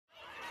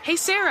Hey,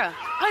 Sarah,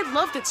 I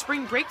love that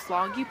spring break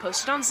vlog you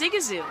posted on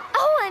Zigazoo.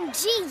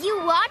 OMG,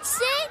 you watched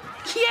it?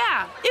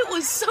 Yeah, it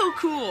was so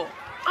cool.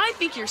 I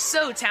think you're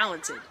so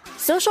talented.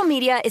 Social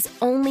media is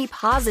only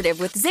positive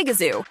with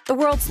Zigazoo, the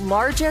world's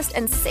largest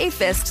and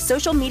safest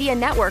social media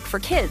network for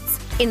kids.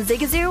 In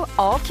Zigazoo,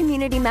 all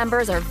community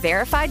members are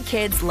verified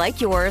kids like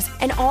yours,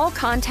 and all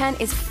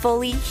content is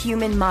fully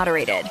human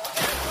moderated.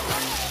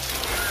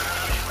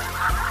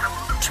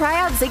 Try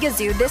out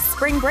Zigazoo this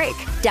spring break.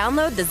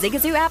 Download the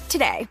Zigazoo app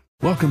today.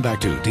 Welcome back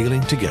to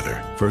Dealing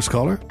Together. First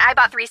caller? I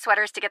bought 3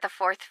 sweaters to get the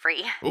 4th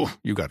free. Oh,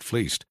 you got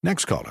fleeced.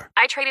 Next caller.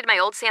 I traded my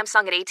old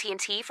Samsung at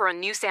AT&T for a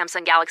new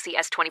Samsung Galaxy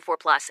S24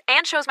 Plus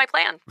and chose my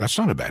plan. That's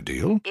not a bad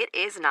deal. It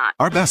is not.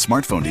 Our best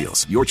smartphone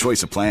deals. Your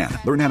choice of plan.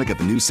 Learn how to get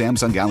the new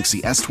Samsung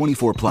Galaxy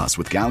S24 Plus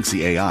with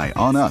Galaxy AI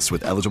on us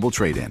with eligible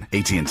trade-in.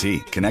 AT&T.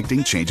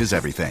 Connecting changes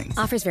everything.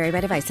 Offers vary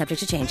by device. Subject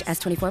to change.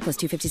 S24 plus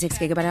 256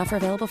 gigabyte offer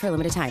available for a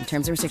limited time.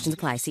 Terms and restrictions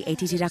apply. See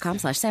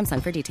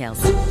att.com/Samsung for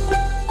details.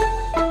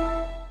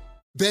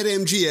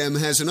 BetMGM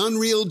has an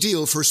unreal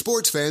deal for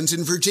sports fans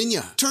in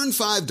Virginia. Turn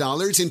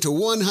 $5 into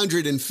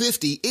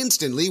 $150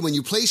 instantly when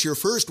you place your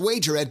first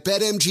wager at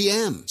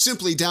BetMGM.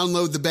 Simply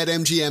download the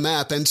BetMGM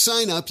app and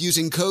sign up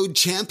using code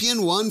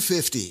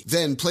CHAMPION150.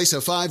 Then place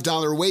a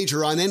 $5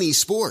 wager on any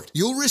sport.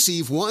 You'll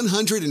receive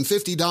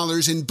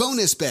 $150 in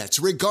bonus bets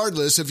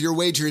regardless of your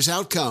wager's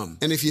outcome.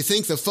 And if you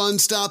think the fun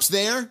stops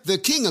there, the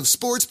King of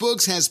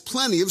Sportsbooks has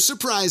plenty of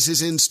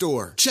surprises in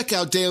store. Check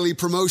out daily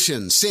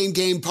promotions,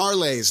 same-game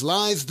parlays,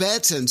 live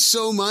bets, and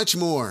so much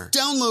more.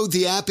 Download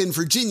the app in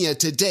Virginia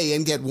today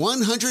and get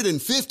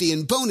 $150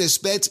 in bonus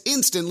bets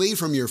instantly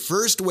from your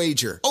first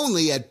wager.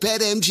 Only at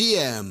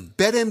BetMGM.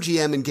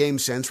 BetMGM and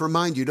GameSense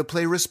remind you to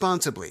play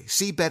responsibly.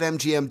 See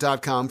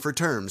BetMGM.com for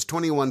terms.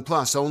 21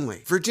 plus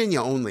only.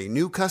 Virginia only.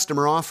 New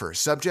customer offer.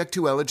 Subject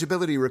to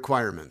eligibility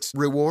requirements.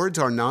 Rewards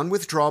are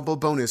non-withdrawable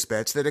bonus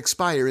bets that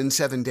expire in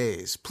 7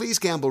 days. Please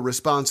gamble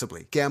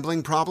responsibly.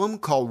 Gambling problem?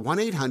 Call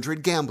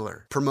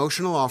 1-800-GAMBLER.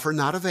 Promotional offer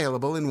not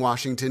available in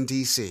Washington,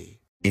 D.C.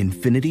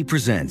 Infiniti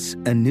presents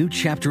a new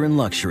chapter in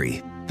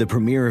luxury, the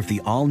premiere of the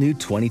all-new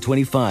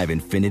 2025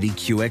 Infiniti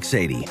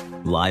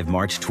QX80, live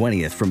March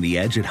 20th from the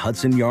Edge at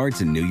Hudson Yards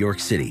in New York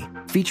City,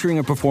 featuring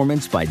a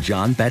performance by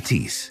John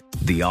Batiste.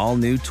 The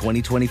all-new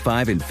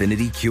 2025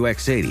 Infiniti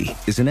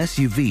QX80 is an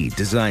SUV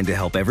designed to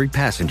help every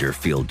passenger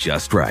feel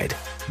just right.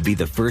 Be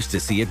the first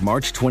to see it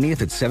March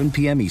 20th at 7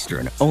 p.m.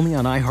 Eastern, only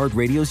on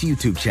iHeartRadio's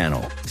YouTube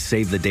channel.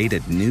 Save the date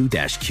at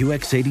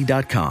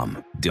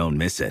new-QX80.com. Don't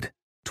miss it.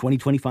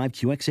 2025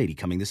 QX80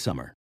 coming this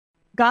summer.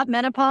 Got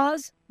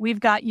menopause? We've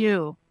got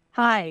you.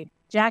 Hi,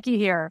 Jackie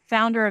here,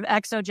 founder of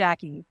Exo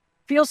Jackie.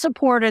 Feel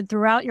supported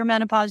throughout your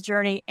menopause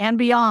journey and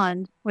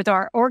beyond with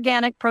our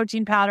organic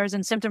protein powders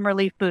and symptom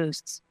relief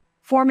boosts.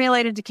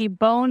 Formulated to keep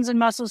bones and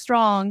muscles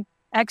strong,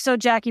 Exo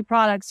Jackie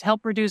products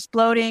help reduce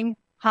bloating,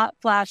 hot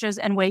flashes,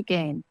 and weight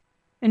gain.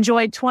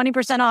 Enjoy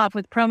 20% off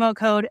with promo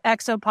code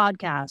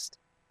EXOPODCAST.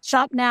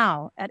 Shop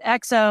now at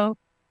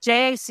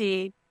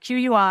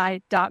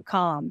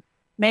exojacqui.com.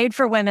 Made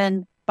for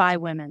women, by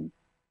women.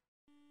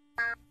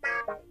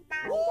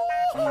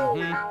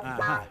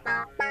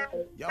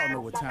 Y'all know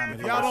what time it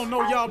is. Y'all don't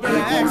know, y'all better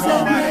ask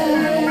somebody.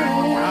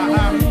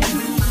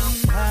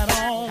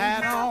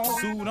 Hat on,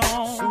 suit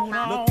on,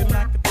 looking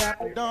like a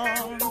dapper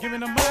dog.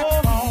 Giving them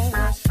all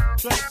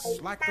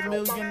dressed like $1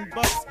 million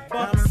bucks.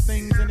 Diamond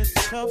things in its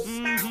cuffs.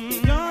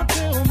 Y'all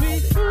tell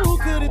me who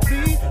could it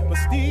be but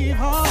Steve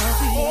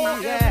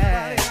Harvey?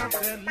 Yeah, out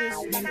there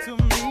listening to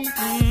me.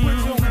 Put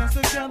your hands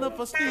together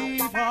for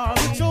Steve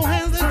Harvey. Put your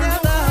hands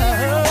together.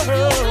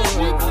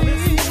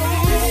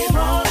 Steve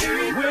Harvey.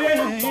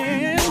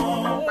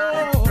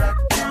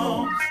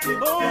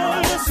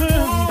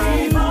 Listen,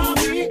 Steve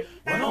Harvey.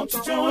 Why don't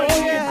you join me?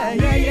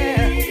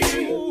 Yeah.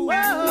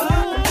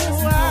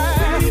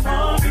 Steve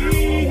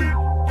Harvey.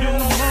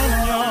 Get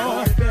on,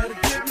 y'all. Better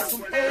give me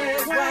some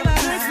eggs while I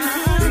listen to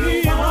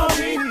Steve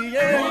Harvey.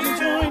 Yeah,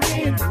 join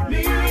in with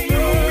me.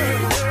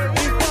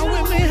 If you're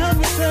with me, help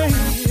me say.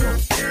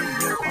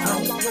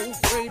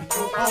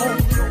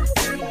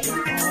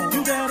 You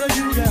gotta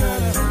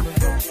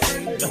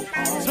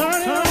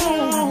turn it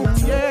on,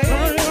 yeah,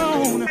 turn it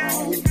on.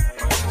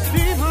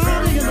 Steve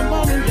Harvey in the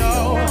morning,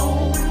 y'all.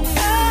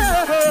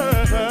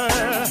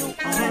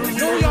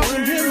 Know y'all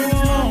can hear me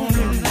on.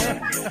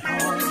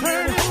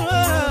 Turn it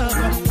up.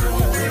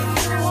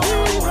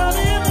 Steve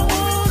Harvey in the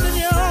morning,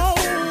 y'all.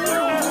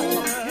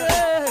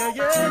 Yeah.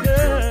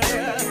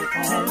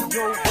 Turn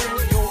your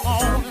radio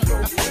on.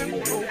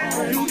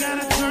 You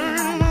gotta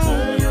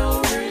turn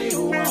your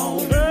radio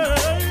on.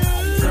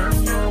 Turn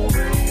your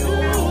radio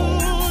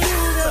on. You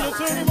gotta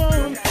turn it on.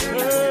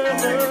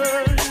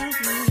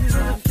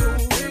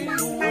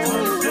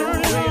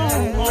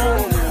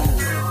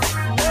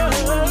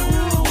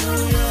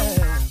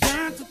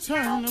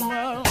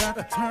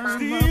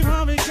 Steve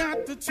Harvey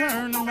got to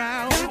turn them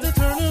out. Got to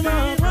turn them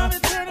out. Steve Harvey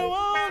turn them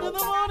on in the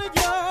morning,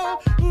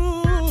 y'all.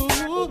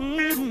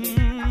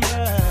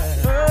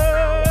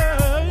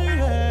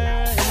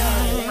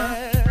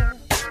 Yeah.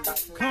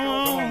 Come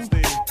on,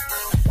 Steve.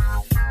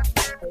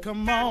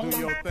 Come on, do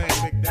your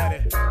thing, Big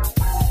Daddy.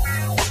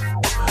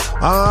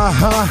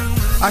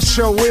 I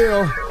sure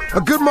will.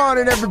 Good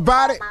morning,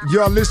 everybody.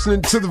 You're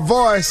listening to The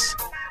Voice.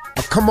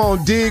 Come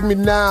on, dig me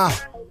now.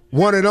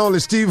 One and only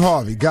Steve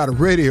Harvey got a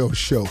radio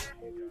show.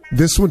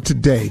 This one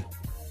today,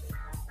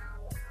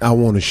 I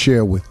want to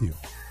share with you.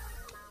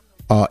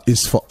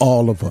 It's for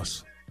all of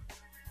us.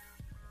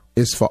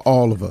 It's for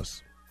all of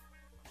us.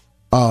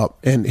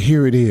 And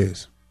here it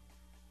is.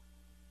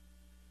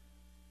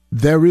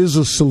 There is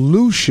a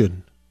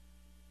solution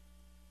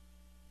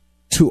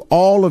to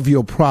all of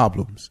your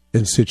problems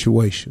and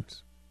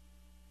situations.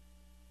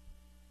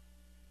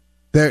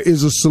 There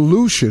is a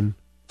solution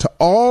to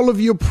all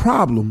of your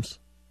problems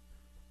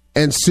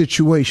and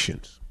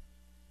situations.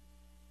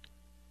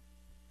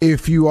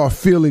 If you are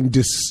feeling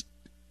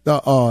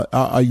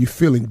are you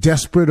feeling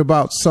desperate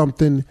about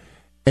something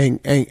and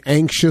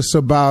anxious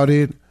about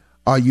it?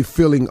 Are you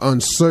feeling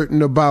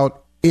uncertain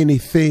about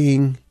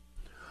anything?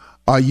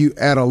 Are you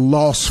at a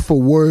loss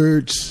for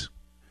words?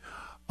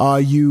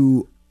 Are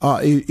you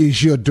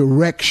is your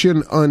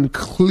direction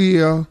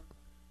unclear?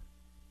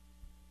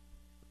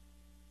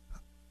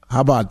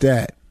 How about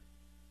that?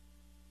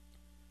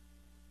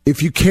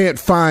 If you can't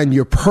find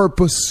your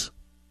purpose,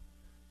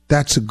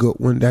 that's a good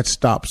one. That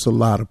stops a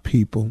lot of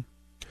people.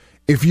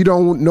 If you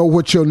don't know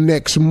what your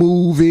next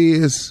move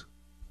is,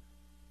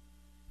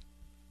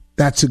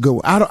 that's a good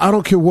one. I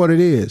don't care what it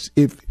is.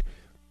 If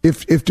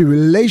the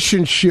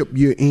relationship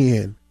you're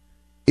in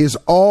is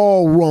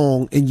all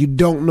wrong and you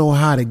don't know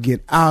how to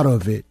get out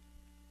of it,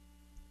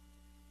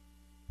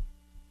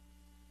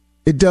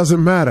 it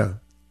doesn't matter.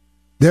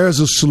 There's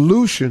a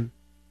solution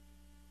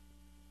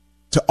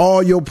to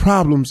all your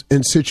problems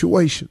and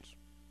situations.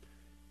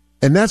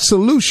 And that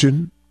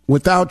solution,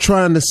 without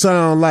trying to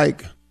sound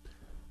like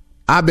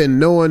I've been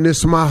knowing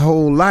this my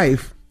whole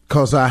life,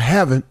 because I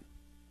haven't,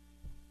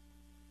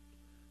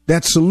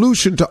 that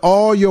solution to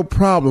all your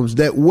problems,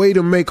 that way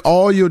to make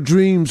all your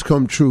dreams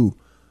come true,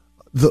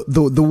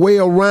 the way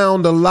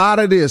around a lot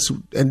of this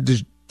and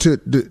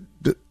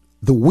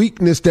the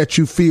weakness that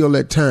you feel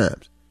at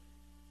times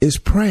is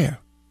prayer.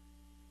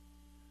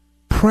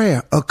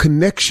 Prayer, a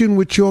connection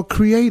with your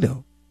Creator.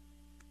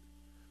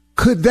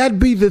 Could that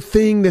be the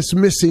thing that's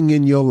missing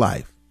in your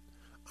life?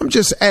 I'm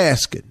just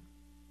asking.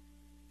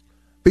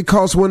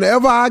 Because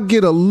whenever I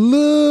get a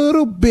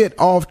little bit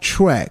off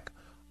track,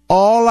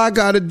 all I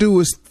got to do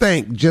is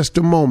think just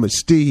a moment,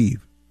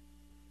 Steve.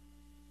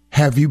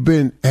 Have you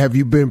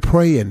been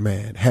praying,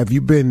 man? Have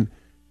you been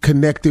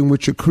connecting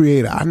with your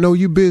Creator? I know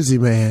you're busy,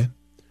 man.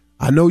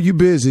 I know you're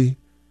busy.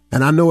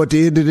 And I know at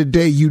the end of the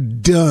day, you're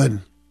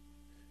done.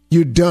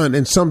 You're done.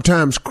 And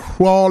sometimes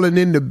crawling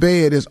into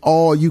bed is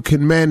all you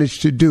can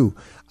manage to do.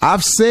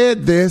 I've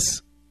said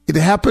this. It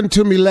happened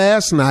to me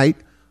last night.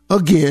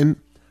 Again,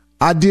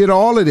 I did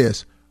all of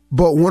this.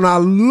 But when I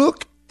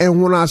look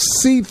and when I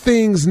see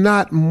things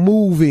not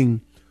moving,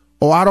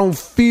 or I don't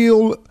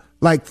feel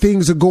like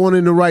things are going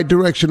in the right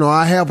direction, or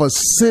I have a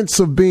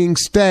sense of being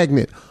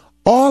stagnant,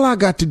 all I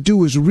got to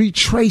do is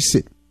retrace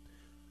it.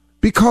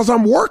 Because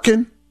I'm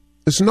working.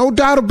 There's no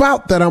doubt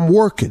about that I'm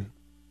working.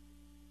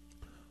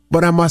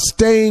 But am I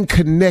staying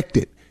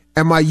connected?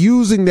 Am I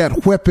using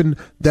that weapon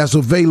that's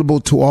available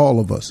to all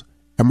of us?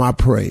 Am I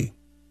praying?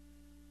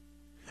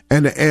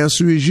 And the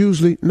answer is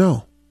usually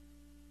no.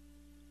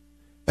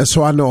 And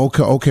so I know,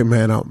 okay,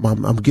 man,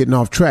 I'm getting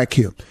off track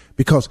here.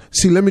 Because,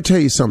 see, let me tell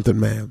you something,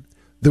 man.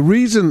 The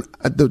reason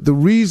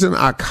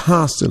I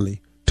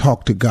constantly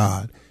talk to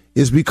God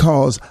is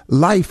because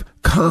life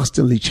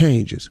constantly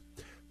changes.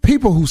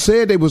 People who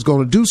said they was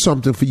going to do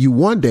something for you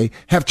one day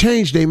have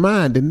changed their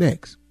mind the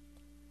next.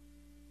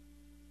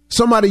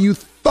 Somebody you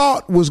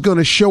thought was going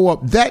to show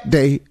up that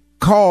day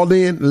called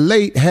in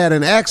late, had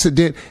an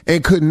accident,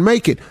 and couldn't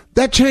make it.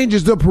 That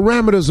changes the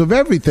parameters of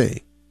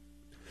everything.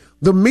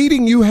 The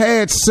meeting you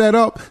had set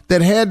up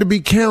that had to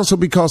be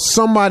canceled because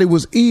somebody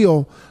was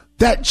ill,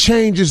 that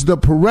changes the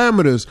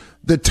parameters,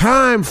 the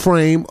time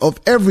frame of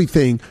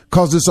everything,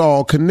 because it's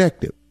all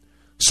connected.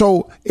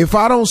 So if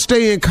I don't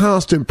stay in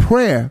constant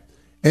prayer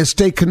and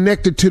stay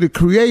connected to the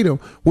Creator,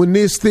 when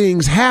these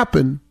things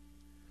happen,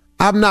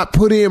 I've not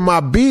put in my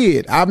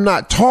bid. I've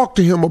not talked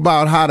to Him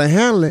about how to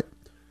handle it,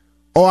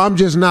 or I'm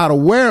just not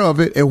aware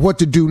of it and what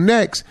to do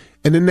next.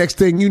 And the next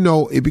thing you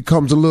know, it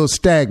becomes a little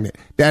stagnant.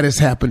 That has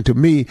happened to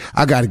me.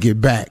 I got to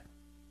get back.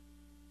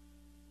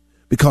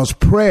 Because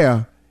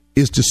prayer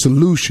is the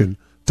solution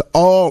to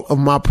all of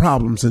my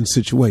problems and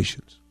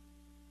situations.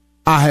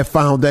 I have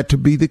found that to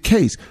be the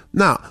case.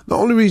 Now, the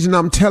only reason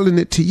I'm telling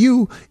it to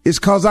you is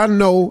because I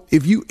know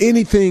if you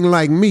anything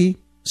like me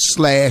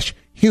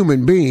 /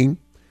 human being,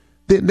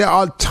 then there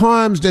are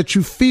times that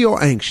you feel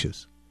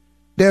anxious.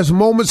 There's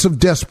moments of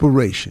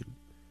desperation.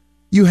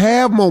 You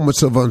have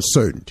moments of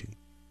uncertainty.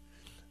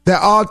 There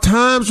are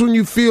times when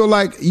you feel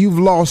like you've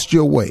lost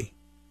your way,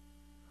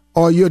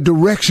 or your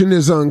direction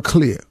is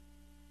unclear,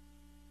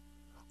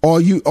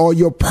 or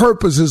your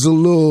purpose is a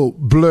little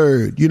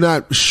blurred. You're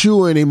not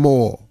sure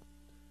anymore.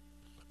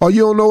 Or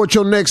you don't know what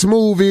your next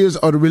move is,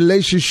 or the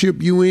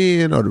relationship you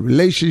in, or the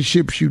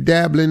relationships you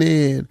dabbling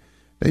in.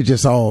 They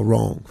just all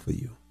wrong for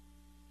you.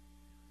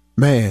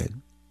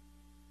 Man,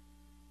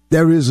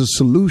 there is a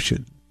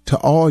solution to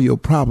all your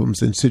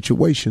problems and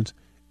situations,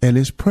 and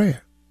it's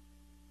prayer.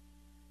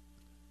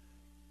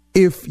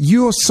 If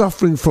you're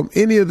suffering from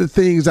any of the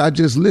things I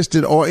just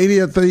listed or any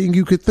other thing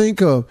you could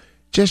think of,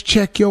 just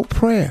check your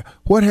prayer.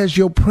 What has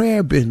your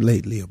prayer been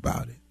lately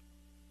about it?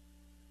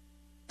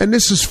 And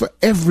this is for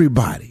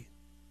everybody.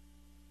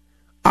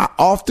 I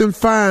often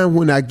find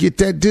when I get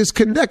that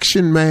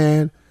disconnection,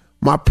 man,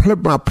 my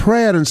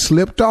prayer done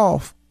slipped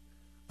off.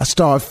 I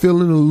start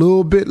feeling a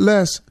little bit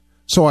less,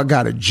 so I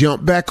got to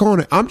jump back on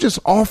it. I'm just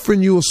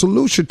offering you a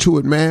solution to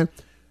it, man.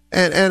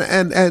 And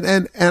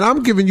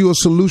I'm giving you a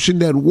solution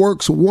that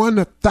works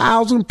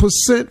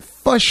 1,000%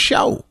 for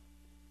sure.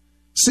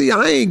 See,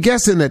 I ain't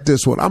guessing at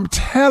this one. I'm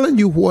telling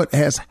you what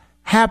has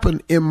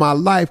happened in my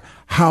life,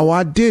 how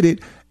I did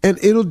it, and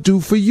it'll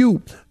do for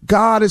you.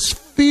 God is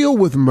filled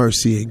with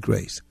mercy and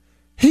grace.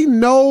 He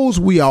knows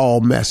we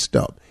all messed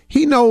up.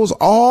 He knows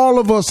all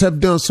of us have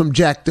done some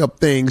jacked up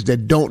things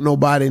that don't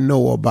nobody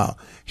know about.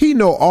 He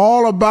know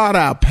all about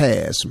our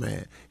past,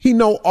 man. He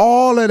know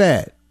all of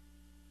that.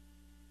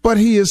 But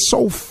he is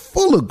so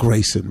full of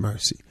grace and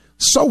mercy,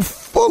 so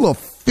full of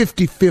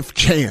 55th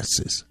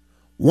chances,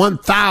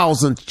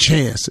 1,000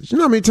 chances. You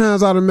know how many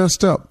times I've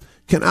messed up?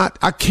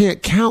 I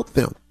can't count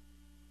them.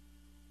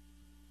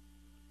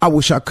 I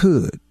wish I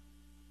could.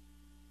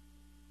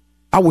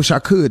 I wish I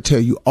could tell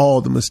you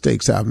all the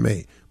mistakes I've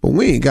made, but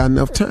we ain't got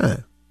enough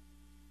time.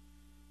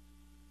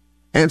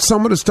 And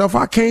some of the stuff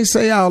I can't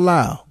say out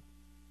loud.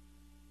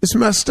 It's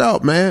messed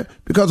up, man,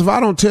 because if I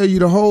don't tell you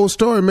the whole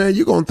story, man,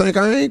 you're going to think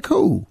I ain't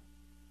cool.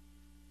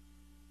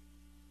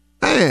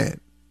 Man,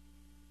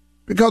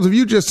 because if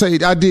you just say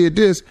I did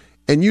this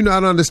and you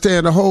not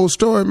understand the whole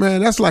story,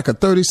 man, that's like a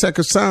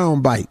 30-second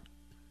sound bite.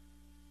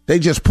 They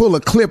just pull a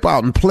clip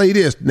out and play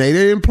this. They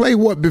didn't play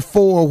what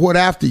before or what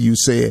after you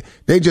said.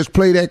 They just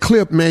play that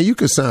clip, man. You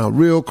can sound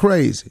real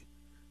crazy.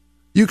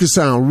 You can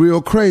sound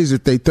real crazy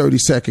if they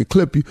 30-second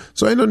clip you.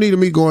 So ain't no need of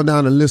me going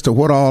down the list of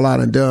what all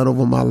I done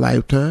over my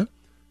lifetime,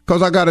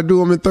 because I got to do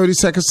them in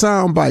 30-second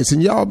sound bites.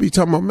 And y'all be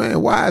talking about,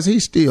 man, why is he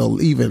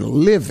still even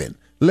living,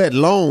 let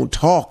alone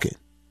talking?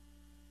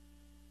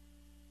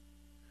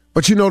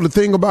 But you know the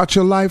thing about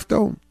your life,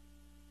 though,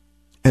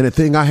 and the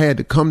thing I had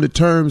to come to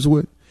terms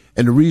with,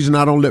 and the reason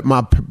I don't let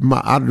my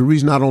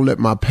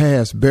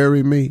past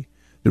bury me,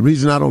 the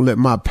reason I don't let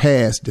my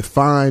past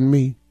define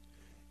me,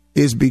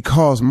 is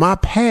because my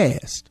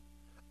past,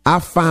 I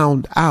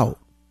found out,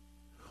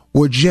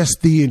 were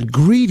just the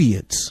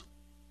ingredients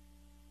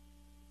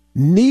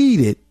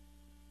needed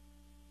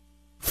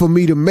for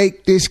me to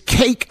make this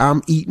cake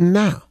I'm eating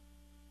now.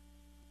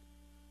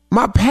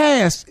 My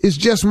past is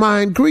just my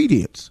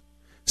ingredients.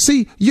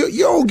 See, you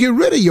don't get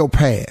rid of your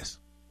past.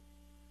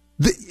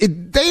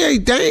 They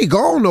ain't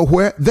going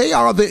nowhere. They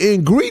are the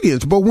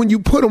ingredients. But when you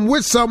put them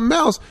with something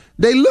else,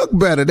 they look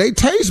better. They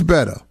taste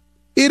better.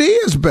 It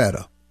is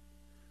better.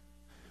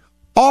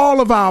 All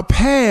of our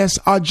past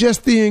are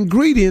just the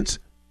ingredients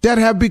that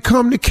have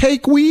become the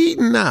cake we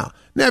eating now.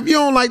 Now, if you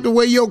don't like the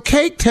way your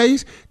cake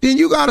tastes, then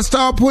you got to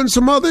start putting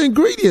some other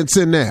ingredients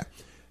in there.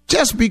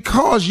 Just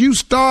because you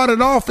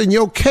started off and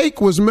your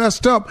cake was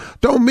messed up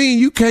don't mean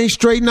you can't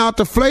straighten out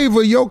the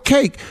flavor of your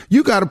cake.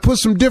 You got to put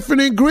some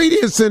different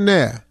ingredients in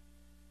there.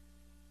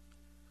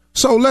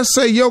 So let's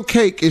say your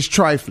cake is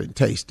trifling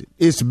tasted.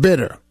 It's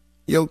bitter.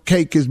 Your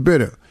cake is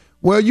bitter.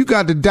 Well, you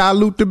got to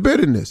dilute the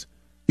bitterness.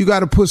 You got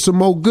to put some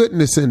more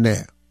goodness in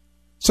there.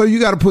 So you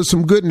got to put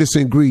some goodness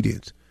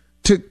ingredients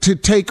to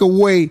take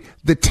away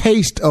the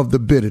taste of the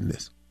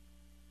bitterness.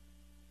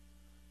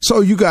 So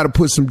you got to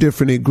put some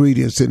different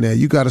ingredients in there.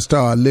 You got to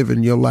start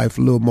living your life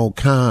a little more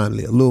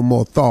kindly, a little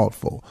more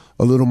thoughtful,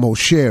 a little more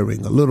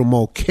sharing, a little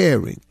more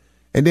caring.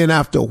 And then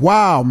after a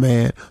while,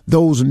 man,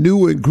 those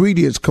new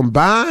ingredients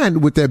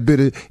combined with that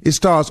bitter, it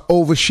starts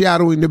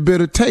overshadowing the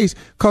bitter taste,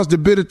 because the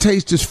bitter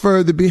taste is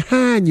further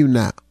behind you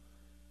now.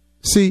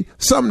 See,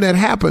 something that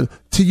happened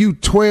to you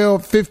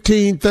 12,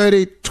 15,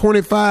 30,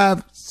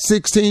 25,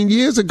 16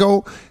 years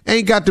ago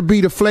ain't got to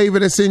be the flavor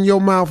that's in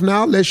your mouth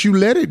now unless you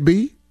let it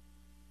be.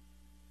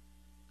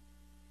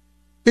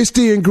 It's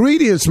the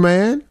ingredients,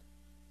 man.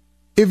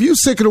 If you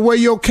sick of the way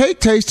your cake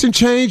tastes, then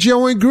change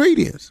your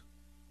ingredients.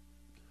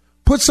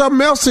 Put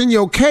something else in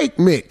your cake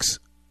mix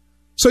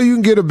so you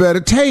can get a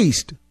better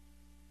taste.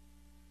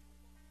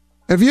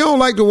 If you don't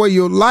like the way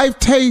your life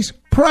tastes,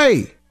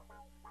 pray.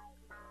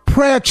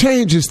 Prayer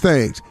changes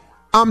things.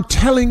 I'm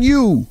telling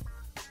you.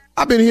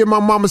 I've been hearing my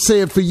mama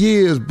say it for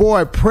years.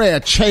 Boy, prayer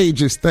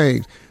changes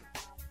things.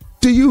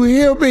 Do you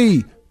hear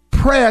me?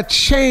 Prayer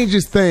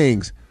changes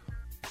things.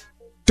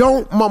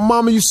 My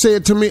mama used to say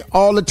it to me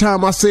all the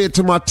time. I say it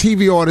to my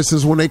TV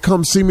audiences when they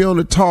come see me on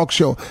the talk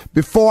show.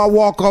 Before I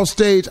walk off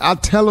stage, I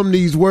tell them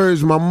these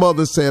words my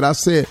mother said.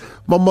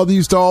 My mother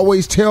used to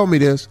always tell me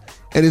this,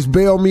 and it's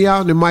bailed me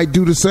out, and it might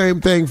do the same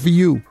thing for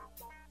you.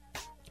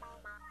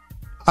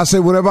 I said,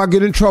 whenever I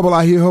get in trouble,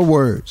 I hear her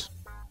words.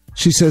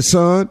 She said,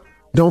 son,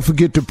 don't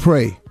forget to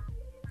pray.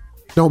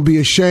 Don't be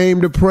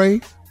ashamed to pray,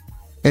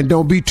 and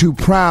don't be too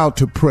proud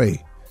to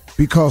pray.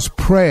 Because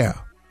prayer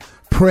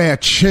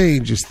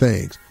changes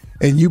things.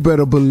 And you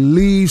better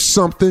believe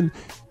something,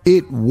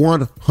 it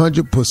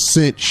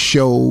 100%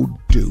 sure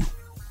do.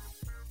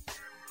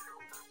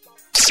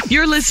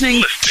 You're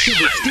listening to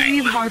the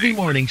Steve Harvey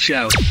Morning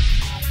Show.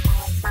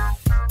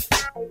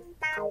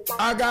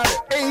 I got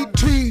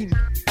 18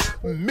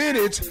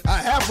 minutes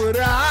after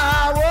the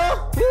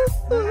hour.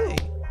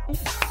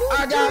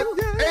 I got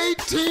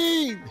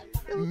 18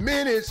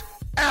 minutes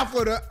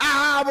after the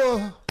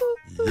hour.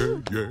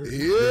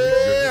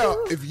 Yeah.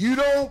 If you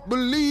don't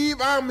believe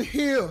I'm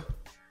here,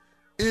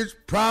 it's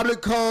probably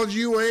cause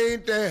you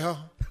ain't there.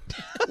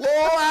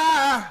 Whoa,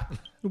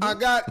 I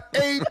got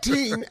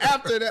 18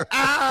 after the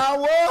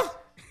hour.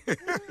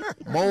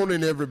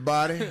 Morning,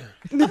 everybody.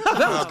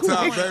 That was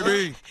top,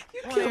 baby.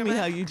 You kill me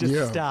how you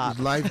just stop. Is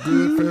life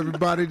good for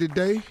everybody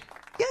today?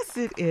 Yes,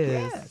 it is.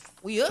 Yes.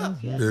 We up.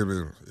 If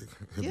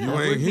you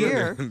ain't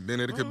here, then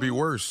it could be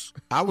worse.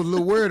 I was a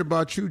little worried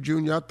about you,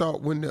 Junior. I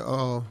thought when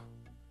the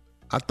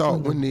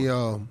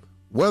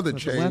weather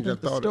changed, I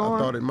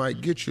thought it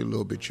might get you a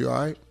little bit. You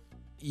all right?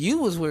 You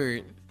was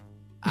worried.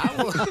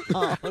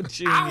 I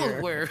was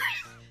worried.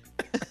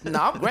 No,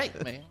 I'm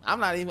great, man. I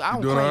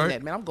don't claim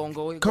that, man. I'm gonna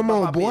go. Come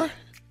on, boy.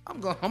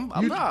 I'm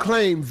you not.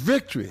 Claim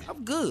victory.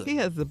 I'm good. He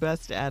has the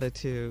best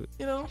attitude.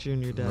 You know,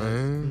 Junior does.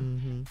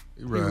 Man,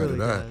 he really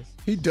does.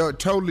 He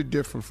totally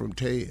different from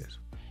Tez.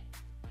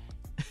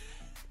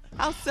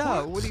 How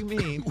so? What do you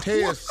mean?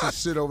 Tez to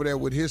sit over there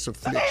with his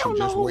affliction,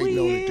 just waiting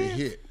on it to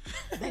hit.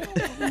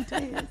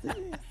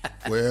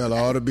 Well, I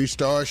ought to be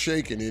start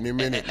shaking any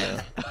minute now.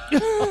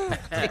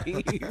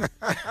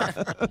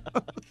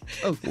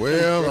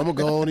 Well, I'm going to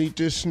go and eat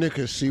this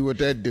Snickers, see what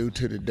that do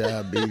to the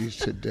diabetes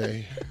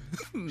today.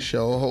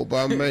 Sure hope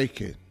I make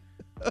it.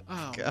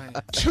 Oh, man.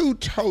 Two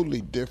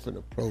totally different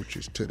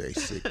approaches to their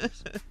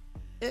sickness.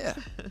 Yeah.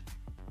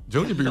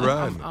 Junior be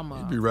riding.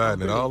 He be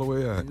riding it all the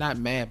way out. I'm not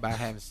mad about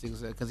having sickle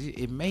cell because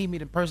it made me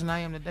the person I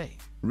am today.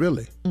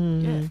 Really?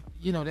 Yeah.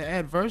 You know, the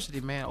adversity,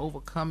 man,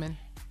 overcoming,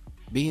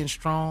 being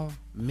strong,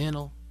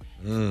 mental,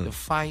 the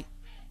fight.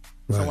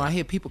 Right. So when I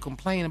hear people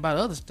complain about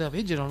other stuff,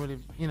 it just don't really,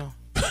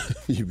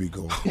 You be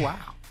going, wow.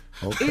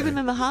 Okay. Even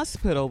in the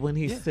hospital when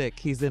he's sick,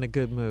 he's in a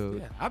good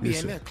mood. Yeah, I be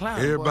in there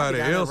clowning. Everybody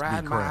else be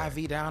riding crying.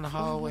 my IV down the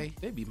hallway.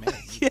 They be mad.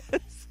 Yes.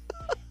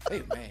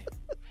 They be mad.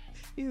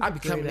 I be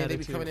coming in. They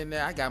be coming in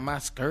there. I got my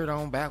skirt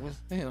on backwards.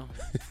 You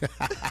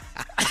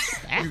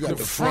got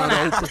the front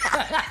open.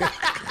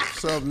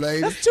 What's up,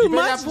 lady? That's too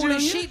much, I pull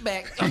this sheet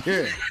back.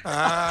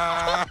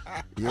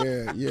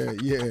 Yeah.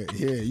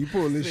 Yeah. You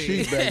pull this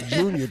sheet back,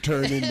 Junior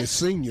turned into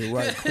senior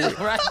right quick.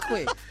 Right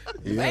quick.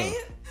 Yeah. Man.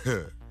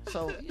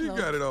 So you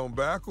got it on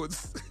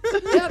backwards.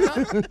 Yeah,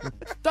 man.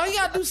 Don't you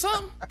gotta do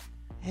something?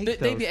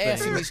 They be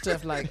asking me things.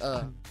 stuff like,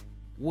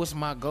 what's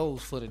my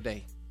goals for the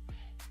day?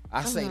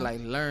 I say like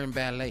learn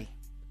ballet.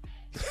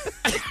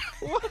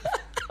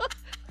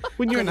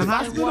 When you're in the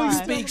hospital, I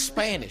speak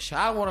Spanish.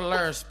 I want to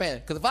learn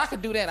Spanish because if I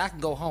could do that, I can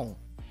go home.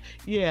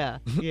 Yeah.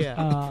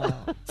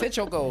 Set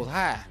your goals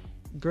high.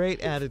 Great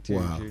attitude,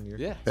 Wow. Junior.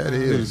 Yeah, That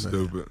is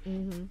stupid.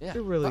 yeah.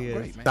 It really is.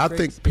 Great, man. I Great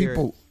think spirit.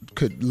 people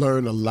could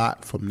learn a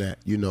lot from that,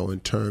 in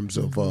terms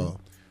of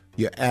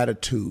your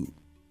attitude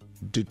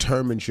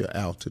determines your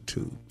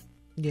altitude.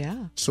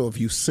 Yeah. So if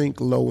you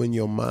sink low in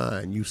your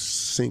mind, you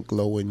sink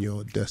low in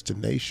your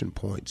destination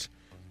points.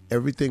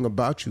 Everything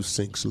about you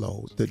sinks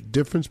low. The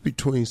difference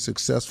between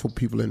successful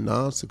people and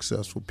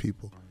non-successful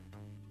people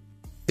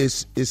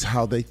is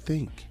how they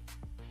think.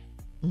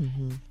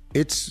 Mm-hmm.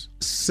 It's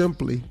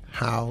simply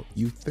how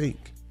you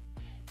think.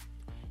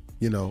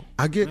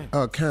 I get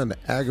kind of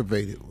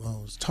aggravated. I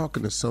was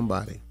talking to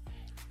somebody,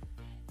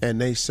 and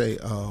they say,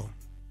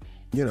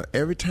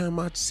 every time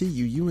I see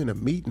you in a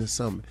meeting or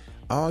something,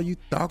 all you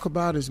talk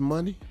about is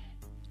money.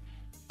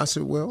 I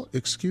said, well,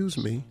 excuse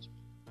me,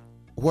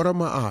 what are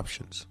my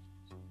options?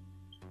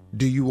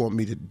 Do you want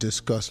me to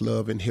discuss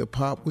love and hip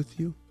hop with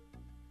you?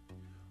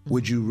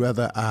 Would you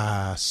rather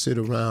I sit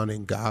around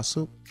and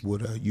gossip?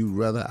 Would you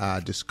rather I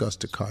discuss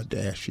the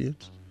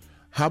Kardashians?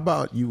 How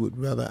about you would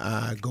rather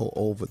I go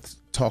over,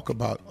 talk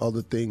about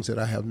other things that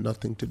I have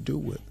nothing to do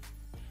with?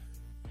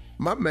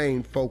 My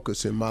main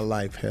focus in my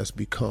life has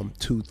become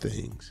two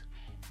things: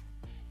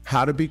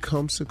 how to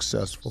become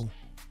successful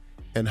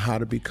and how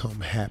to become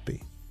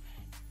happy.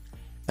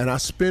 And I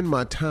spend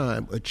my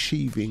time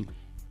achieving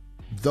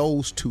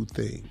those two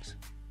things.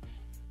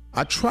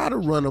 I try to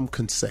run them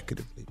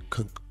consecutively,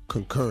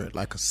 concurrent,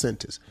 like a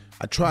sentence.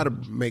 I try to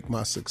make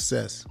my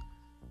success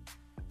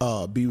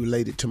be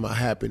related to my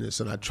happiness,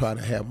 and I try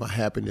to have my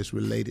happiness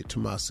related to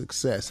my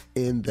success,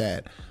 in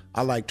that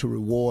I like to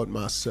reward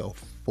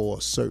myself for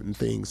certain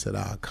things that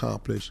I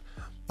accomplish.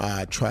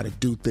 I try to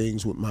do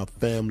things with my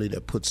family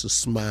that puts a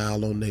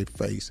smile on their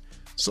face.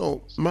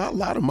 So a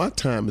lot of my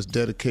time is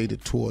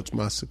dedicated towards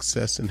my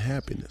success and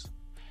happiness.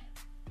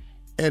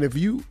 And if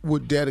you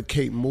would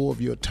dedicate more of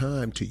your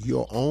time to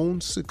your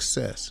own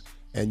success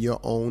and your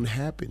own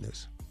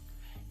happiness,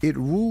 it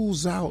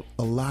rules out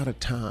a lot of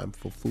time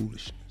for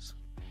foolishness.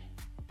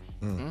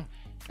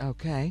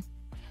 Okay.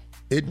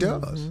 It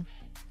does.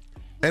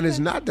 And it's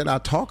not that I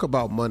talk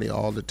about money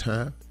all the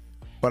time,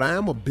 but I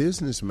am a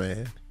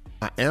businessman.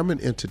 I am an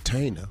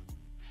entertainer.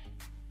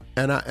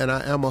 And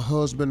I am a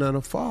husband and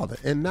a father,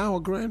 and now a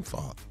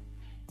grandfather.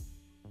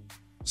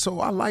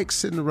 So I like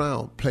sitting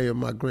around playing with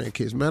my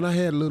grandkids. Man, I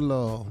had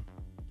little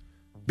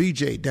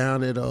BJ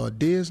down at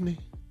Disney.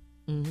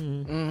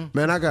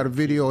 Man, I got a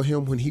video of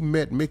him when he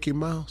met Mickey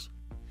Mouse.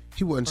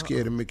 He wasn't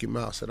scared of Mickey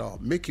Mouse at all.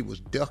 Mickey was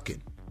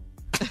ducking.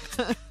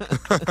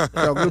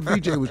 Little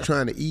BJ was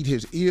trying to eat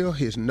his ear,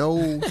 his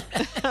nose.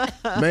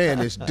 Man,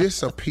 is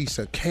this a piece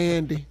of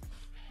candy?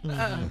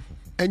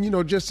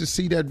 And, just to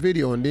see that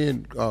video, and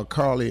then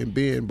Carly and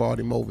Ben brought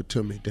him over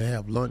to me to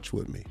have lunch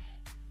with me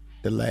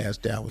the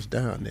last day I was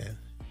down there.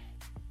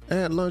 I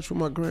had lunch with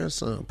my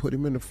grandson, put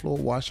him in the floor,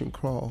 watch him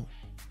crawl.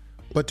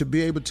 But to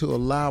be able to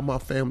allow my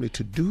family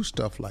to do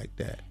stuff like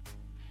that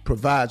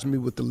provides me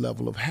with the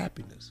level of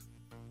happiness.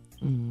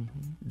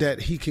 That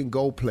he can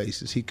go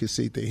places, he can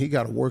see things. He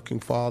got a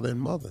working father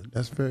and mother.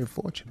 That's very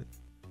fortunate.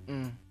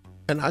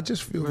 And I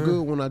just feel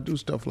good when I do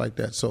stuff like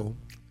that. So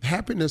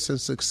happiness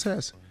and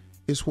success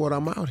is what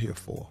I'm out here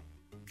for.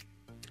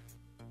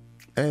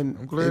 And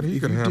I'm glad he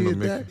if can you handle did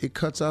Mickey. that, it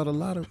cuts out a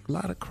lot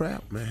of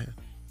crap, man.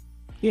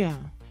 Yeah.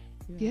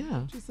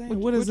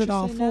 What is it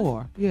all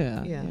for?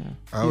 Yeah.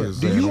 I was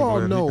Do saying, you I'm all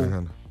glad he know? can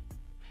handle.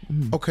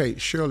 Okay,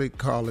 Shirley,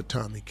 Carla,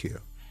 Tommy, Kill.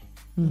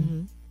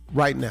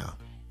 Right now,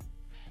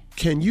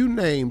 can you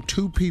name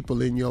 2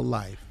 people in your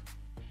life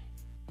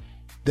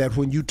that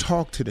when you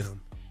talk to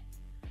them,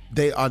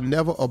 they are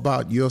never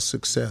about your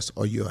success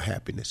or your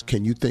happiness?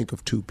 Can you think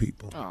of 2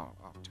 people?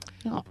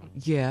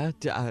 Yeah.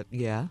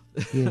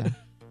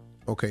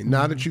 Okay,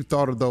 now that you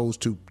thought of those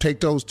 2, take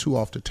those 2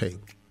 off the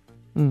table.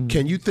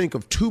 Can you think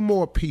of 2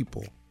 more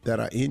people that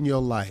are in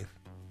your life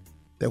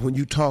that when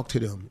you talk to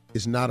them,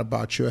 it's not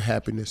about your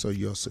happiness or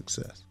your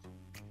success?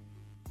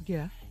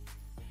 Yeah.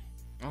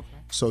 Okay.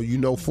 So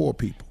 4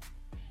 people.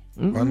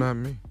 Why not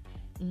me?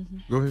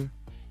 Go ahead.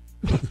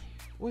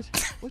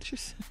 What you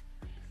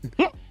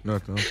saying?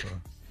 Nothing, I'm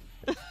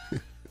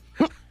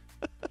sorry.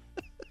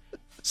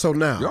 So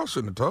now, Y'all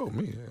shouldn't have told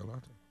me.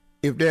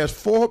 if there's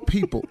 4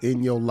 people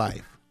in your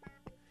life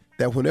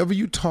that whenever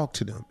you talk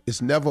to them,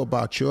 it's never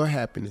about your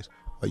happiness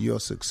or your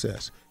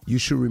success, you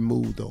should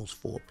remove those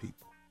 4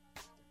 people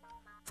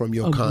from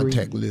your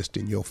contact list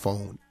in your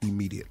phone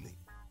immediately.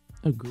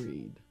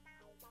 Agreed.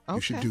 You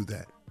should do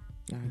that.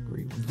 I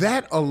agree with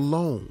That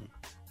alone,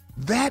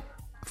 that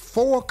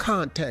 4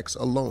 contacts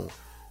alone,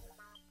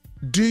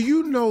 do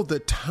you know the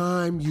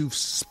time you've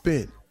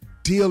spent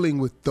dealing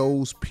with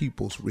those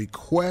people's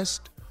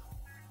requests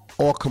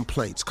or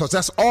complaints? Because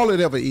that's all it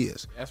ever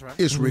is. That's right.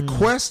 It's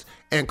requests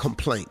and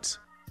complaints.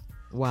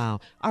 Wow.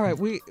 All right,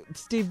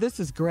 Steve, this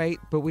is great,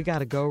 but we got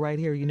to go right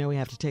here. We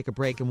have to take a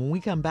break. And when we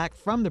come back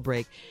from the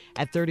break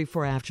at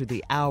 34 after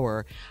the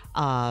hour,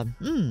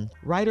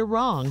 right or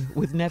wrong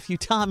with nephew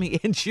Tommy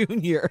and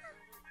Junior.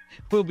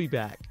 We'll be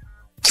back.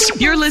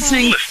 You're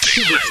listening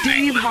to the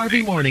Steve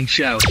Harvey Morning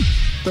Show.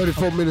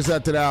 34 minutes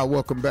after the hour.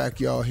 Welcome back,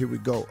 y'all. Here we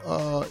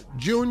go.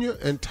 Junior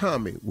and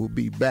Tommy will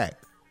be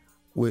back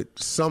with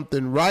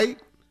something right,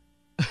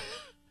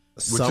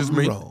 something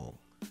me. wrong.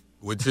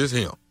 Which is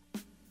him.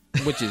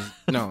 Which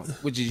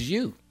is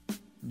you.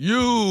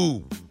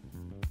 You.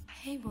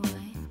 Hey, boy.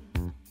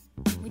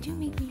 Would you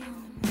meet me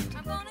on?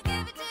 I'm gonna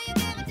give it to you,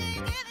 give it to you,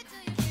 give it to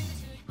you, give it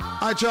to you. All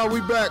right, y'all,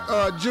 we back.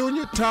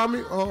 Junior, Tommy,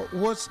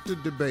 what's the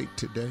debate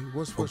today?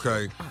 What's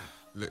Okay.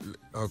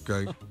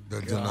 Okay.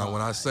 Now,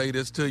 when I say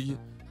this to you,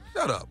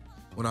 shut up.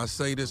 When I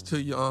say this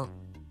to you,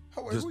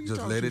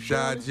 just let it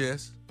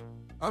digest.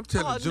 I'm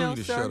telling Junior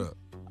to shut up.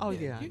 Oh,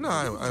 yeah. No,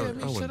 I Tell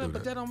me wouldn't shut do up,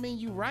 but that. that don't mean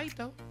you right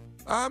though.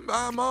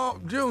 I'm all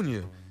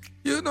Junior.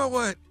 You know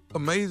what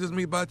amazes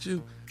me about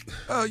you?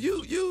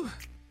 You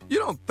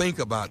don't think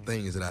about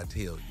things that I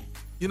tell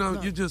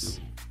you. You just.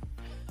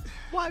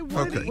 Why would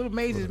Okay. What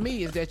amazes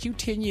me is that you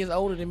 10 years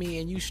older than me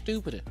and you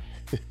stupider.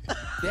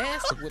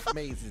 That's what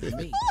amazes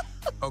me.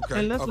 Okay.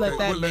 And let's let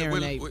that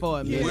marinate for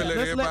a minute. We'll let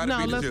everybody be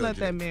the let's let judge.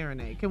 that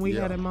marinate. Can we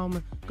have that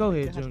moment? Go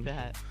ahead,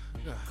 Junior.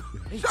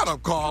 Shut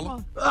up,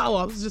 Carla. Oh,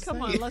 I was just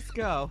Come saying. on, let's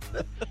go.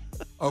 Okay.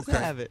 Let's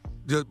have it.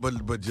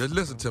 But just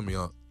listen to me,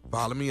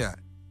 Follow me out.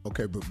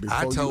 Okay, but before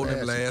I told you him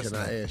ask last it, can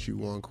I night. ask you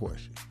one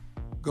question?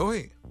 Go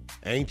ahead.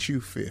 Ain't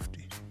you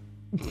 50?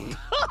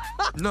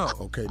 No.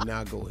 Okay,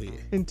 now go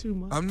ahead. In 2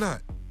 months. I'm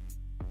not.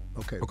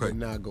 Okay, Okay.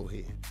 now go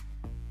ahead.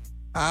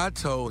 I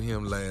told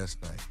him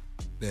last night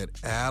that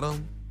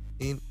Adam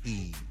and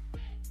Eve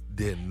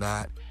did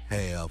not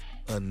have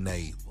a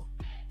neighbor.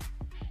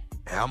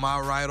 Am I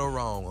right or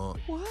wrong, huh?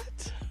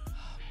 What?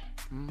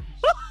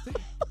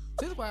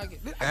 This is why I get.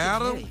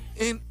 Adam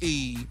and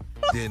Eve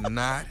did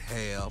not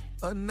have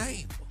a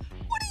neighbor.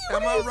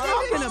 What Am I right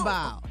or talking wrong?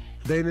 about?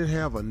 They didn't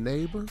have a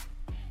neighbor?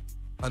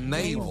 A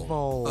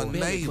navel. A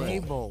navel.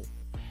 Navel.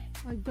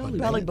 Like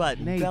Belly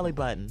button. Navel. Belly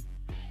button.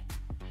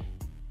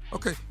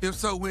 Okay, if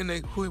so, when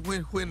they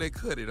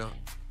cut it up,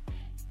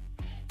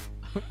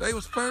 they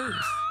was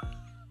first.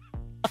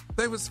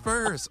 They was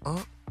first,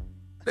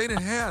 They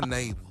didn't have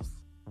neighbors.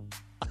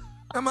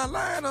 Am I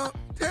lying,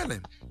 Tell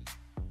him.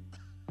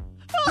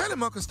 Tell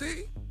him, Uncle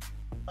Steve.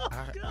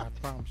 I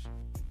promise you.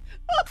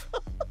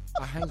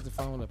 I hang the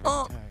phone up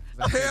every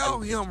time. Tell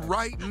him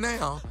right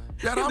now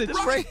that I'm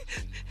right.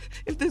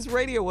 If this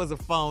radio was a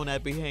phone,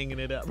 I'd be hanging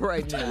it up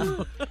right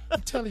now.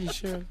 I'm telling you,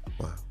 Shirley.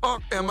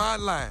 Am I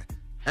lying?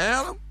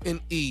 Adam and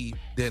Eve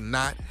did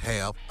not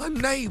have a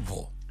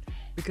navel.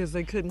 Because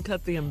they couldn't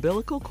cut the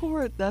umbilical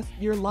cord? That's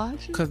your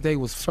logic? Because they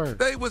was first.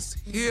 They was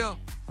here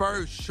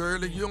first,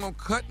 Shirley. You don't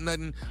cut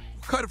nothing.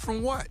 Cut it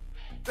from what?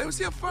 They was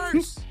here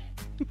first.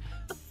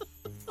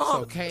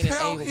 So Cain and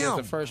Abel was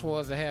the first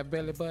ones to have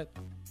belly button?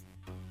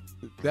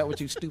 That what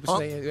you stupid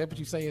saying? That what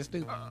you saying,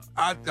 stupid?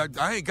 I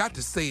ain't got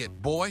to say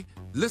it, boy.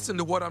 Listen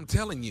to what I'm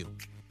telling you.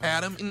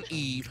 Adam and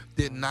Eve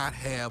did not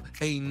have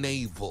a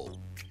navel.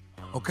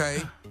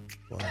 Okay?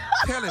 Wow.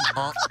 Tell him,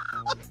 Unc.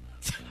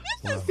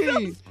 This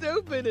is so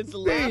stupid. It's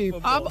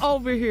laughable. I'm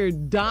over here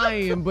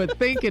dying, but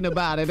thinking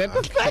about it.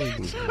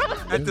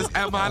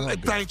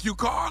 Thank you,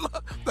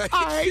 Carla.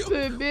 I hate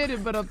to admit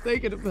it, but I'm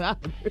thinking about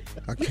it.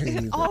 I can't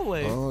even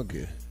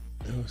argue.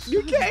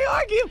 You can't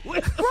argue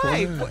with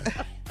right.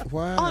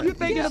 Why? You're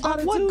thinking about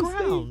it what too,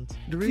 ground?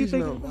 The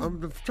reason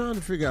I'm trying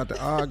to figure out the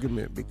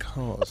argument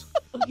because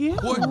I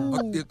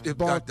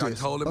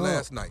told him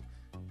last night,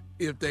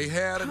 if they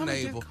had a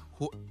navel,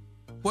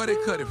 where they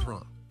cut it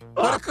from?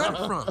 Where they cut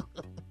it from?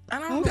 I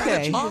don't know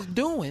what you was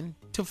doing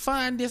to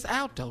find this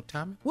out, though,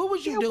 Tommy. What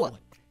was you doing?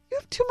 You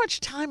have too much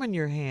time on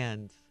your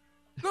hands.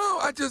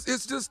 No,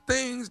 it's just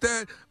things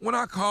that when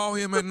I call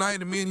him at night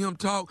and me and him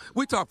talk,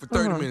 we talk for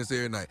 30 minutes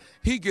every night.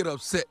 He get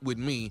upset with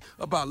me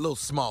about little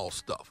small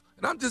stuff.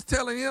 And I'm just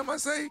telling him, I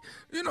say,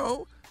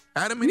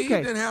 Adam and Eve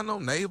didn't have no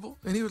navel.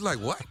 And he was like,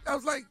 what? I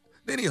was like,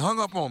 then he hung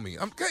up on me.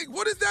 I'm okay,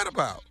 what is that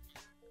about?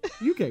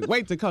 You can't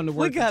wait to come to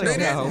work. We gotta They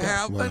go. didn't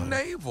have a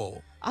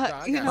navel.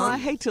 I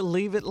hate to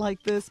leave it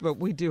like this, but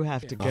we do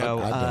have to go.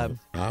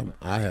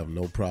 I have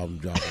no problem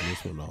dropping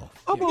this one off.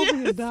 I'm over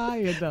here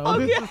dying, though.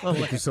 Okay.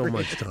 Thank you so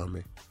much,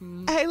 Tommy.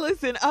 Hey,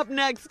 listen, up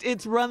next,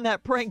 it's Run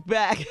That Prank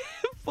Back.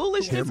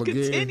 Foolishness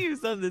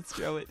continues on this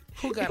show.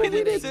 Who got We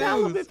didn't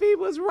tell him if he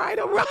was right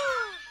or wrong.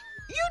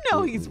 You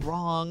know he's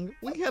wrong.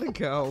 We gotta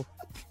go.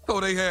 So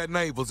they had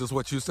navels is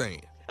what you're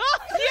saying.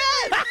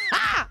 Yes!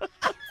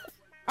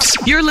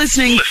 You're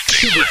listening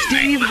to the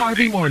Steve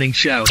Harvey Morning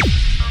Show.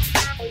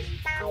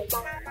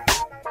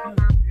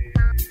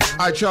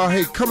 All right, y'all.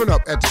 Hey, coming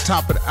up at the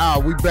top of the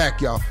hour, we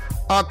back, y'all.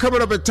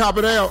 Coming up at the top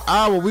of the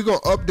hour, we're going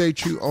to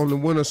update you on the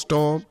winter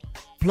storm.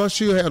 Plus,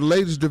 you'll have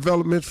latest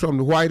developments from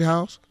the White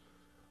House.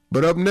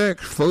 But up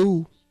next,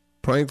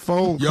 prank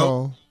phone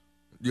call.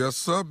 Yes,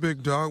 sir,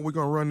 big dog. We're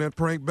going to run that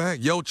prank back.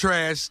 Yo,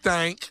 trash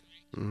stank.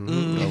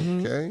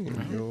 Mm-hmm. Okay,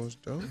 and yours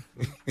don't.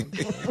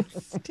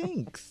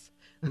 Stinks.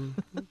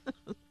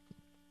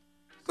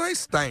 Say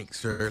stank,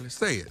 Shirley.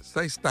 Say it.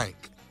 Say stank.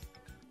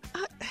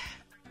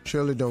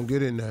 Shirley, don't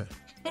get in there.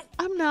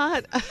 I'm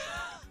not.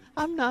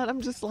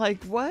 I'm just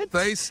like, what?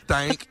 Say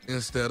stank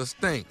instead of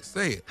stink.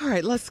 Say it. All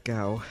right, let's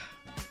go.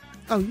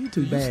 Oh, you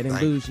too bad and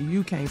bougie.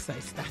 You can't say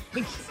stank.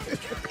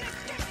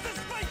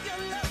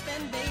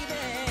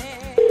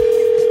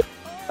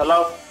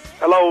 Hello.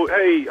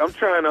 Hey, I'm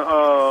trying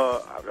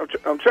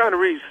to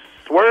reach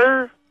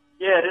Swerve.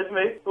 Yeah, this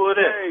me. Who it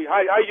is? Hey,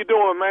 how you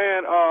doing,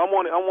 man? I'm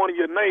one of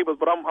your neighbors,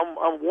 but I'm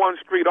one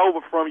street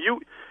over from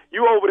you.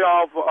 You over there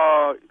off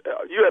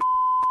you at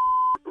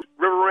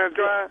River Ranch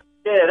Drive?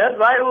 Yeah, that's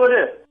right. Who it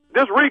is?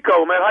 This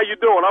Rico, man. How you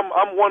doing?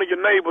 I'm one of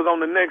your neighbors on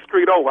the next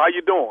street over. How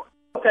you doing?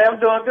 Okay, I'm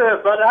doing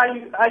good, brother.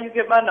 How you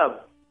get my number?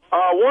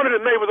 One of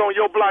the neighbors on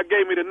your block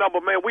gave me the number,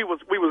 man. We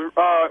was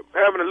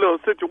having a little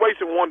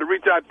situation. Wanted to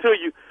reach out to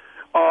you.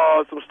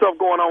 Some stuff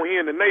going on here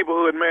in the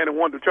neighborhood, man, and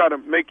wanted to try to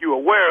make you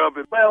aware of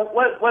it. Well,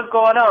 what's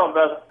going on,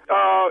 brother?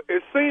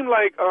 It seemed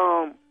like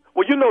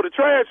the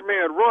trash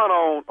man run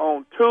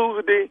on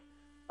Tuesday,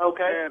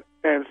 okay,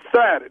 and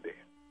Saturday.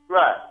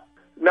 Right.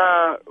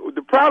 Now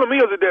the problem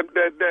is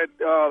that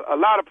a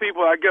lot of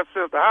people, I guess,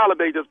 since the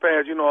holiday just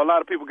passed, a lot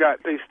of people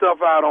got their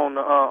stuff out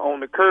on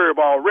the curb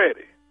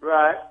already.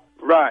 Right.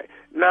 Right.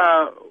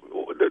 Now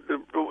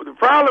the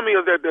problem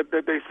is that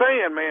they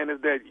saying, man,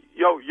 is that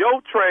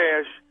your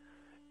trash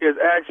is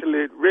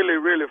actually really,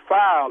 really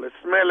foul. It's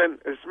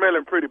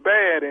smelling pretty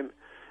bad, and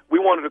we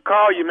wanted to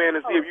call you, man,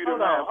 and see if you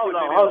didn't mind. Hold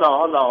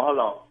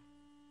on.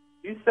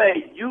 You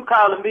say you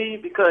calling me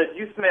because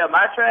you smell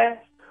my trash?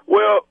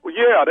 Well,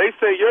 yeah, they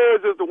say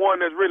yours is the one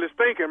that's really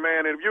stinking,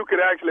 man. And if you could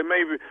actually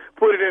maybe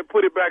put it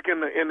back in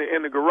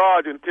the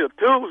garage until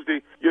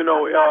Tuesday, I'm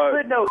not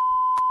putting no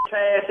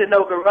trash in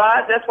no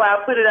garage. That's why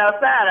I put it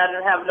outside. I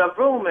didn't have enough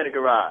room in the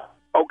garage.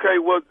 Okay,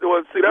 well,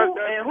 see that.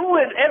 And who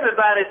is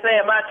everybody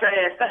saying my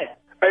trash stinks?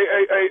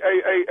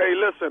 Hey,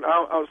 listen,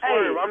 I'm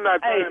sorry. I'm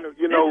not trying to,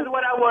 This is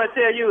what I want to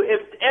tell you.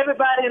 If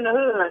everybody in the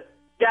hood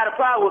got a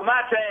problem with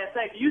my trash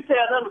tank, you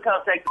tell them to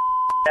come take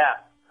the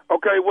out.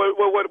 Okay, well,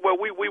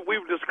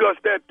 we've discussed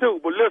that too.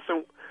 But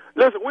listen,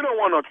 we don't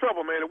want no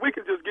trouble, man. If we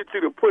can just get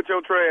you to put your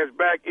trash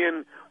back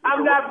in.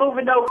 I'm not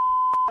moving no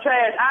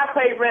trash. I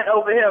pay rent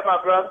over here,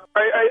 my brother.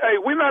 Hey,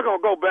 we're not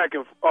gonna go back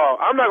and.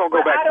 I'm not gonna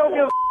go back. I don't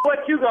give a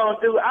what you gonna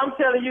do. I'm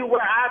telling you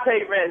where I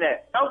pay rent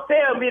at. Don't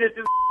tell me to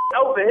do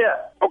over here.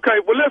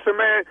 Okay, well listen,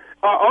 man.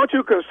 Aren't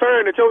you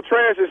concerned that your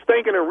trash is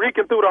stinking and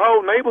reeking through the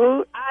whole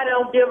neighborhood? I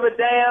don't give a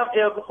damn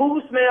if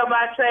who smell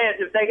my trash.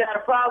 If they got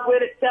a problem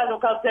with it, tell them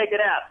come take it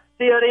out.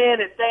 Seal it in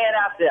and stand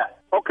out there.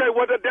 Okay,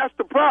 well, that's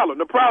the problem.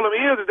 The problem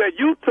is that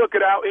you took it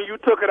out and you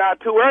took it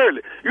out too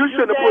early. You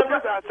shouldn't have put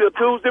this out till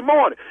Tuesday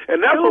morning. And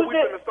that's what we're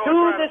going to start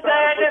Tuesday,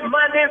 Saturday,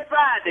 Monday, and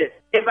Friday.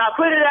 If I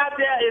put it out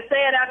there, it's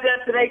staying out there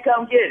till they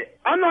come get it.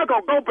 I'm not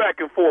going to go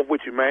back and forth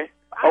with you, man.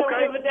 I don't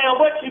give a damn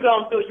what you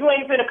going to do. You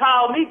ain't finna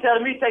call me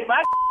telling me to take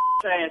my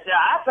trash out.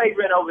 I pay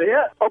rent over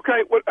here.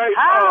 Okay, well, hey.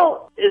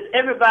 How is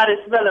everybody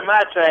smelling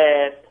my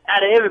trash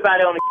out of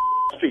everybody on the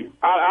street?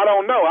 I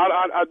don't know.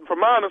 I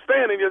from my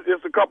understanding,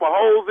 there's a couple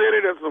holes in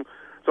it and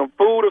some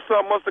food or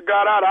something must have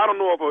got out. I don't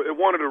know if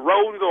one of the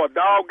rodents or a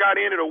dog got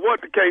in it or what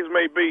the case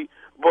may be.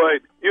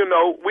 But, you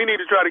know, we need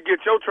to try to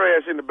get your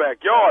trash in the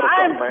backyard or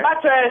something, man. My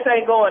trash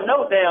ain't going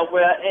no damn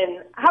well.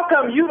 And how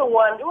come you the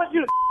one, what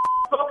you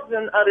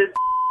focusing on this?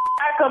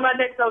 How come my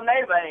next door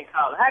neighbor ain't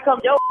calling? How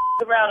come your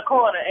around the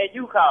corner and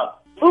you calling?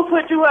 Who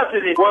put you up to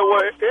this? Well,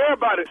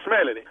 everybody's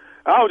smelling it.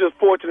 I was just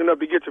fortunate enough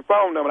to get your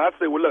phone number. I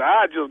said, well, look,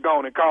 I just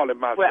gone and called it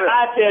myself. Well,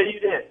 I tell you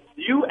this.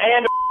 You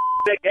and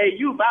the gave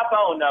you my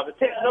phone number.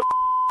 Tell them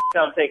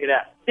come take it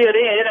out. Till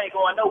then, it ain't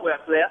going nowhere,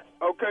 Claire.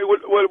 Okay,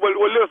 well,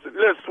 listen,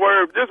 let's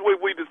swerve. This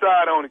week we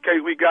decide on in case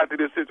we got to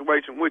this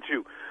situation with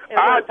you.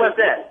 What's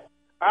that?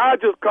 I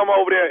just come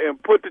over there and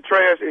put the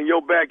trash in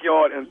your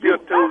backyard until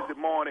Tuesday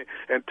morning.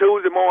 And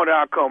Tuesday morning,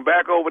 I'll come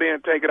back over there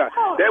and take it out.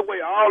 That way,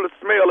 all the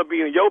smell will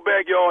be in your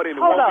backyard and it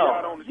won't be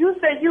out on the You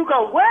say you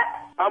go what?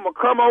 I'm going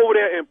to come over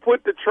there and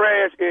put the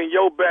trash in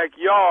your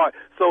backyard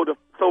so the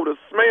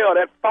smell,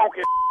 that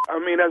funky, I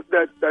mean, I'm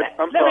sorry.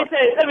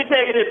 Let me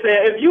tell you this,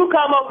 man. If you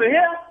come over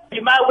here, you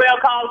might well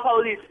call the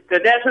police,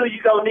 because that's who you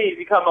going to need if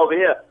you come over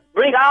here.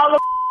 Bring all the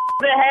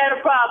that had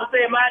a problem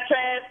saying my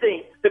trash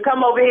thing to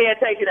come over here and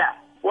take it out.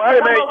 Well,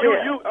 hey, man,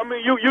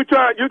 you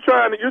trying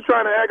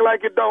to act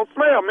like it don't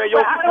smell, man.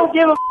 I don't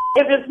give a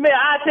if it smell.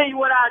 I tell you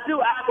what I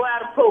do. I go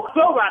out and pour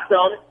Clorox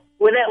on it.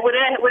 Would that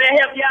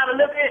help you out a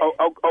little bit?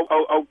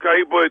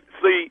 Okay, but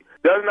see,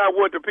 that's not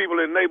what the people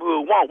in the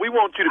neighborhood want. We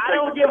want you to. I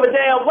don't give a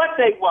damn what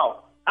they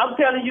want. I'm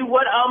telling you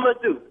what I'm gonna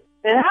do.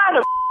 And how the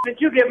did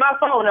you get my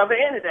phone number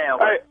any damn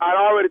way? Hey, I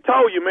already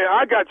told you, man.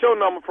 I got your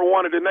number from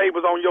one of the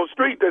neighbors on your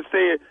street that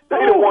said they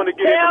didn't want to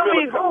get in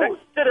the middle. Tell me who,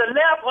 to the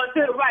left or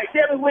to the right?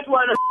 Tell me which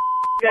one.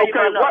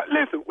 Okay,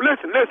 listen,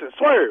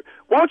 swerve.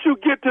 Once you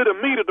get to the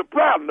meat of the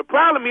problem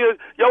is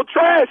your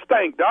trash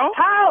stink, dog.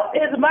 How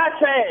is my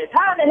trash?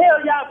 How the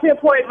hell y'all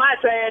pinpoint my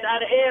trash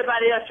out of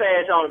everybody else's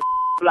trash on the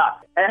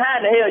block? And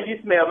how the hell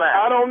you smell mine?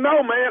 I don't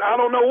know, man. I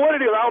don't know what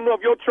it is. I don't know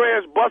if your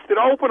trash busted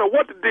open or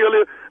what the deal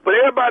is. But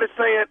everybody's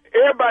saying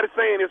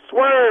it's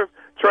swerve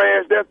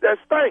trash that's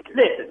stinking.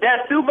 Listen,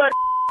 that's too much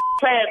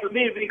trash for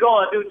me to be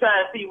going through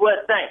trying to see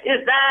what stinks.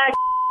 It's 9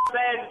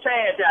 bags of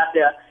trash out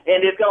there,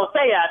 and it's gonna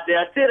stay out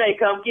there till they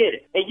come get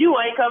it. And you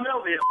ain't coming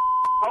over here.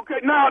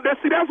 Okay,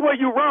 that's where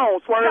you wrong,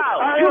 Swerve.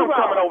 I am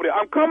coming over there.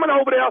 I'm coming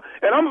over there,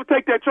 and I'm going to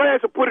take that trash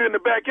and put it in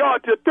the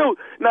backyard till 2.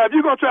 Now, if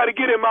you're going to try to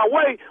get in my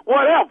way,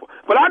 whatever.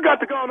 But I got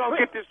to go on and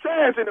get this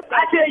trash in the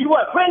backyard. I tell you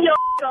what, bring your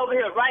over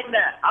here right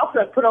now. I'm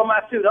going to put on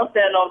my suit. I'm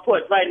standing on the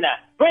porch right now.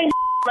 Bring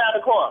your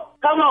around the corner.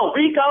 Come on,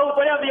 Rico,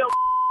 whatever your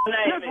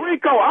name is. It's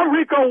Rico. I'm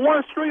Rico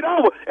one street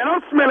over, and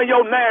I'm smelling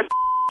your nasty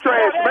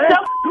trash, man.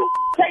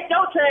 Take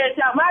your trash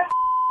out. My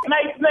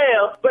may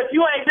smell, but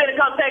you ain't gonna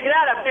come take it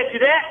out. I bet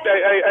you that.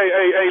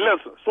 Hey,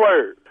 listen,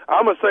 Swerve.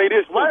 I'm gonna say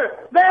this. Swerve,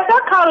 man,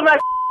 stop calling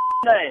my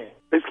name.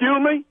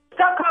 Excuse me?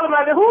 Stop calling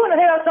my name. Who in the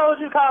hell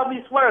told you to call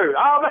me Swerve?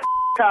 All my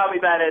call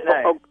me by that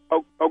name.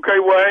 Okay,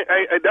 well,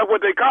 hey, that's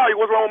what they call you.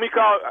 What's wrong with me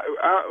calling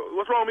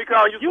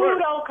you Swerve?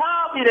 You don't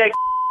call me that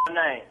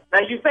name.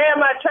 Now you saying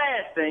my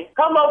trash thing.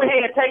 Come over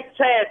here and take the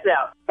trash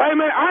out. Hey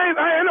man, I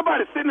ain't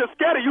nobody sitting there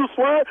scared of you,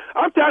 Swerve.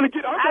 I'm trying to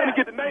get the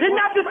name. Didn't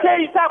I just tell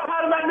you stop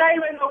calling my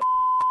name? Ain't no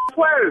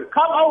Swerve.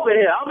 Come over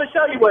here. I'm gonna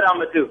show you what I'm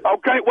gonna do.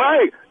 Okay, well,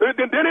 hey,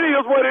 then it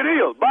is what it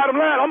is. Bottom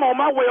line, I'm on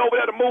my way over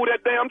there to move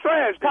that damn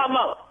trash. Come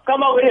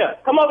over here.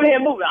 Come over here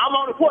and move it. I'm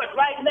on the porch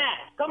right now.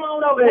 Come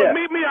on over here.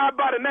 Meet me out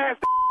by the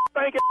nasty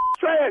stinking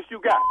trash you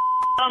got.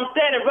 I'm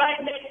standing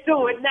right next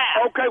to it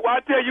now. Okay, well,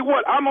 I tell you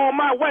what, I'm on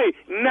my way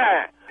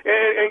now.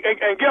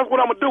 And guess what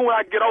I'm gonna do when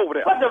I get over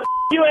there? What the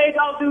you ain't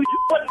gonna do?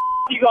 What the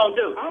you gonna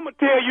do? I'm gonna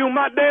tell you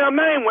my damn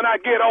name when I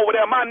get over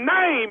there. My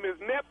name is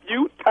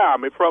Nephew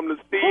Tommy from the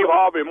Steve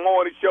Harvey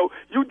Morning Show.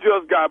 You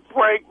just got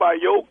pranked by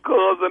your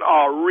cousin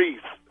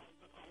Reese.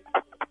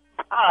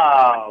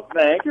 Oh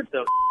man, get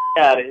the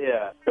out of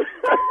here.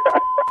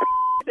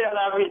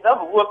 Tell Reese, I'm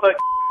a whoop.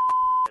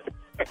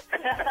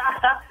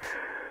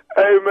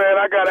 Hey man,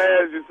 I gotta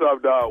ask you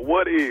something, dog.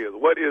 What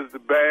is the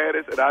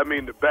baddest, and I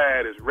mean the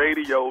baddest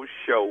radio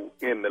show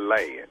in the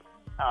land?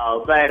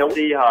 Oh man, don't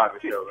Steve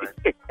Harvey Show,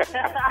 man.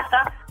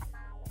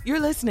 You're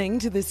listening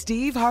to the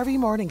Steve Harvey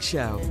Morning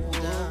Show.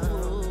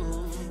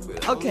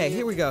 Okay,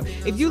 here we go.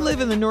 If you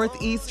live in the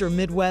Northeast or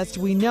Midwest,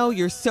 we know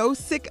you're so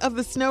sick of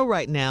the snow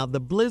right now, the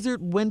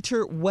blizzard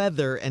winter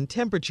weather and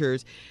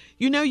temperatures.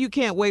 You know you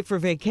can't wait for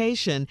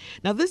vacation.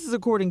 Now, this is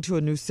according to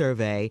a new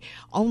survey.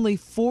 Only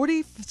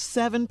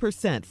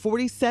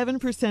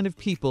 47% of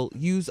people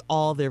use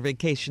all their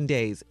vacation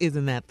days.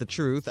 Isn't that the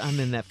truth? I'm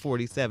in that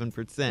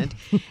 47%.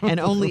 And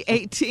only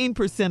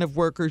 18% of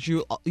workers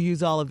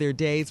use all of their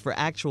days for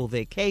actual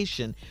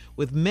vacation,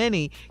 with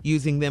many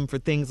using them for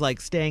things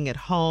like staying at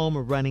home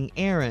or running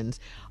errands.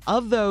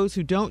 Of those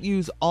who don't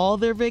use all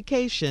their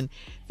vacation,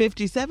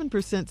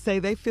 57% say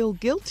they feel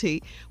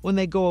guilty when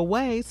they go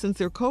away since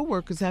their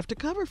coworkers have to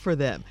cover for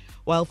them,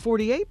 while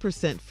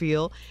 48%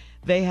 feel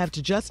they have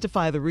to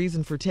justify the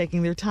reason for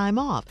taking their time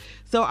off.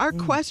 So our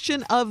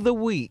question of the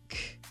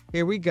week,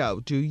 here we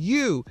go. Do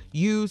you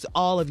use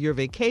all of your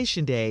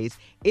vacation days?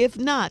 If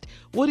not,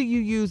 what do you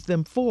use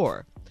them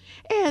for?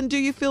 And do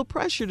you feel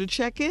pressure to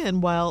check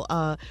in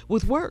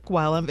with work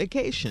while on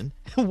vacation?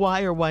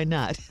 Why or why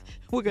not?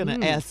 We're going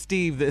to ask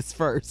Steve this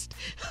first.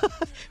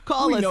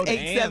 Call us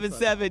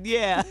 877,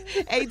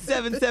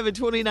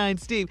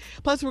 877-29-STEVE.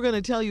 Plus, we're going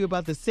to tell you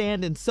about the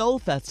Sand and Soul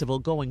Festival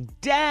going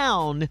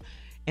down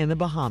in the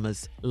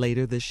Bahamas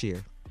later this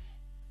year.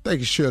 Thank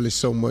you, Shirley,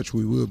 so much.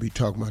 We will be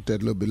talking about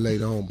that a little bit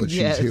later on, but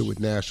she's here with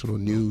national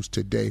news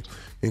today,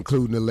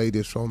 including the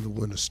latest from the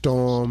winter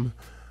storm,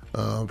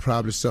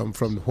 probably something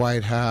from the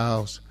White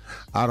House.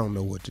 I don't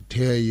know what to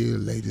tell you,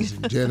 ladies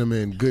and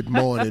gentlemen. Good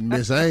morning,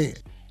 Miss Ann.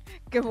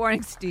 Good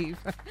morning, Steve.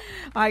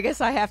 I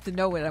guess I have to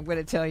know what I'm going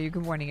to tell you.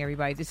 Good morning,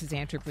 everybody. This is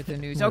Ann Tripp with the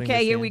news.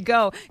 Okay, here we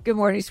go. Good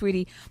morning,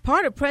 sweetie.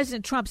 Part of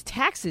President Trump's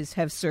taxes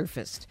have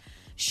surfaced,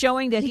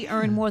 showing that he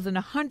earned more than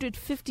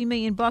 $150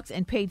 million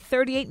and paid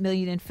 $38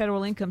 million in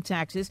federal income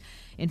taxes.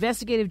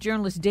 Investigative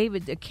journalist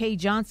David K.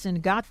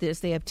 Johnson got this.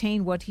 They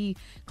obtained what he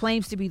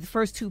claims to be the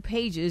first 2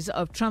 pages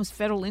of Trump's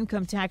federal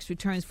income tax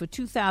returns for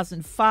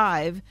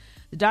 2005.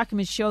 The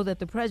documents show that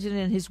the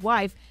president and his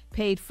wife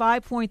paid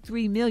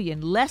 $5.3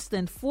 million, less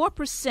than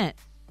 4%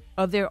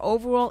 of their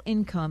overall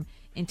income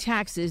in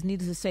taxes.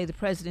 Needless to say, the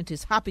president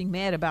is hopping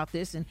mad about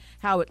this and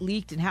how it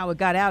leaked and how it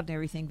got out and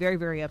everything. Very,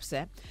 very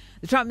upset.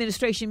 The Trump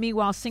administration,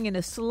 meanwhile, singing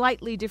a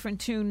slightly different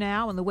tune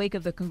now in the wake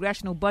of the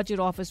Congressional Budget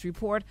Office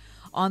report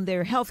on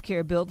their health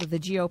care bill that the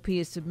GOP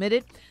has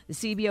submitted. The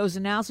CBO's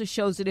analysis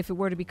shows that if it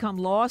were to become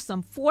law,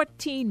 some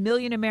 14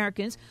 million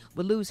Americans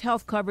would lose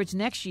health coverage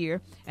next year,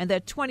 and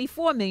that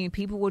 24 million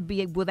people would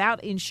be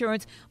without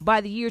insurance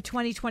by the year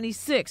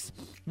 2026.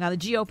 Now, the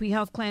GOP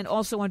health plan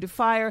also under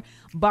fire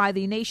by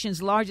the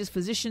nation's largest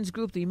physicians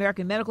group, the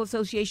American Medical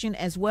Association,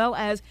 as well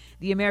as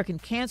the American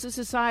Cancer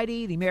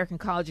Society, the American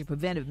College of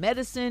Preventive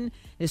Medicine.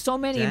 There's so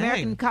many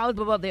American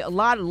colleges, a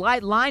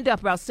lot lined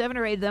up, about 7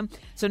 or 8 of them.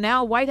 So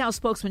now White House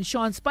spokesman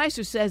Sean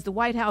Spicer says the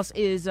White House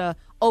is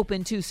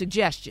open to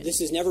suggestions. This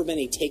has never been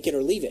a take it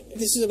or leave it.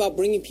 This is about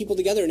bringing people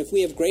together, and if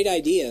we have great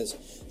ideas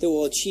that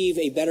will achieve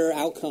a better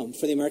outcome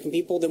for the American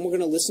people, then we're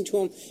going to listen to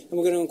them and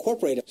we're going to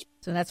incorporate it.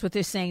 So that's what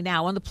they're saying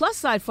now. On the plus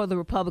side for the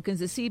Republicans,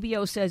 the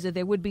CBO says that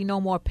there would be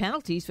no more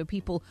penalties for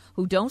people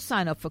who don't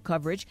sign up for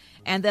coverage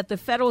and that the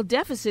federal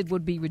deficit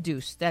would be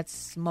reduced.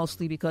 That's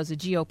mostly because the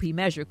GOP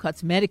measure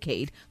cuts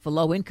Medicaid for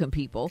low-income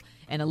people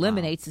and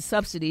eliminates the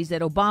subsidies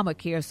that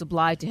Obamacare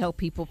supplied to help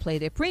people pay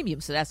their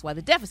premiums. So that's why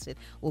the deficit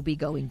will be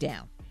going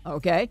down.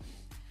 Okay.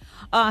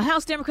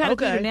 House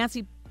Democratic Leader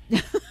Nancy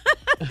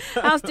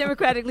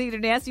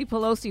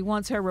Pelosi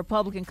wants her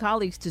Republican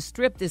colleagues to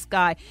strip this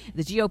guy,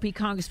 the GOP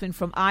congressman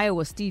from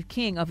Iowa, Steve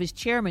King, of his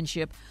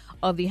chairmanship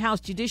of the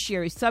House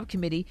Judiciary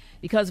Subcommittee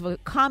because of a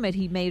comment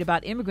he made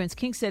about immigrants.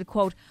 King said,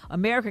 quote,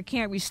 "America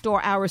can't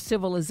restore our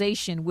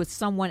civilization with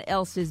someone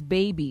else's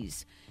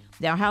babies."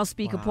 Now, House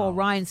Speaker Paul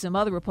Ryan and some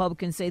other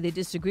Republicans say they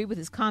disagree with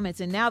his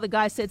comments. And now the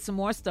guy said some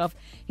more stuff.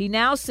 He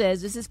now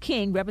says, this is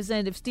King,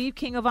 Representative Steve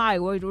King of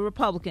Iowa, a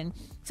Republican,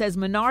 says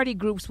minority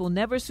groups will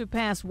never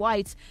surpass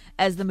whites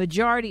as the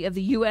majority of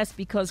the U.S.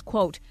 because,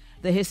 quote,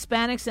 the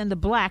Hispanics and the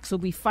blacks will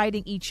be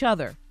fighting each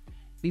other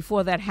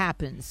before that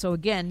happens. So,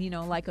 again,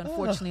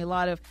 unfortunately, a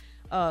lot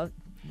of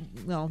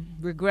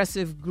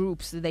regressive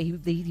groups,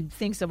 he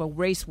thinks of a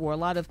race war. A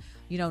lot of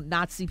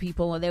Nazi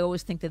people, and they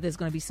always think that there's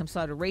going to be some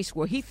sort of race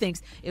war. He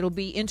thinks it'll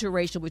be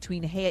interracial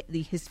between the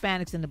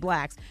Hispanics and the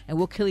blacks, and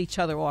we'll kill each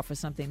other off or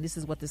something. This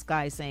is what this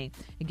guy is saying.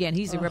 Again,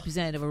 he's a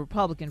representative, a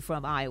Republican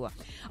from Iowa.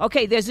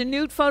 Okay, there's a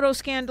nude photo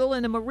scandal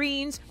in the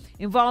Marines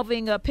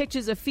involving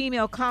pictures of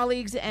female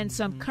colleagues and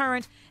some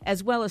current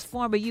as well as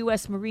former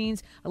U.S.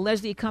 Marines,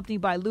 allegedly accompanied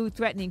by lewd,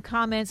 threatening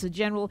comments. The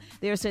general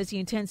there says he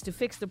intends to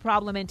fix the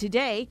problem, and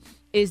today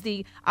is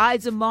the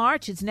Ides of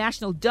March. It's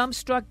National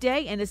Dumbstruck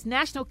Day, and it's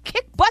National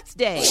Kick Butts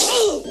Day.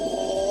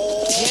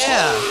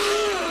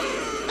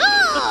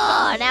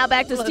 Now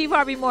back to Steve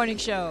Harvey Morning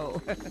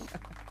Show.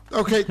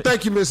 Okay,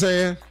 thank you, Miss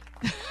Ann.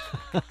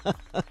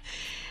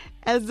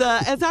 As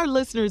our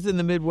listeners in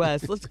the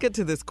Midwest, let's get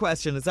to this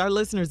question. As our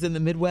listeners in the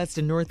Midwest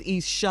and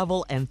Northeast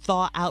shovel and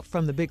thaw out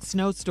from the big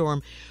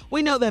snowstorm,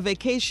 we know that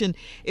vacation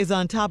is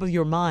on top of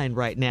your mind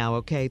right now,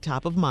 okay?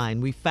 Top of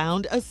mind. We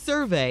found a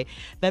survey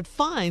that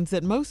finds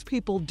that most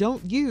people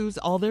don't use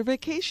all their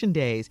vacation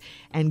days.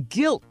 And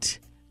guilt,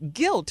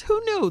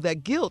 who knew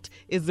that guilt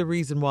is the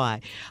reason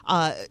why?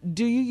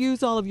 Do you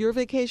use all of your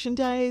vacation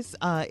days?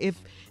 If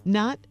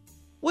not,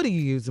 what do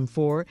you use them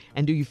for?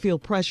 And do you feel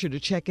pressure to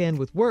check in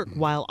with work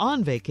while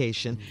on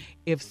vacation?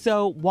 If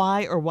so,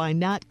 why or why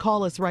not?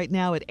 Call us right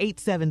now at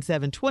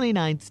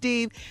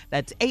 877-29-STEVE.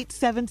 That's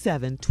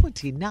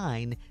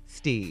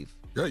 877-29-STEVE.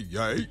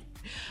 Yay.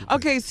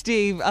 Okay,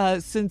 Steve,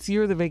 since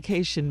you're the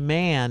vacation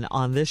man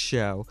on this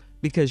show,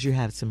 because you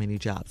have so many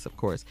jobs, of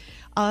course.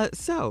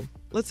 So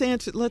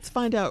let's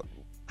find out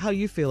how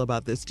you feel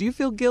about this. Do you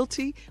feel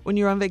guilty when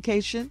you're on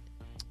vacation?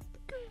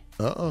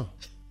 No.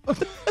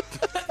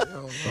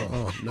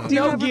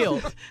 No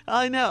guilt.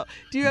 I know.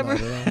 Do you ever?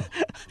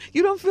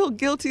 You don't feel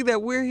guilty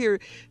that we're here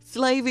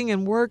slaving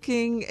and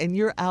working, and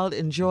you're out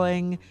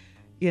enjoying,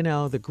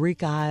 the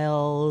Greek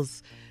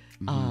Isles,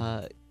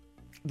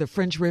 the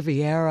French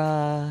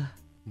Riviera.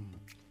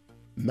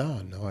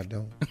 No, I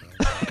don't.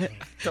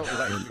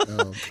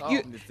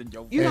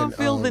 You don't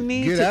feel the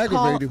need get to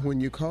aggravated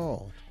when you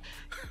call.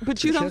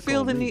 But you don't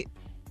feel the need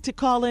to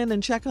call in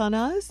and check on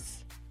us?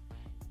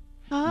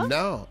 Huh?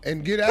 No,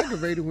 and get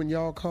aggravated when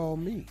y'all call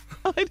me.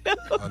 I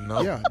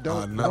know. Yeah,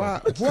 don't. I know. Why,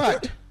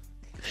 what?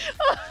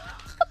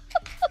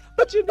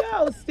 But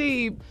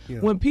Steve,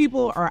 when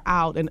people are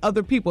out and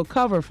other people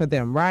cover for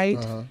them,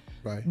 right?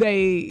 Right.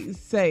 They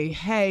say,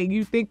 hey,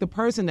 you think the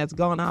person that's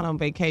gone out on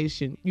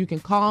vacation, you can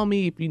call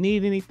me if you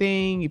need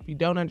anything, if you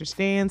don't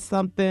understand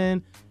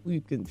something,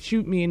 you can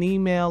shoot me an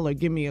email or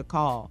give me a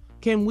call.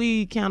 Can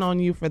we count on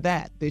you for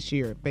that this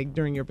year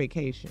during your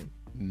vacation?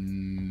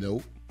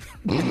 Nope.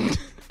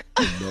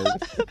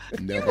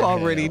 Never You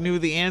already knew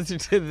the answer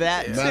to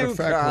that, too, Matter of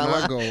fact,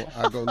 Carla. when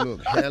I go,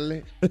 look,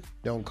 Haley,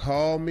 don't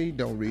call me,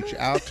 don't reach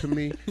out to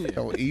me,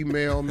 don't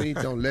email me,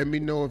 don't let me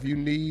know if you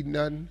need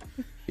nothing.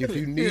 If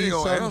you need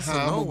something,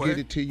 I'm going to get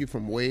it to you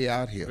from way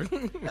out here.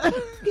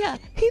 Yeah,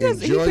 he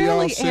doesn't. Enjoy He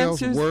barely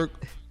yourselves, answers. work,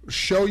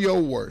 show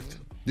your worth.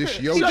 This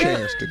is your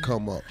chance to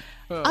come up.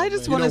 I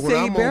just want to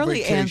say he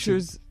barely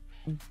answers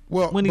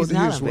when he's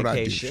not on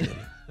vacation.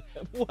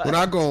 When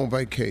I go on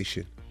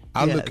vacation,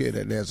 I look at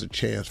it as a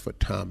chance for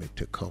Tommy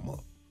to come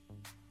up.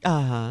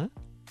 Uh-huh.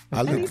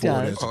 I look for it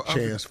as a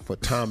chance for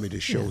Tommy to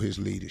show his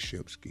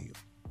leadership skill.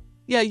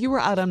 Yeah, you were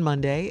out on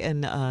Monday,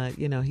 and,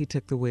 he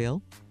took the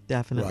wheel,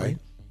 definitely. Right.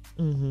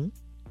 Mm-hmm.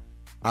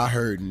 I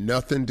heard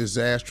nothing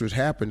disastrous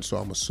happened, so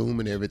I'm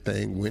assuming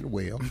everything went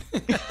well.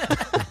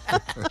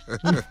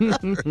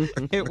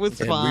 It was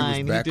and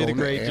fine. We was back He did a on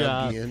great the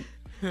job. again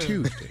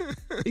Tuesday.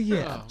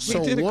 Yeah.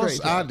 So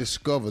once I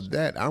discovered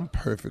that, I'm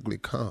perfectly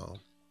calm.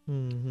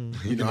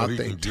 Mm-hmm. I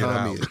think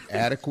Tommy is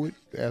adequate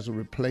as a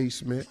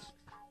replacement.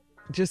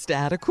 Just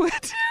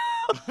adequate?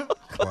 Wow.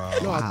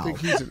 No, I think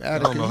he's an adequate. I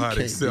don't know how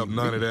to accept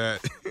none of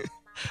that.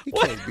 He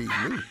can't beat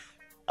me.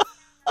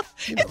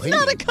 It's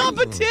not a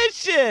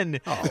competition.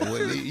 Oh, well,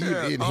 in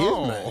his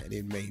mind,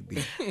 it may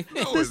be.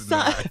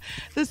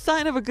 The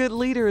sign of a good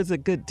leader is a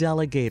good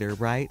delegator,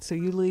 right? So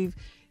you leave,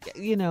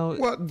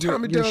 Well,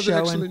 Tommy your does show an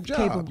excellent in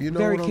job. You know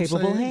very what I'm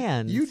capable saying?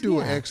 hands. You do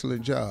an Yeah.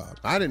 excellent job.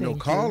 I didn't know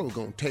Thank Carla you. was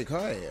going to take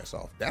her ass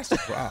off. That's the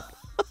problem.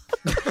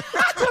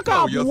 I took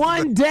off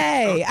one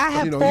day. I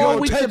have you 4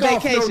 don't weeks take of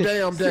vacation. off no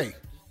damn day.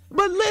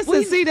 But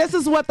listen, see, this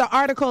is what the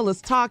article is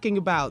talking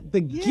about.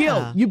 The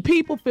guilt. You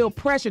people feel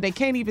pressure. They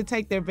can't even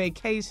take their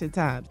vacation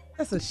time.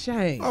 That's a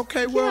shame.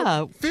 Okay,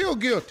 well, feel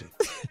guilty.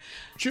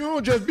 But you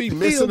don't just be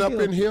messing up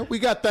in here. We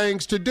got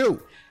things to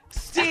do.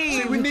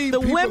 Steve, we need the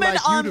people women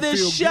like you on to this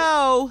feel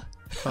show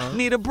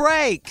need a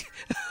break.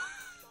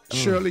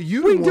 Shirley,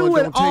 you We the do one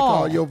it don't take all.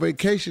 all your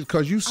vacations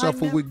because you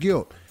suffer with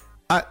guilt.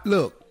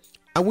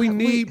 We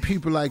need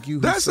people like you.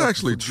 Who That's suffer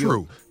actually with guilt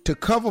true. to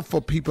cover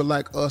for people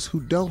like us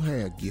who don't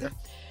have guilt.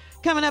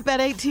 Coming up at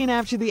 18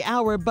 after the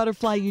hour,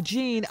 Butterfly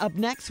Eugene up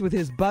next with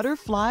his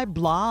Butterfly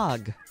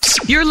blog.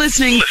 You're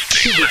listening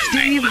to the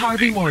Steve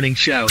Harvey Morning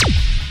Show.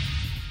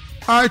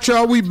 All right,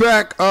 y'all, we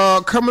back.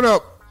 Coming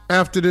up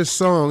after this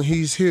song,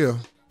 he's here.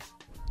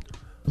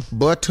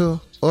 Butterfly.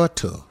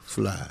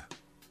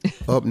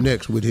 Up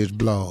next with his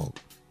blog.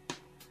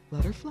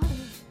 Butterfly.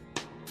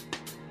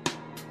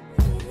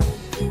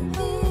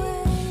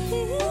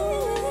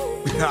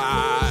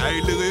 Hey,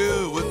 look at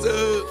you. What's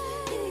up?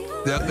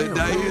 Second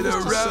day in a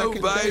row,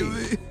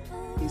 baby.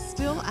 He's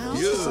still out.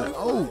 Yeah.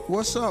 Oh,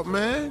 what's up,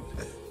 man?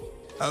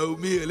 Oh,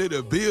 me a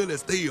little Bill and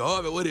Steve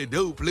Harvey. What they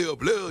do? Play,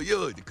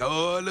 yo.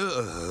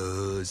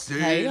 Carla, Hey,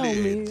 Shirley,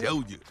 homie.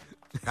 Junior.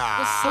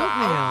 What's up,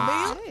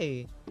 man?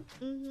 Hey.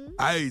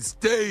 Hey,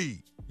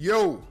 Steve.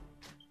 Yo.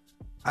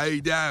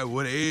 Hey, Dad,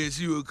 want to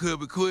ask you a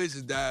couple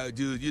questions, Dad.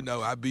 Just,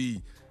 I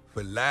be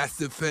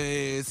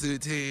philosophizing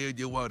sometimes.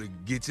 You want to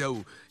get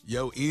your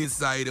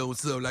insight on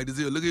something like this.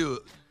 Here, look here.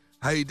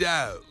 Hey,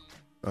 Dad.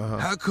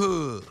 How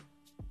come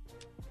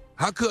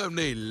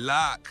they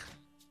lock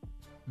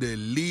the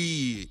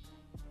lid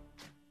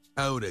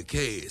on the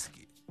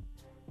casket.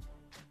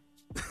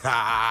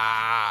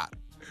 Yeah.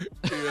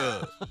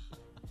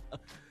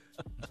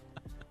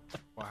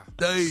 Wow.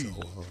 Dang.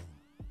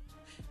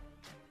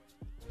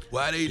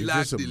 Why they if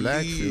lock it's a the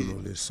black lid?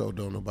 funeral, it's so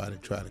don't nobody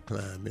try to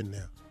climb in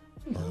there.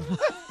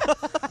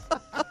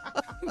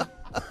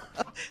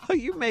 Oh,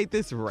 you made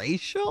this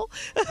racial?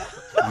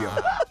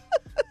 Yeah.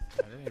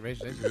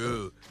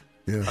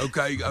 Yeah.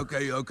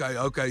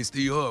 Okay,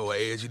 Steve Harvey,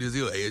 I ask you this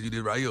here,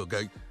 right here,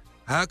 okay?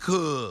 How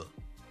come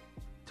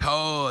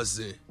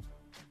Tarzan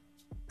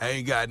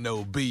ain't got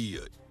no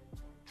beard?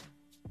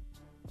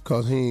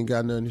 Because he ain't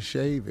got nothing to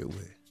shave it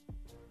with.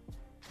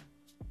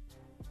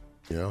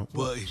 You know?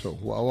 But, so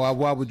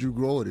why would you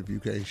grow it if you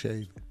can't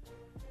shave it?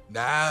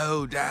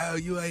 No,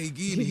 you ain't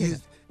getting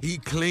it. He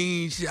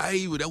clean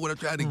shaved. That's what I'm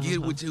trying to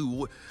get with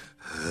you.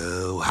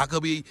 How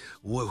come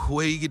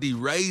where he get these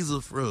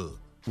razors from?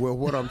 Well,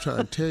 what I'm trying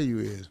to tell you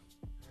is,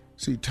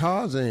 see,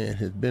 Tarzan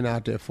has been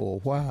out there for a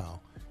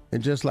while.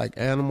 And just like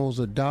animals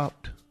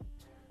adopt,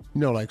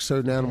 like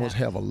certain animals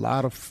have a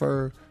lot of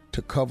fur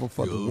to cover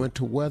for the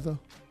winter weather.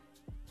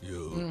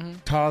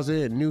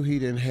 Tarzan knew he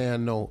didn't have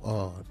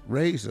no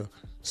razor,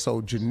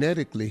 so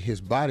genetically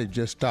his body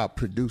just stopped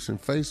producing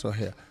facial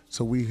hair,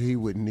 so he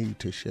would need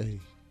to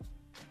shave.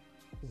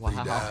 Wow. See,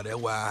 that's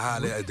why I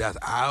holler. That's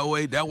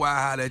why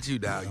I holler at you,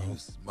 dog. You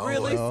smart.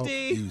 Really,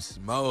 Steve? You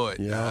smart,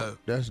 dog.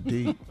 That's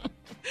deep.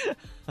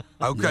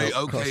 Okay,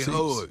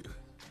 hold.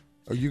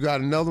 You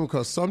got another one?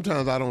 Because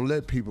sometimes I don't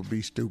let people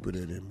be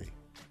stupider than me.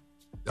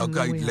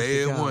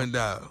 Okay, last one,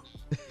 dog.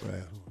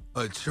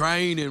 A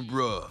training,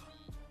 bruh.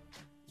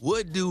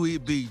 What do we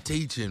be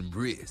teaching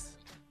breasts?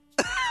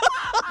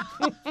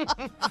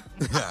 Yeah.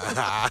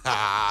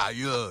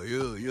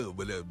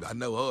 But I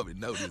know Harvey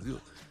knows this.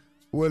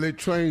 Well, it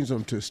trains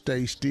them to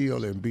stay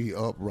still and be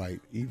upright,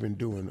 even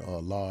doing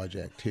large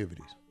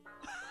activities.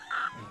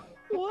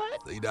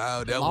 What? See,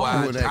 dog, that's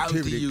why I talk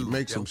to you.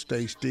 Makes them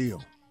stay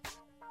still.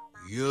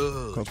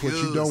 Yeah. Because what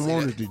you don't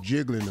want is the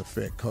jiggling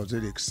effect, because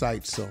it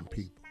excites some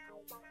people.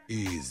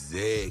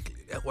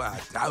 Exactly. That's why I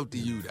talk to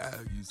you,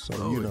 dog.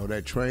 So,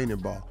 that training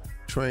ball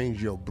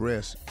trains your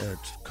breasts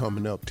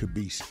coming up to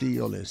be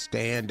still and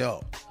stand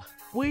up.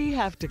 We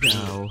have to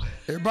go.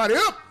 Everybody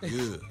up!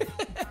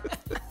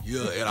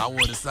 Yeah, and I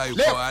want to say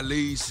before I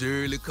leave,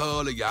 Shirley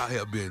Carter, y'all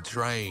have been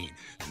trained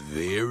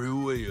very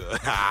well.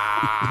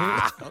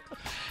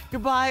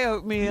 Goodbye,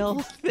 Oatmeal.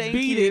 Thank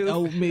Beat you. it,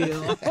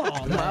 Oatmeal.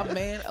 Oh, my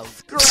man.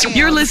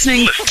 You're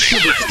listening to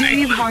the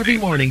Steve Harvey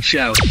Morning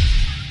Show.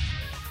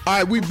 All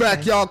right, we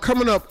back, y'all.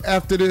 Coming up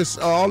after this,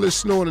 all this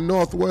snow in the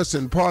Northwest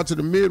and parts of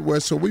the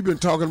Midwest. So we've been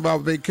talking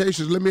about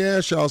vacations. Let me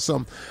ask y'all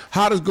something.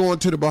 How does going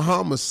to the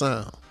Bahamas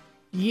sound?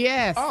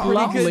 Yes, pretty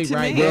lovely good to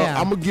right me. now.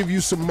 Well, I'm going to give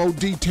you some more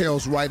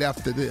details right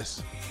after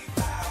this.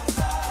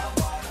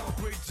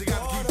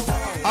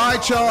 All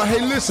right, y'all.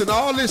 Hey, listen,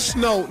 all this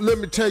snow, let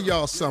me tell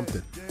y'all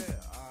something.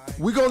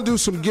 We're going to do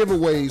some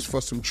giveaways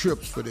for some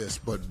trips for this.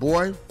 But,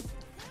 boy,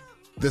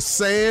 the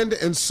Sand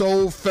and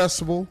Soul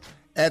Festival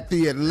at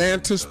the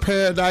Atlantis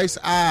Paradise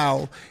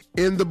Isle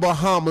in the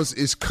Bahamas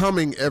is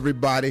coming,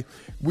 everybody.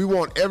 We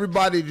want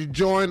everybody to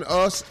join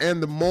us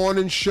and the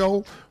morning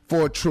show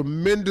for a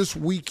tremendous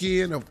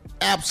weekend of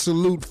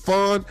absolute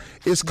fun.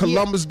 It's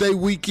Columbus Day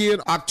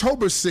weekend,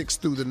 October 6th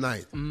through the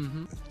 9th.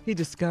 Mm-hmm. He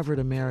discovered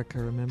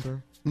America,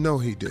 remember? No,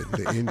 he didn't.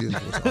 The Indians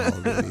was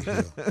already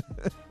here.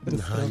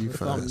 How you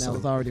find something that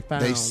was already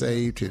found. They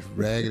saved his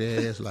ragged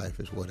ass life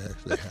is what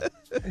actually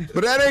happened.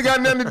 But that ain't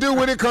got nothing to do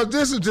with it, because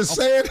this is the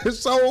Sand and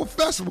Soul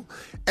Festival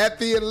at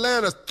the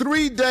Atlanta.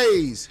 3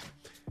 days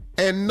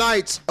and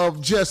nights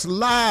of just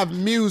live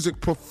music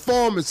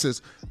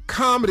performances,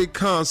 comedy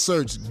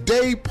concerts,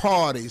 day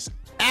parties,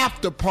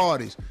 after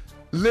parties.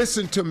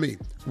 Listen to me.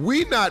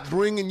 We not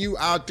bringing you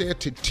out there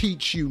to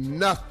teach you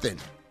nothing.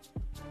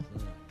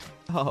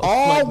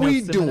 All we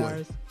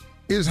doing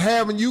is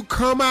having you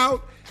come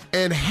out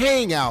and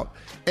hang out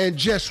and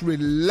just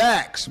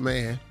relax,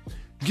 man.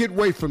 Get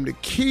away from the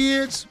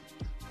kids,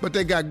 but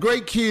they got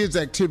great kids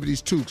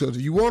activities too. Because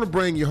if you want to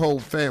bring your whole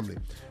family,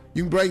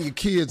 you can bring your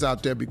kids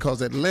out there,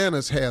 because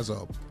Atlantis has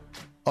a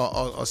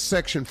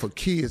section for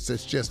kids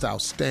that's just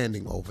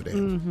outstanding over there.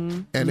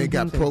 And they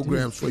got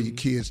programs for your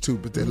kids too.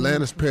 But the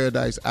Atlantis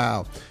Paradise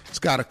Isle, it's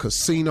got a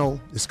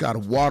casino, it's got a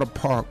water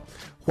park,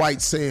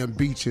 white sand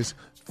beaches,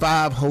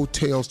 5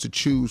 hotels to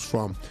choose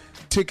from.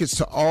 Tickets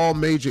to all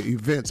major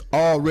events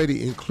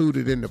already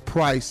included in the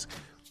price.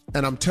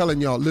 And I'm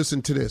telling y'all,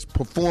 listen to this.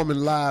 Performing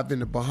live in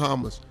the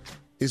Bahamas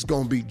is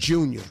going to be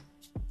Junior,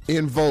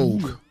 In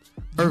Vogue,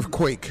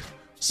 Earthquake,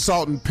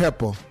 Salt and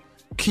Pepper,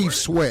 Keith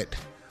Sweat,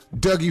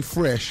 Dougie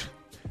Fresh,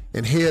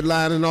 and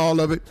headlining all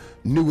of it,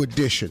 New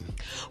Edition.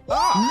 Nice!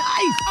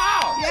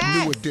 Oh,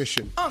 yes. New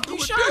Edition. New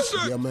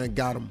Edition. Yeah, man,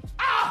 got him.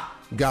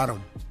 Got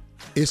him.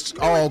 It's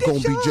all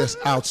going to be just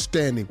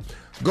outstanding.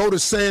 Go to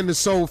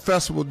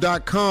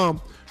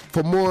sandandsoulfestival.com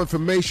for more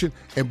information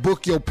and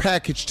book your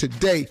package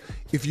today.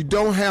 If you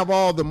don't have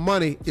all the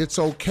money, it's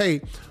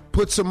okay.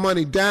 Put some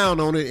money down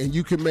on it and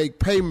you can make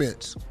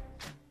payments.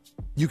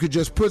 You could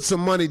just put some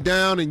money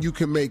down and you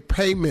can make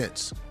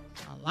payments.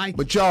 I like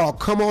But y'all,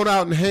 come on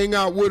out and hang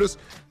out with us.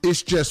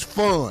 It's just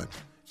fun.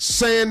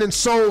 Sand and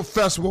Soul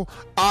Festival,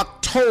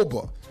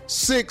 October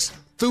 6th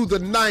through the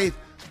 9th.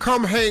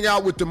 Come hang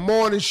out with the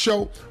morning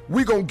show.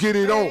 We're going to get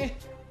it on.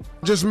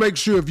 Just make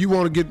sure if you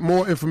want to get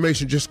more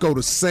information, just go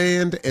to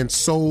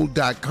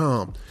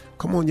sandandsoul.com.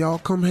 Come on, y'all.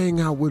 Come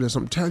hang out with us.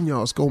 I'm telling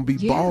y'all, it's going to be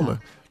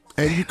baller.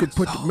 And you could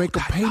make a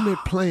payment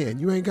plan.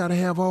 You ain't got to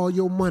have all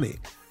your money.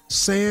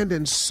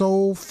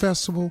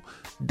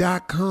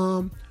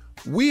 Sandandsoulfestival.com.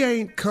 We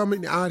ain't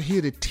coming out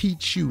here to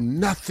teach you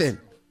nothing.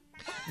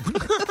 We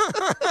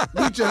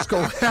just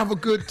going to have a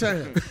good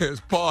time. It's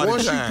party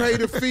Once time. you pay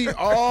the fee,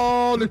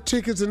 all the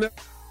tickets and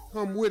that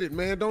come with it,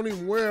 man. Don't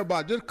even worry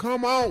about it. Just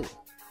come on.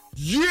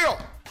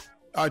 Yeah.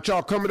 All right,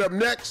 y'all, coming up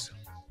next,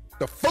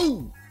 the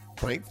food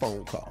prank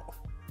phone call.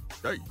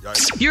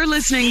 You're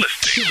listening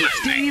to the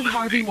Steve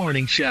Harvey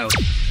Morning Show.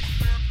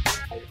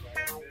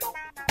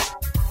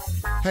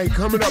 Hey,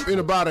 coming up in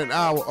about an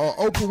hour,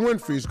 Oprah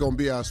Winfrey is going to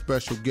be our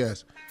special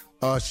guest.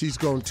 She's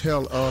going to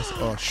tell us,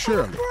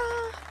 Shirley,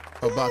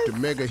 about the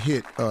mega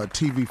hit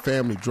TV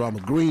family drama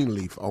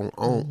Greenleaf on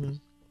OWN.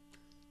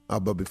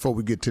 But before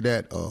we get to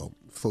that,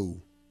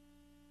 food.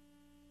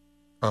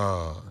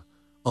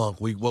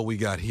 What we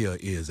got here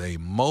is a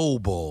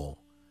mobile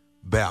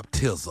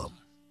baptism.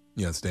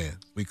 You understand?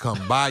 We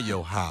come by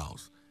your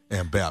house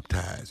and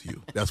baptize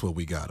you. That's what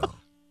we got on.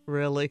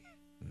 Really?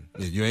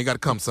 Yeah, you ain't got to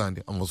come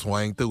Sunday. I'm going to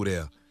swing through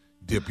there,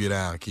 dip you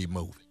down, keep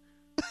moving.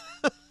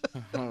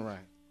 All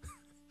right.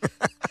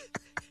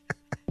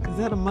 Is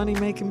that a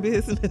money-making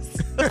business?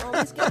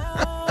 Always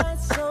got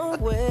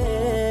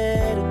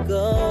somewhere to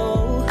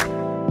go.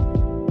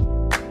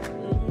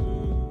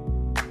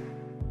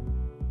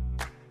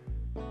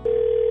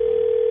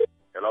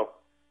 Hello?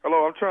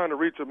 Hello, I'm trying to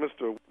reach a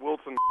Mr.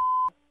 Wilson.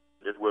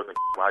 It's Wilson.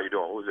 How you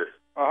doing? Who's this?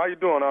 How you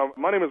doing?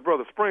 My name is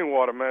Brother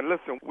Springwater, man.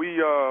 Listen, we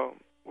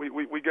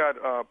got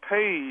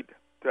paid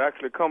to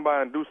actually come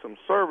by and do some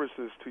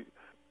services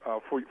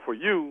for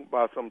you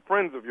by some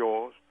friends of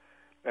yours,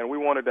 and we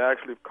wanted to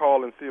actually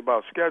call and see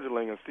about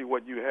scheduling and see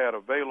what you had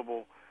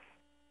available.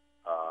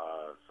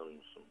 Some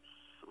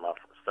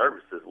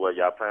services. Well,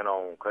 y'all plan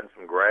on cutting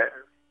some grass?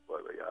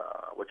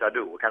 What y'all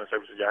do? What kind of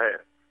services y'all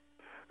have?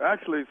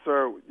 Actually,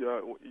 sir,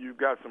 you've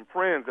got some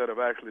friends that have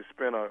actually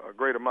spent a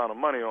great amount of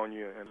money on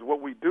you. And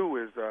what we do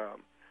is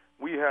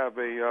we have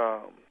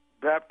a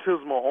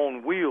baptismal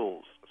on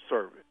wheels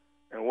service.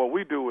 And what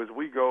we do is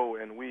we go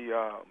and we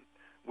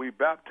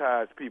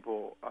baptize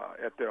people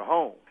at their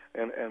home.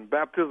 And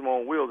Baptismal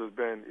on Wheels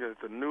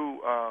it's a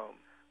new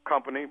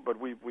company, but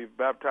we've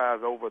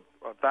baptized over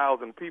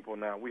 1,000 people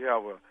now. We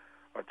have a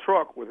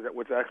truck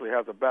which actually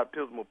has a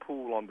baptismal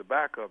pool on the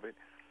back of it.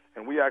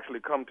 And we actually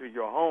come to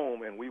your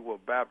home and we will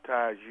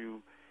baptize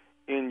you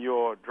in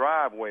your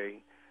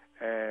driveway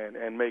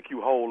and make you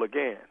whole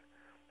again.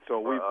 So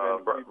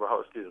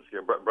excuse me,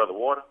 Brother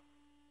Water,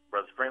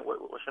 Brother Spring.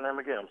 What's your name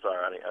again? I'm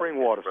sorry,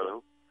 Springwater.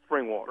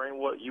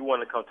 Springwater. You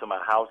want to come to my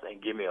house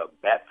and give me a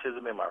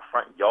baptism in my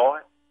front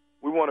yard?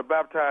 We want to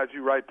baptize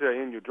you right there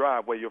in your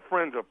driveway. Your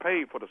friends are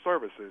paid for the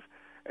services.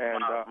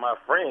 And my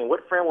friend,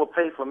 what friend will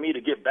pay for me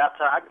to get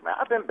baptized?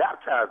 I've been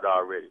baptized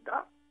already,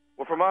 Doc.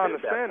 Well, from my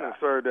understanding,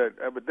 sir, that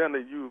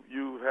evidently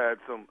you had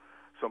some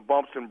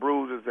bumps and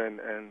bruises, and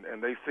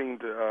they seem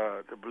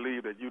to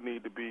believe that you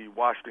need to be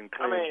washed and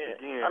cleansed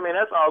again. I mean,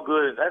 that's all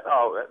good. That's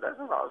all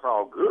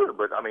good.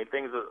 But I mean,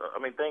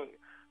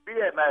 be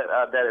that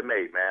that it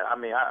may, man. I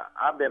mean,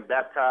 I've been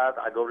baptized.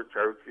 I go to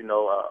church. You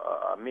know,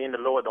 me and the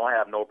Lord don't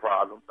have no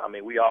problems. I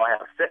mean, we all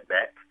have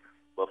setbacks.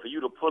 But for you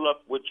to pull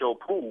up with your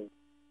pool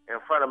in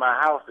front of my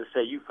house to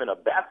say you finna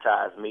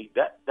baptize me,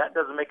 that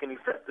doesn't make any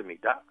sense to me,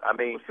 Doc. I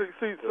mean, see,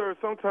 sir,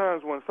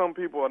 sometimes when some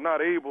people are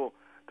not able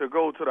to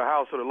go to the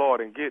house of the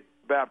Lord and get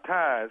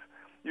baptized,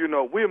 you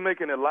know, we're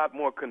making it a lot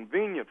more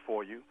convenient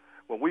for you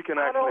when we can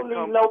actually come. I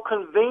don't need no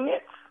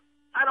convenience.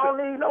 I don't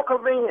need no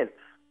convenience.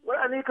 What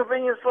I need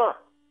convenience for?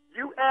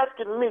 You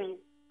asking me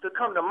to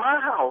come to my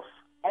house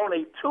on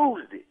a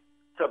Tuesday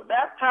to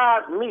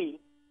baptize me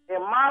in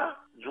my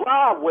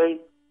driveway.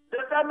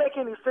 Does that make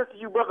any sense to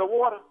you, Brother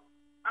Water?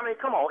 I mean,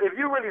 come on. If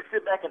you really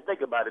sit back and think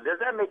about it, does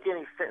that make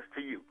any sense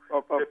to you?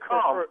 To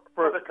come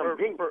for the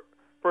convenience?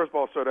 First of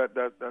all, sir,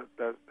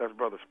 that's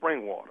Brother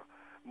Springwater.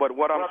 But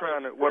what I'm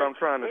trying to say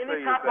is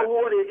any type of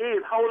water is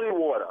holy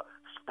water,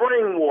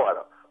 spring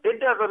water. It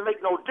doesn't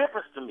make no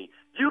difference to me.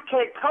 You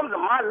can't come to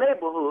my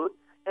neighborhood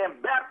and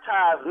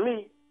baptize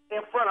me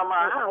in front of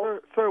my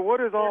house. Sir,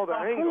 what is all the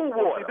angle?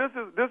 See, this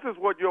is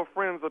what your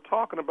friends are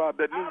talking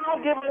about. I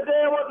don't give a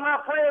damn what my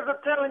friends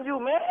are telling you,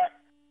 man.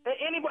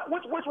 Anybody,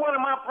 which one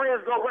of my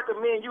friends gonna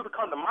recommend you to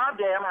come to my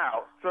damn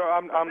house? Sir,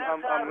 I'm not.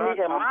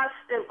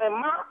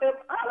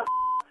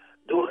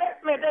 Do that,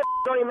 man. That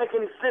don't even make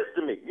any sense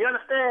to me. You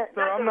understand?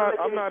 Sir, I'm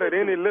not at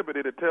any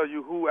liberty to tell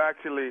you who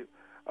actually.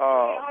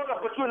 Hold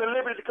up, but you're in the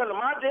liberty to come to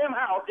my damn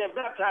house and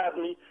baptize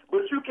me,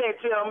 but you can't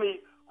tell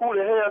me who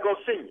the hell go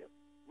see you.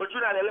 But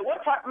you're not in.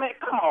 What type, man?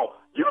 Come on.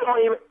 You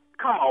don't even.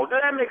 Come on. Does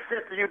that make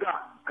sense to you, Doc?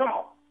 Come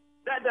on.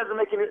 That doesn't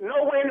make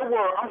no way in the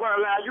world I'm going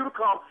to allow you to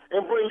come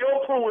and bring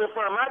your pool in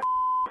front of my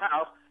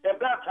house and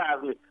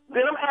baptize me.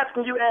 Then I'm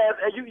asking you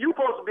as you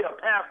supposed to be a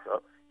pastor.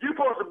 You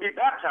supposed to be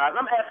baptized.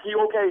 I'm asking you,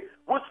 okay,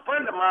 which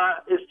friend of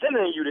mine is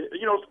telling you that,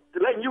 to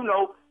letting you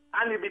know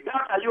I need to be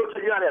baptized? You'll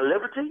tell you out at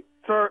liberty?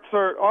 Sir,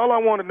 all I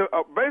want to know,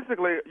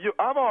 basically,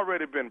 I've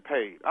already been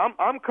paid. I'm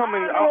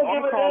calling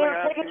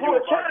asking you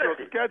about your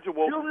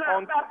schedule. You're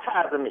not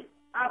baptizing me.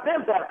 I've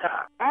been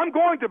baptized. I'm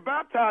going to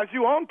baptize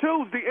you on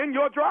Tuesday in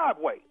your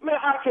driveway. Man,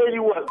 I tell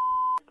you what,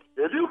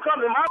 if you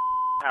come to my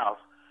house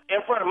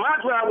in front of my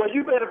driveway,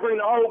 you better bring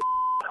the whole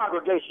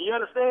congregation. You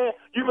understand?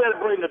 You better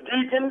bring the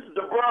deacons,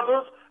 the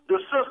brothers, the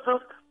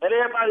sisters, and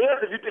everybody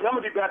else if you think I'm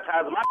going to be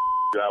baptized in my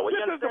driveway.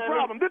 This is the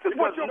problem. This is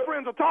what your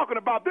friends are talking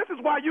about. This is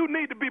why you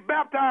need to be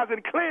baptized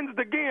and cleansed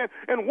again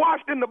and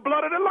washed in the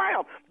blood of the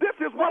Lamb. This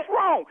is what's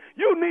wrong.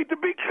 You need to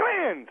be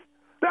cleansed.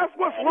 That's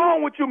what's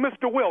wrong with you,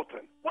 Mr.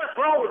 Wilton. What's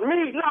wrong with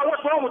me? No,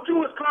 what's wrong with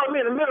you is calling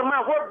me in the middle of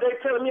my workday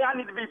telling me I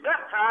need to be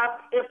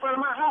baptized in front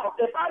of my house.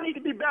 If I need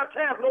to be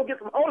baptized and go get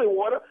some holy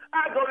water,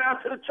 I go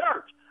down to the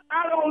church.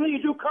 I don't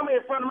need you coming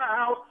in front of my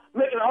house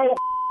making a whole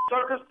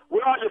circus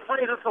with all your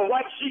friends and some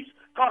white sheets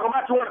talking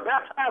about you want to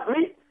baptize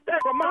me.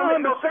 From my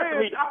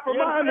understanding,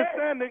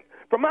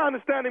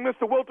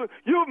 Mr. Wilton,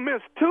 you've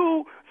missed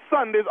 2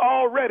 Sundays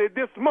already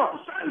this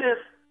month.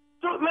 Sundays?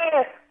 Dude,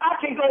 man, I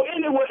can go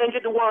anywhere and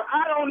get to work.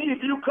 I don't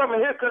need you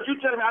coming here because you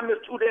telling me I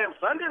missed 2 damn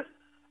Sundays.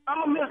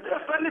 I'm going to miss this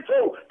Sunday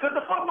too because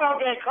the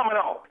football game coming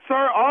on.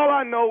 Sir, all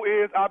I know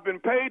is I've been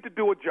paid to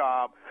do a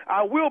job.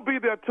 I will be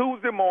there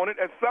Tuesday morning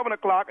at 7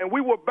 o'clock, and we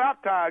will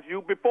baptize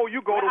you before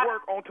you go to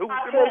work on Tuesday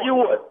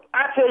morning.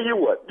 I tell you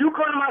what. You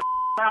come to my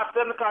house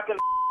 7 o'clock in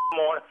the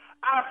morning,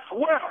 I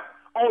swear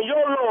on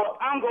your Lord,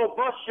 I'm going to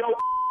bust your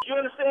You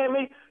understand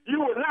me?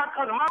 You will not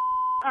come to my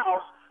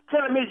house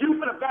telling me you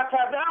finna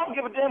baptize me. I don't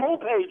give a damn who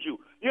paid you.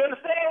 You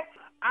understand?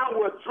 I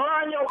will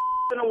drown your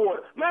in the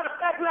water. Matter of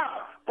fact,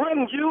 now,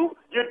 bring you,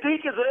 your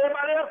deacons, and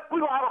everybody else,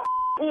 we gonna have a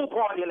pool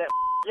party in that.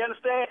 You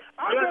understand?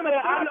 I'm gonna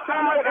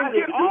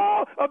get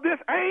all of this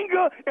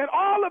anger and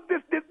all of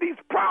these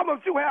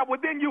problems you have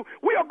within you.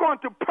 We are going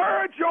to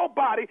purge your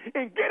body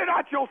and get it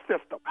out your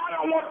system. I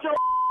don't want your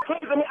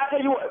cleansing me. I tell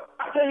you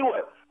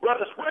what.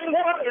 Brother Spring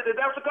Water, is it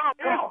that's the call?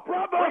 It's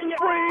Brother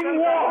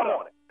Spring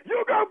Water. You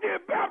gonna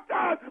get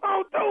baptized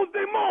on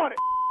Tuesday morning.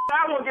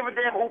 I don't give a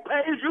damn who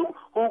pays you,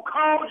 who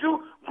called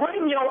you.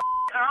 Bring your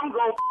I'm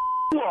gonna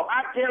you up.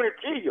 I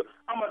guarantee you.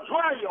 I'm gonna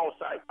dry you on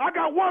sight. I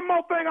got one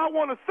more thing I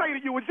want to say to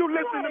you. Is you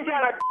listen to me?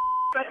 Matter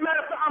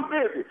of fact, I'm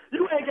busy.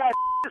 You ain't got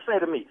to say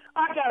to me.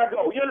 I gotta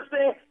go. You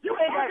understand? You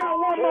ain't got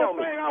one more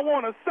thing I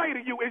want to say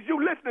to you. Is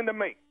you listening to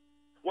me?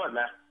 What,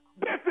 man?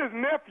 This is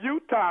Nephew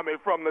Tommy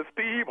from the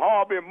Steve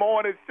Harvey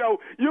Morning Show.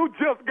 You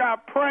just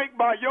got pranked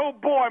by your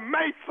boy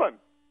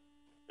Mason.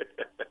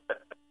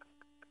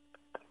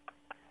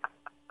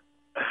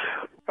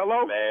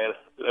 Hello? Man,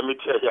 let me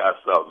tell y'all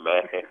something,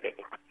 man.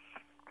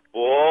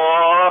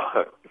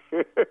 Boy,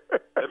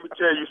 let me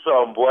tell you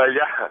something, boy.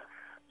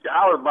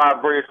 Y'all was about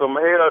to bring some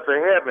hell to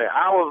heaven.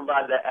 I was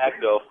about to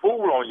act a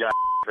fool on y'all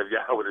if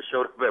y'all would have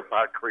showed up at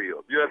my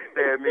crib. You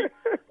understand me?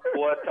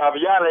 Boy,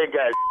 Tommy, y'all ain't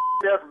got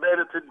else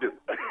better to do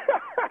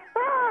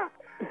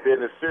than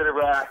to sit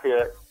around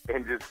here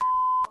and just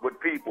with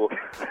people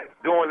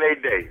doing their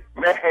day.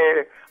 Man,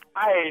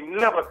 I ain't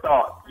never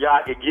thought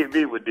y'all could get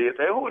me with this.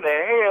 Hey, who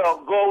the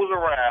hell goes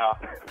around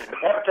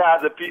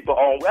baptizing people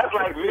on? That's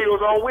like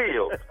Meals on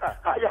Wheels.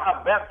 How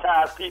y'all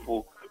baptize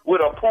people with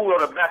a pool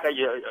on the back of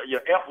your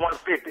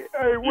F-150?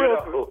 Hey,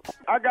 Wilson,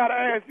 I gotta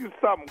ask you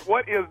something.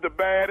 What is the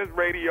baddest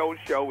radio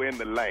show in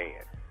the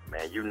land?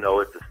 Man, you know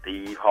it's the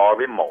Steve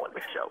Harvey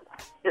Morning Show.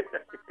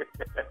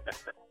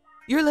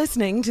 You're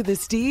listening to the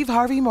Steve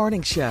Harvey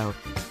Morning Show.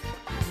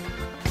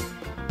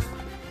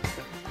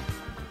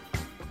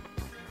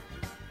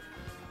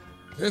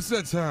 It's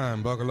that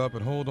time. Buckle up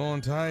and hold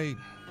on tight.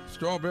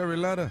 Strawberry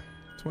letter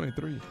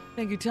 23.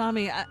 Thank you,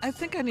 Tommy. I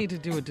think I need to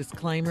do a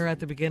disclaimer at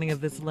the beginning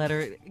of this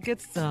letter. It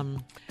gets, I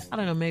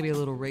don't know, maybe a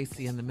little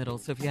racy in the middle.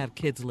 So if you have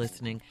kids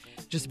listening,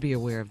 just be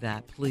aware of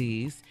that,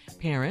 please.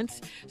 Parents.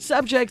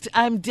 Subject,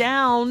 I'm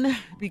down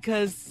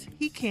because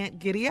he can't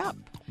giddy up.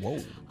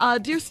 Whoa.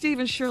 Dear Steve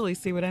and Shirley,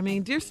 see what I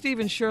mean? Dear Steve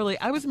and Shirley,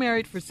 I was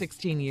married for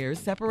 16 years,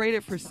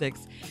 separated for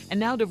 6, and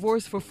now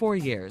divorced for 4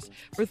 years.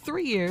 For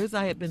 3 years,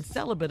 I had been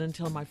celibate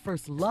until my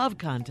first love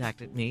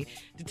contacted me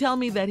to tell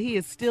me that he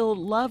had still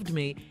loved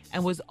me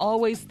and was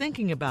always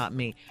thinking about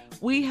me.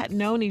 We had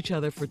known each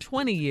other for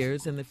 20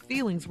 years, and the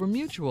feelings were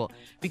mutual.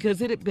 Because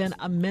it had been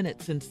a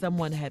minute since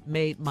someone had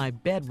made my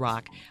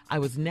bedrock, I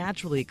was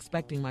naturally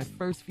expecting my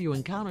first few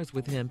encounters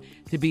with him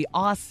to be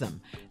awesome.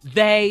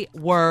 They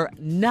were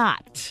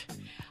not.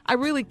 I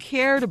really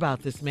cared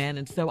about this man,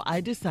 and so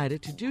I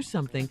decided to do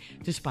something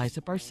to spice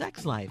up our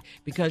sex life.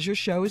 Because your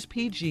show is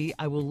PG,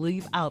 I will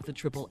leave out the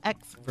XXX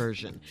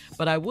version.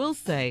 But I will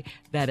say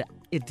that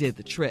it did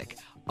the trick.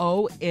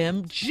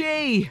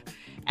 OMG.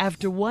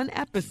 After one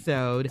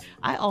episode,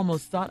 I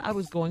almost thought I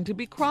was going to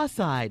be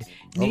cross-eyed.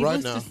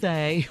 Needless to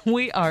say,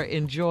 we are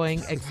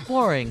enjoying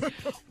exploring.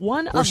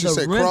 One What of she the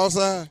say,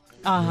 cross-eyed?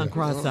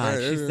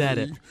 Cross-eyed. She said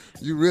it.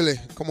 You really,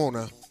 come on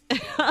now.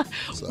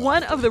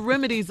 One of the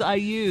remedies I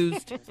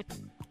used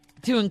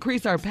to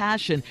increase our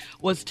passion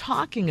was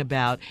talking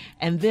about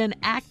and then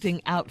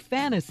acting out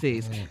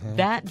fantasies.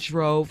 That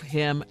drove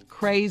him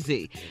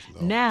crazy.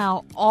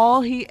 Now,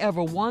 all he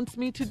ever wants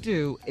me to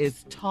do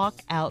is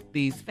talk out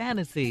these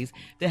fantasies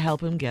to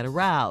help him get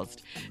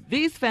aroused.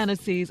 These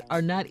fantasies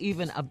are not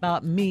even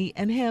about me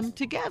and him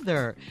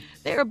together.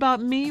 They're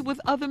about me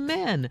with other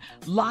men,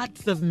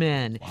 lots of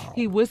men.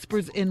 He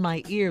whispers in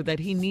my ear that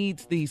he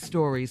needs these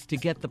stories to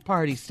get the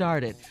party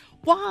started.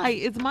 Why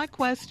is my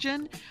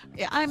question?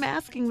 I'm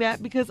asking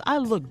that because I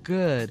look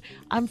good.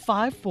 I'm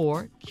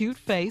 5'4", cute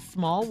face,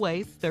 small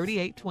waist,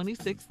 38,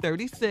 26,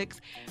 36.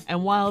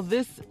 And while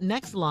this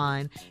next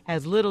line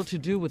has little to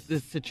do with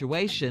this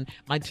situation,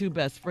 my two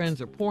best friends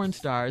are porn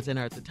stars and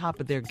are at the top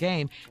of their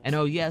game. And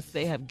oh yes,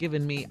 they have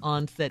given me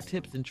on-set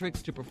tips and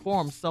tricks to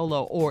perform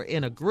solo or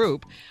in a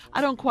group.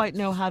 I don't quite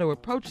know how to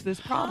approach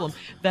this problem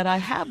that I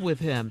have with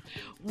him.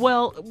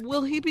 Well,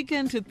 will he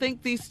begin to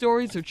think these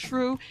stories are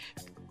true?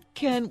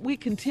 Can we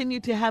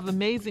continue to have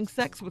amazing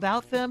sex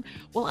without them?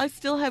 Will I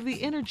still have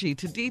the energy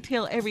to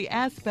detail every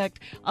aspect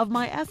of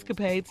my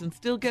escapades and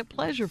still get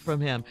pleasure from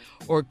him?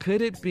 Or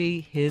could it be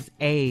his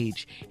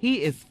age?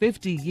 He is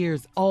 50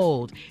 years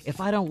old.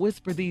 If I don't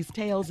whisper these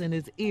tales in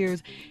his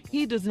ears,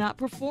 he does not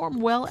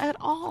perform well at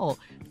all.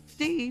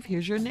 Steve,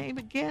 here's your name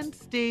again,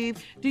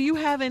 Steve. Do you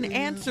have an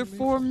answer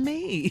for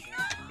me?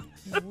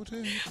 What the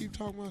hell you keep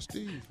talking about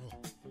Steve for?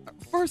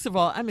 First of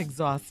all, I'm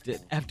exhausted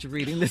after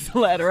reading this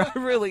letter. I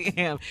really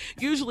am.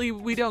 Usually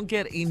we don't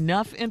get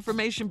enough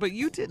information, but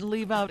you didn't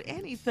leave out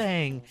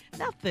anything.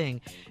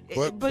 Nothing.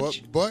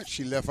 But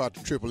she left out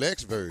the Triple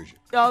X version.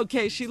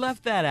 Okay, she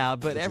left that out,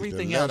 but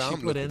everything else she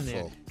put in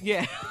there. For.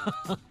 Yeah.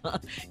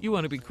 You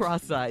want to be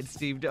cross-eyed,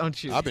 Steve,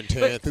 don't you? I've been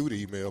tearing through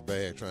the email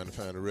bag trying to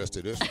find the rest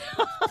of this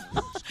one.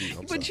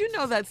 But you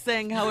know that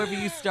saying, however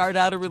you start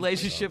out a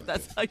relationship,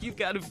 that's how you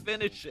got to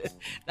finish it.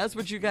 That's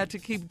what you got to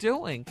keep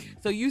doing.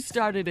 So you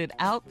started it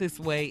out this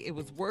way. It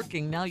was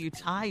working. Now you're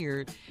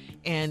tired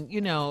and,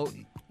 you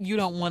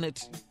don't want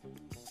it.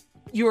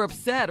 You're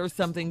upset or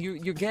something.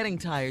 You're getting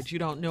tired. You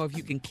don't know if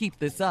you can keep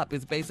this up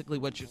is basically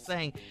what you're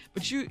saying.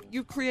 But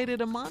you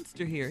created a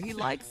monster here. He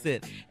likes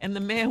it. And the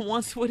man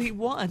wants what he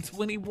wants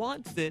when he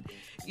wants it.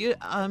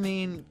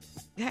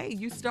 Hey,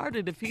 you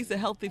started. If he's a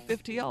healthy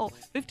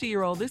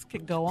 50-year-old, this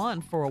could go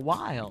on for a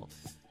while.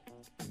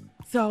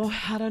 So,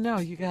 I don't know.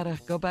 You got to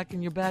go back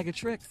in your bag of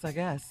tricks, I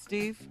guess.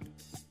 Steve?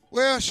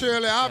 Well,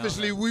 Shirley,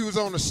 obviously we was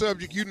on a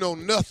subject you know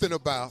nothing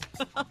about.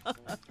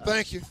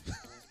 Thank you.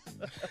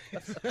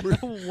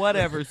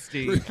 Whatever,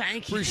 Steve.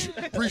 Thank you.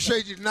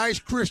 Appreciate your nice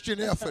Christian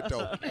effort,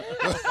 though.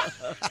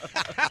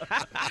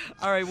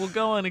 All right, we'll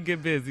go on and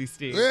get busy,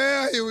 Steve.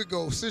 Well, here we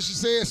go. Since you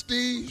said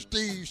Steve.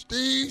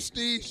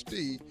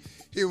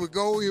 Here we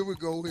go.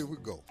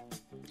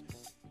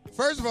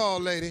 First of all,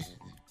 lady,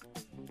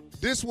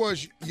 this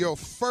was your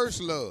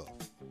first love.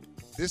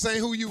 This ain't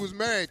who you was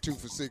married to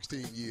for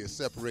 16 years,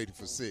 separated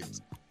for 6,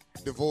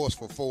 divorced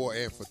for 4,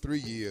 and for 3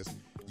 years,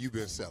 you've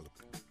been celibate.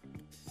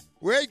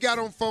 Well, you got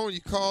on the phone, you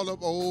called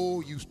up,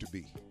 used to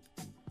be.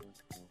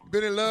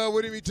 Been in love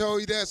with him, he told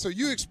you that, so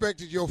you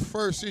expected your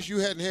first, since you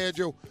hadn't had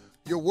your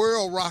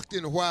world rocked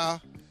in a while,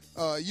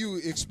 you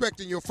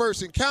expecting your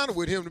first encounter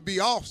with him to be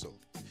awesome.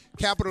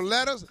 Capital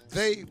letters,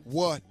 they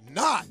were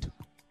not.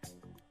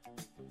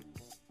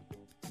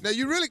 Now,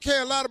 you really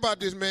care a lot about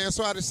this man,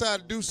 so I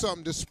decided to do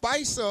something to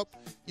spice up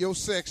your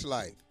sex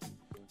life.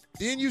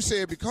 Then you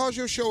said, because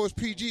your show is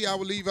PG, I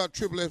will leave out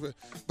Triple X.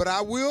 But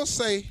I will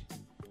say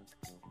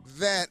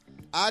that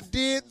I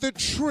did the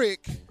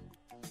trick.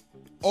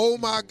 Oh,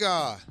 my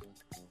God.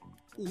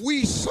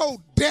 We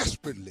so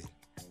desperately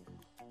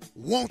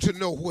want to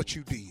know what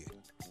you did.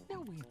 No,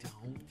 we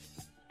don't.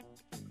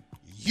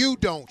 You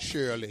don't,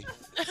 Shirley.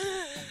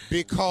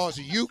 Because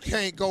you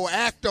can't go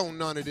act on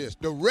none of this.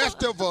 The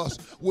rest of us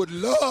would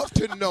love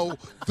to know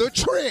the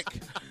trick.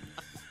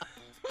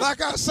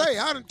 Like I say,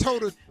 I done tore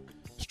the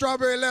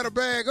strawberry letter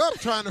bag up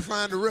trying to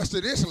find the rest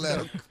of this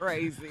letter.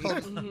 Crazy.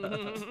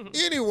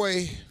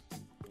 Anyway,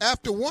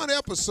 after one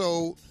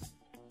episode,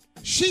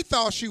 she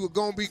thought she was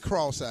going to be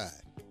cross-eyed.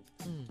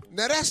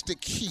 Now, that's the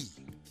key.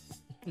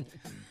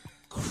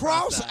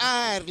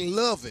 Cross-eyed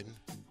loving,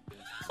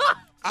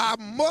 I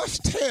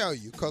must tell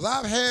you, because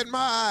I've had my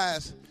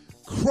eyes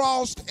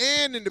crossed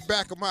and in the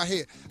back of my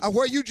head,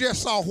 where you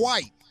just saw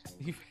white.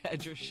 You've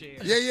had your share.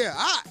 Yeah.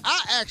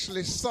 I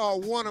actually saw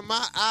one of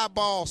my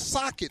eyeball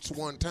sockets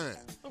one time.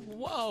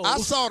 Whoa. I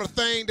saw the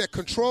thing that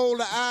controlled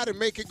the eye to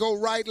make it go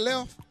right,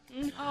 left.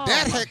 Oh.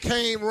 That had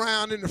came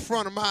around in the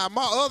front of my eye.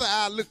 My other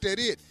eye looked at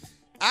it.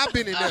 I've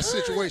been in that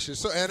situation.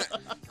 So and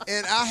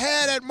I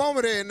had that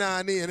moment every now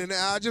and then, and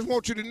I just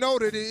want you to know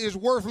that it is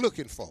worth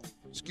looking for.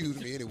 Excuse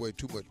me, anyway,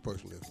 too much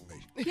personal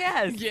information.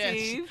 Yes,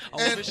 Steve.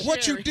 And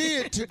what you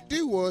did to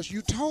do was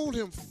you told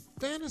him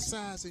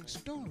fantasizing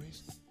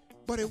stories,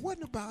 but it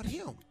wasn't about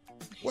him.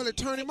 Well, it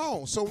turned him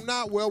on. So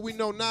now, we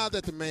know now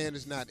that the man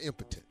is not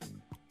impotent.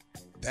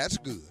 That's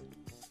good.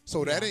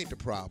 So that ain't the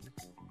problem.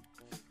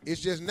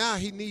 It's just now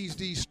he needs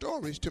these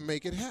stories to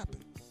make it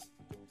happen.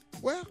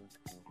 Well,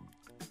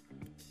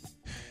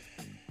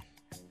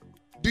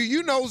 do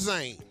you know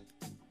Zane?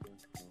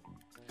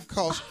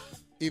 Because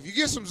if you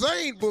get some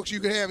Zane books, you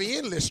can have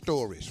endless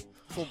stories.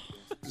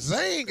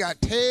 Zane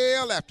got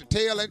tale after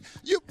tale. And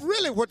you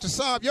really, what to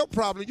solve your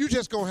problem, you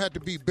just going to have to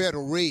be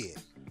better read.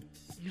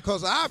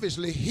 Because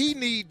obviously he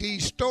need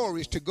these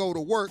stories to go to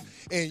work,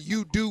 and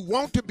you do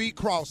want to be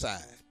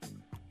cross-eyed.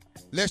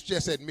 Let's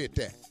just admit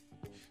that.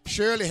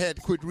 Shirley had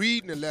to quit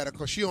reading the letter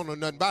because she don't know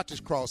nothing about this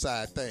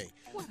cross-eyed thing.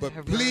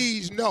 Whatever. But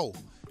please know,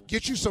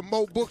 get you some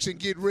more books and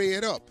get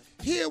read up.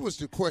 Here was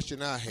the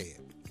question I had.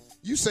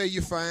 You say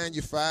you're fine,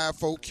 you're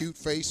 5'4", cute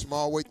face,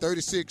 small weight,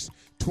 36,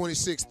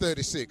 26,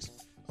 36.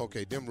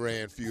 Okay, them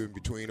ran few in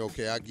between.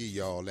 Okay, I'll give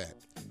you all that.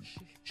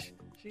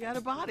 She got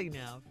a body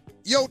now.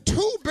 Your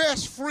two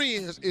best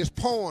friends is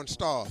porn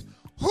stars.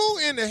 Who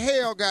in the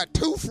hell got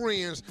two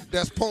friends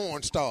that's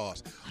porn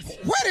stars?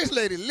 Where this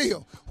lady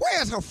live?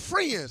 Where's her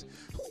friends?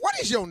 What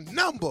is your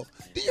number?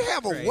 Do you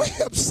have a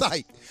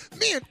website?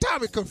 Me and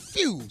Tommy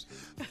confused.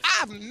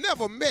 I've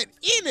never met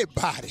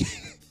anybody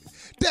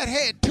that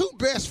had two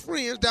best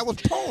friends that was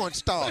porn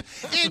stars.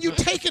 And you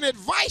taking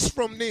advice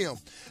from them.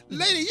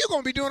 Lady, you're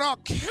going to be doing all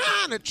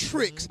kind of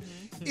tricks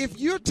if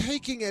you're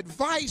taking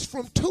advice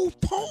from two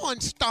porn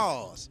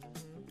stars.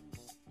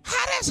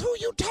 How that's who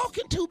you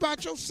talking to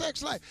about your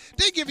sex life?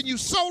 They giving you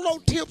solo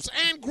tips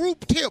and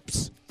group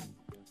tips.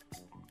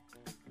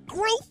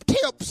 Group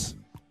tips.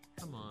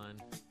 Come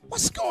on.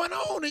 What's going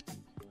on?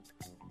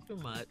 Too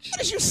much.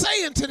 What is you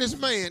saying to this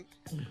man?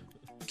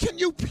 Can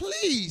you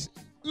please...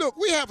 Look,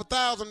 we have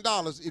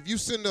 $1,000 if you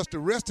send us the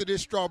rest of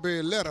this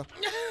strawberry letter.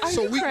 Are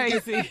you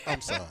crazy? I'm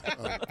sorry.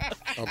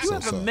 I'm you so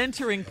have sorry. a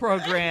mentoring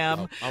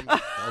program.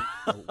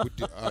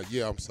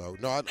 Yeah, I'm sorry.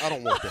 No, I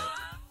don't want that.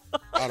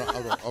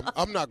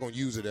 I'm not going to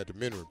use it at the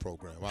mentoring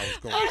program. I was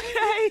going.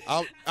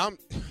 Okay. I'm.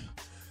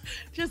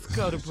 Just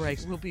go to break.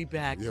 We'll be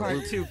back. Yeah,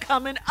 Part 2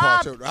 coming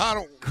up. I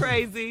don't.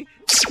 Crazy.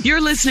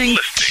 You're listening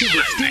to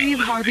the Steve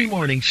Harvey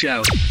Morning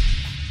Show.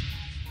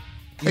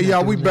 Hey,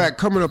 y'all, we back.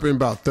 Coming up in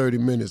about 30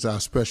 minutes,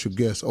 our special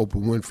guest,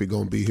 Oprah Winfrey,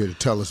 going to be here to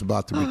tell us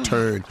about the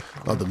return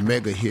of the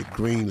mega hit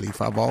Greenleaf.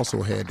 I've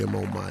also had them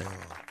on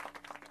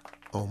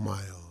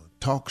my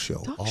talk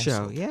show. Talk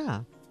show,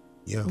 yeah.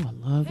 Yeah. Oh, I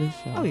love this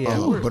show. Oh,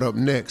 yeah. But up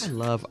next, I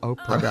love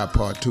Oprah. I got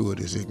part 2 of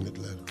this ignorant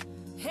letter.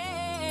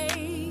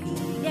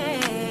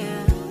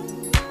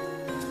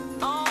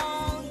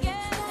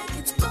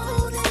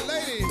 The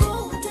lady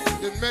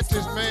that met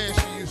this man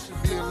she used to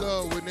be in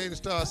love with, and they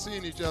started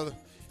seeing each other.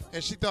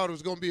 And she thought it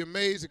was going to be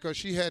amazing because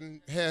she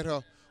hadn't had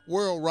her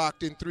world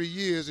rocked in 3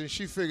 years, and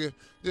she figured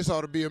this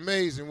ought to be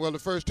amazing. Well, the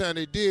first time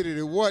they did it,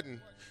 it wasn't.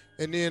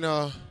 And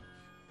then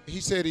he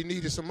said he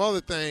needed some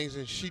other things,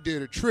 and she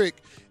did a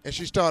trick, and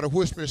she started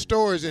whispering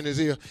stories in his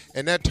ear,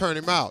 and that turned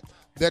him out.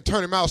 That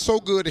turned him out so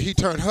good that he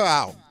turned her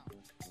out.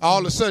 All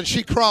of a sudden,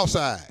 she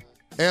cross-eyed.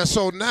 And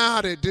so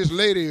now that this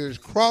lady is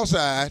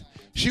cross-eyed,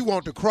 she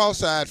wants the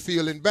cross-eyed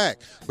feeling back.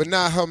 But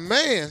now her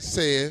man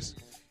says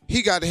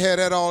he got to have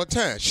that all the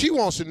time. She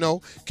wants to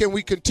know, can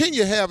we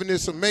continue having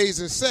this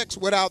amazing sex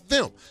without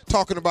them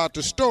talking about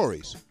the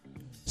stories?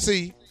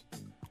 See?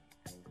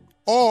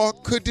 Or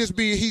could this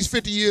be he's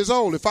 50 years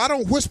old? If I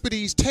don't whisper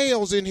these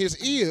tales in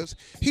his ears,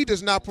 he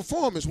does not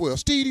perform as well.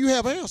 Steve, do you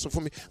have an answer for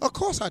me? Of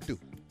course I do.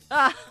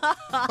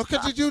 Okay,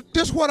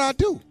 this is what I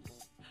do.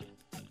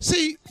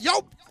 See,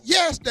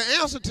 yes, the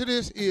answer to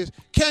this is,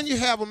 can you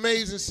have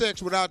amazing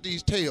sex without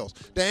these tales?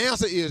 The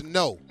answer is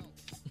no.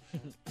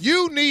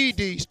 You need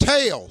these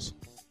tales.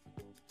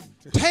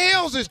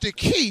 Tales is the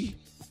key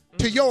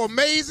to your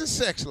amazing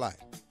sex life.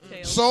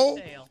 So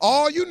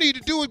all you need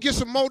to do is get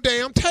some more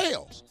damn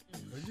tales.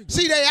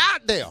 See, they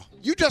out there.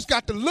 You just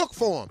got to look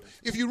for them.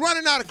 If you're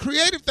running out of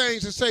creative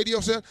things to say to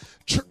yourself,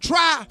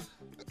 try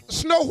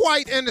Snow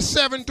White and the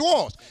Seven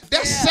Dwarfs.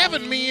 That's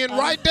 7 men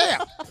right there.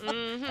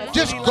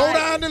 Just go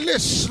down the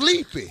list.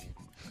 Sleepy,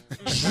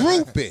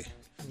 droopy,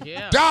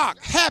 dark,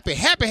 happy.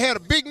 Happy had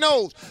a big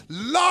nose.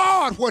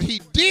 Lord, what he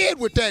did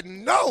with that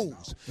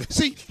nose.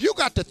 See, you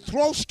got to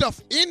throw stuff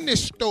in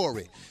this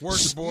story.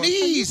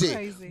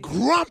 Sneezy,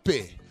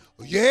 grumpy.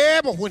 Yeah,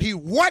 but when he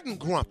wasn't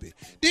grumpy,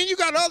 then you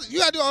got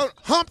to do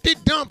Humpty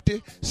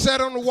Dumpty sat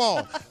on the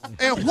wall.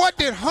 And what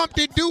did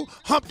Humpty do?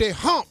 Humpty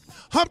humped.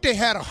 Humpty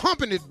had a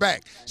hump in his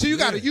back. So you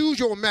got to use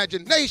your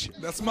imagination.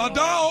 That's my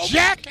dog.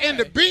 Jack and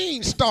the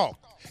Beanstalk.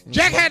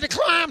 Jack had to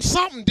climb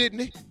something, didn't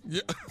he?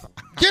 Yeah.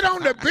 Get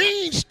on the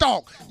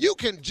beanstalk. You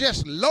can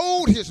just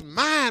load his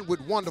mind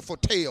with wonderful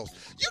tales.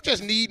 You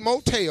just need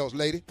more tales,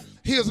 lady.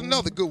 Here's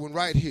another good one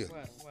right here.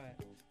 What?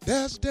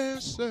 There's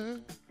Dancer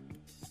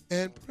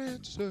and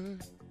Prancer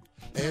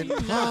and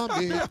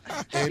Comet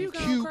and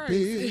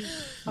Cupid,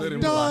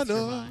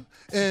 Donna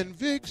and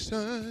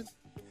Vixen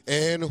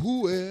and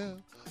whoever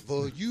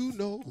wherever you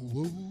know.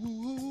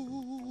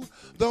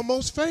 The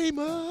most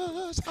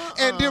famous.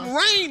 And them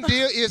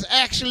reindeer is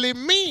actually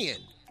men.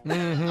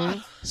 Mm-hmm.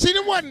 See,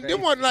 them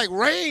wasn't like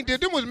reindeer.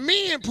 Them was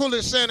men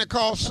pulling Santa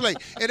Claus sleigh.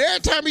 And every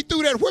time he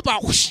threw that whip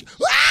out, whoosh,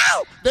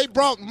 wow, they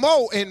brought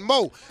more and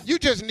more. You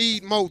just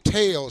need more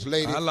tails,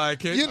 lady. I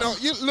like it. You know,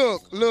 you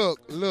look.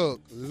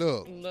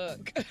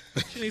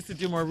 She needs to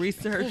do more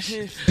research.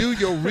 Do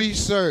your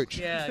research.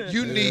 Yeah,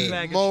 You need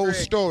bag of more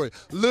tricks. stories.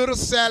 Little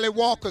Sally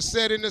Walker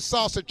said in the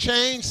saucer,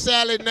 change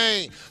Sally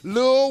name.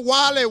 Lil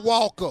Wally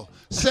Walker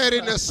said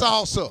in the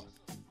saucer.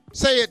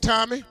 Say it,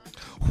 Tommy.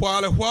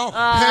 Wally Walker.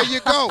 There you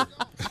go.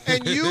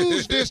 And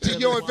use this to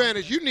your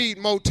advantage. You need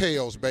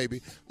motels,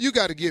 baby. You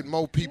got to get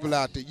more people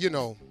out there.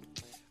 The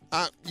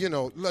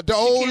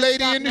old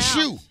lady in the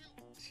shoe.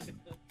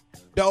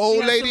 The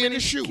old lady in the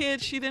shoe.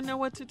 Kids, she didn't know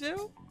what to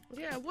do.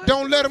 Yeah, what?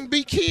 Don't let them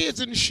be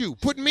kids in the shoe.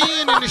 Put men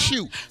in the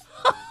shoe.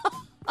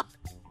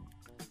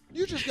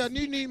 You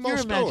need more Your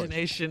stories.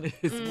 imagination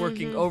is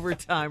working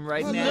overtime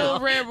right now. Little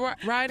Red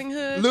Riding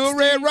Hood. Little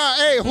Red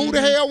Riding. Hey, who the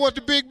hell was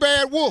the big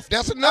bad wolf?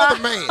 That's another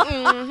man.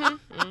 All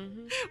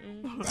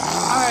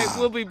right,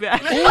 we'll be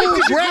back.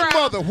 Ooh,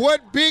 grandmother,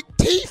 what big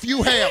teeth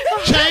you have.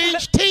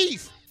 Change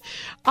teeth.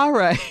 All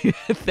right.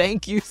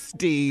 Thank you,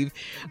 Steve.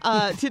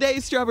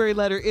 Today's Strawberry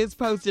Letter is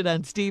posted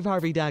on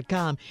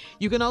steveharvey.com.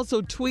 You can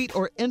also tweet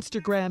or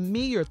Instagram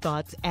me your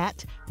thoughts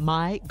at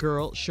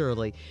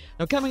MyGirlShirley.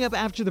 Now, coming up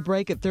after the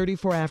break at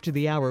 34 after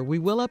the hour, we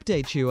will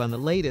update you on the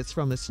latest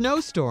from a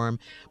snowstorm,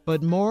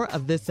 but more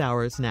of this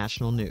hour's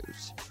national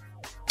news.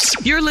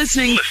 You're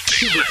listening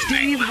to the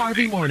Steve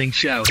Harvey Morning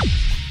Show.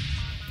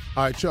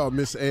 All right, y'all.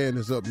 Miss Ann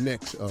is up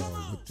next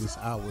with this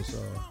hour's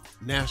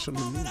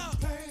national news.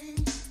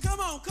 Come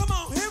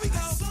on, here we go.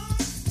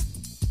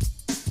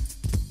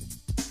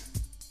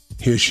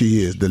 Here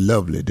she is, the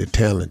lovely, the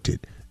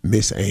talented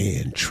Miss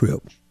Ann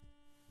Tripp.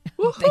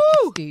 Thank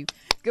you, Steve.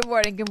 Good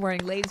morning,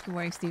 ladies. Good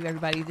morning, Steve,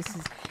 everybody. This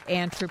is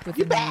Ann Tripp with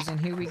the news, and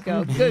here we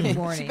go. Good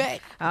morning.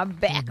 I'm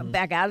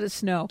back out of the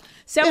snow.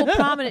 Several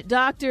prominent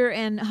doctor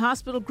and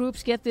hospital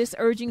groups, get this,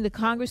 urging the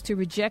Congress to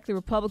reject the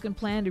Republican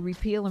plan to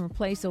repeal and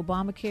replace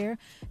Obamacare.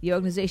 The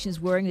organization is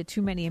worrying that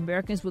too many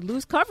Americans would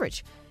lose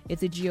coverage if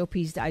the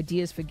GOP's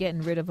ideas for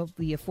getting rid of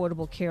the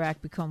Affordable Care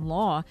Act become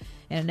law.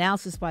 An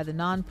analysis by the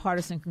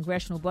nonpartisan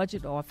Congressional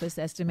Budget Office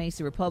estimates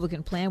the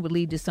Republican plan would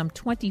lead to some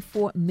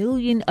 24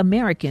 million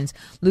Americans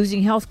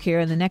losing health care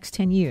in the next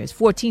 10 years,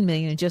 14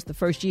 million in just the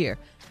first year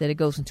that it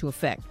goes into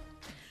effect.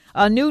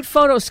 A nude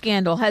photo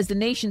scandal has the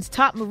nation's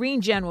top Marine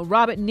General,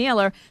 Robert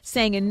Naylor,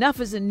 saying enough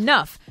is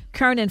enough.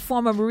 Current and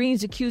former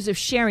Marines accused of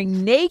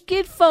sharing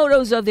naked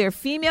photos of their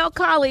female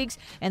colleagues,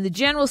 and the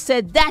general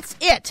said that's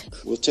it.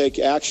 We'll take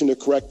action to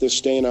correct this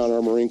stain on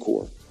our Marine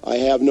Corps. I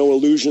have no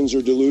illusions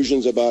or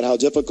delusions about how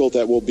difficult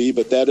that will be,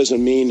 but that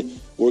doesn't mean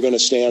we're going to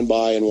stand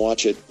by and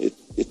watch it.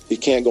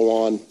 It can't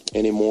go on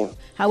anymore.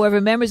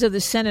 However, members of the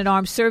Senate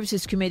Armed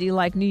Services Committee,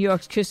 like New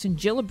York's Kirsten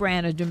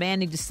Gillibrand, are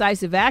demanding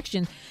decisive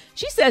action.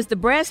 She says the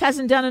brass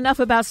hasn't done enough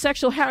about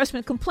sexual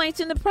harassment complaints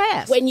in the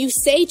past. When you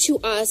say to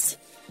us,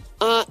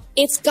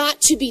 it's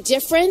got to be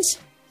different,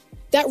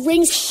 that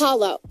rings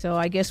hollow. So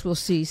I guess we'll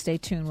see. Stay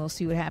tuned. We'll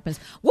see what happens.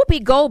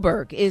 Whoopi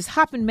Goldberg is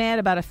hopping mad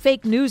about a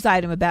fake news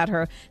item about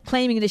her,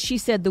 claiming that she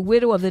said the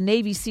widow of the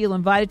Navy SEAL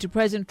invited to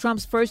President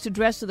Trump's first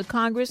address to the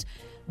Congress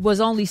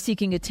was only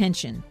seeking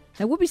attention.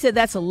 Now, Whoopi said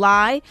that's a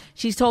lie.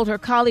 She's told her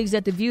colleagues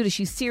at The View that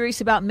she's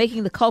serious about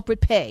making the culprit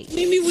pay.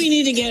 Maybe we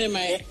need to get him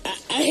a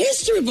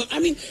history book. I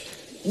mean,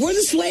 were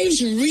the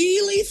slaves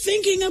really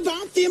thinking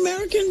about the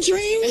American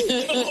dream?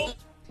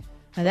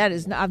 And that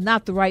is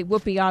not the right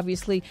Whoopi,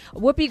 obviously.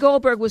 Whoopi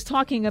Goldberg was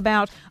talking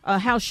about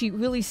how she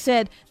really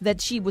said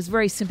that she was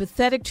very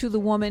sympathetic to the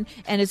woman,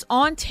 and it's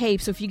on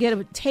tape. So if you get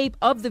a tape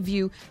of The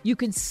View, you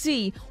can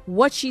see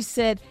what she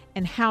said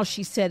and how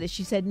she said it.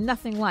 She said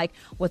nothing like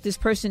what this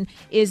person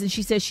is, and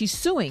she says she's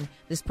suing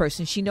this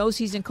person. She knows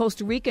he's in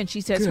Costa Rica, and she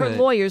says her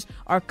lawyers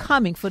are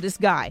coming for this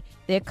guy.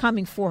 They're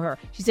coming for her.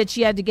 She said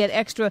she had to get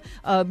extra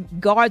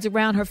guards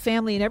around her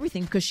family and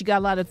everything because she got a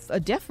lot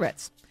of death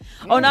threats.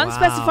 An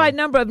unspecified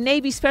number of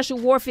Navy Special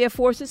Warfare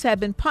Forces have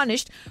been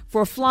punished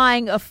for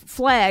flying a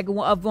flag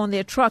of on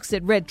their trucks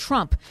that read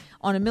Trump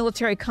on a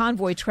military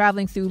convoy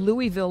traveling through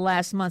Louisville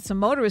last month. Some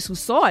motorists who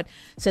saw it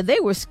said they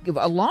were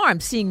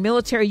alarmed seeing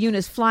military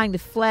units flying the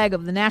flag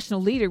of the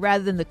national leader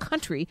rather than the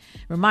country,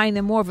 reminding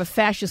them more of a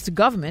fascist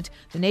government.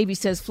 The Navy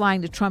says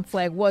flying the Trump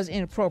flag was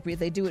inappropriate.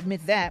 They do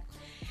admit that.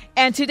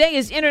 And today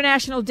is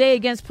International Day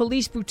Against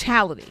Police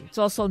Brutality. It's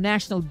also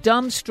National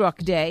Dumbstruck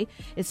Day.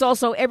 It's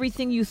also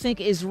Everything You Think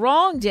Is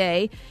Wrong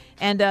Day.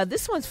 And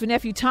this one's for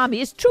Nephew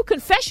Tommy. It's True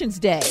Confessions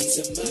Day. This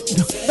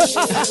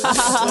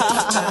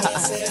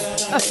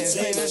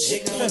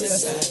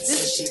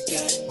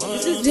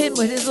is him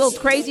with his little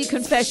crazy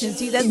confessions.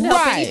 He doesn't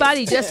help anybody.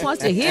 He just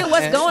wants to hear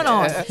what's going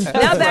on.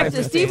 Now back to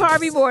the Steve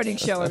Harvey Morning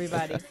Show,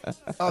 everybody.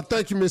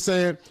 Thank you, Miss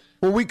Ann.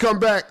 When we come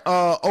back,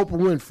 Oprah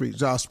Winfrey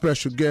is our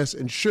special guest,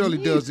 and Shirley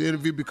does the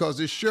interview because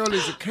it's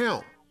Shirley's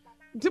account.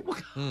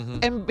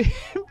 And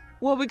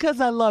well, because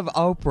I love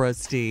Oprah,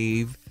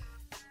 Steve,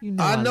 You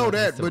know I know love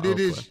that, me some but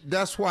Oprah.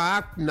 that's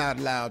why I'm not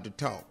allowed to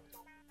talk.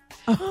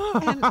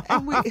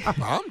 and we,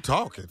 I'm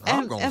talking.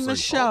 I'm going to and say the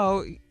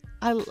show,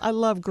 I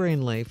love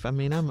Greenleaf. I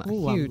mean, I'm a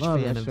Ooh, I huge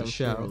love fan that of the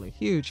show, show. Shirley.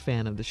 Huge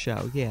fan of the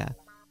show, yeah.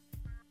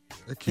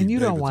 That Keith And you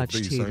don't David's a watch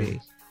beast, TV.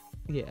 ain't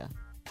Yeah.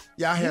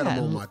 Yeah, I had him on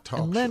and- my talk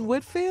And Len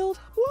Whitfield?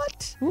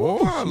 What? he? Oh,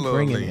 I love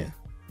bringing Lynn. it.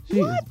 She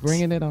is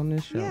bringing it on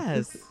this show.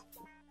 Yes.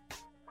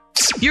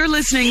 You're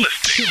listening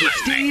to the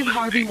Steve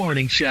Harvey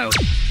Morning Show.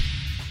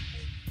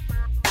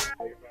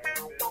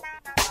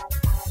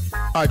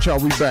 All right, y'all,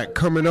 we back.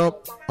 Coming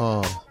up,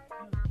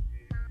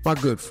 my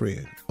good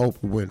friend, Oprah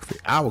Winfrey.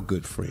 Our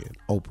good friend,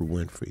 Oprah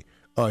Winfrey.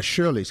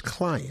 Shirley's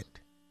client.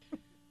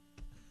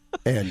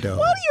 And Why do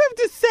you have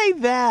to say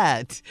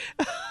that?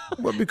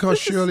 well, because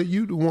Shirley,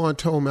 you the one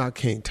told me I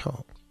can't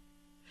talk.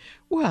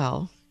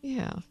 Well,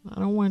 yeah, I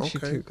don't want you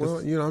Okay, to. 'cause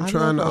well, you know, I'm I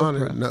trying to love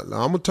honor it. Oprah. Now,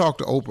 I'm going to talk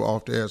to Oprah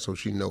off the air so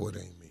she know it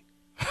ain't me.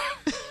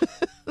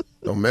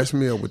 Don't mess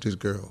me up with this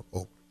girl,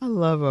 Oprah. I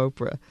love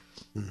Oprah.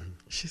 Mm-hmm.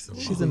 She's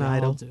an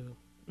idol.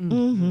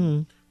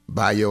 Mm-hmm.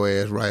 Buy your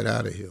ass right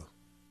out of here.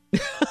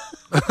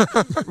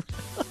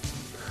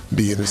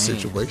 Be in a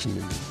situation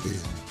in this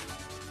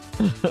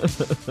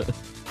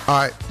business. All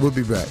right, we'll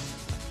be back.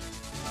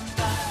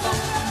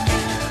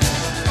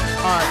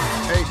 All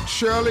right, hey,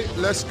 Shirley,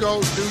 let's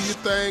go do your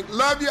thing.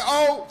 Love you,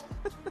 O.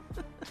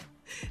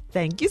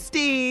 Thank you,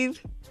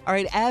 Steve. All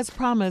right, as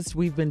promised,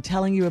 we've been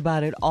telling you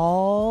about it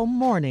all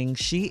morning.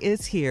 She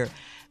is here.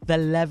 The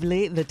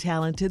lovely, the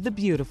talented, the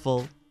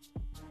beautiful.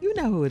 You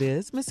know who it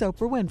is, Miss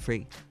Oprah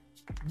Winfrey.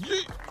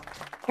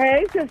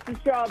 Hey, Sister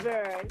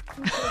Strawberry.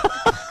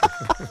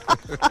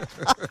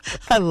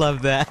 I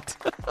love that.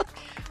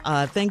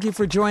 Thank you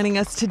for joining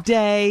us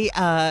today.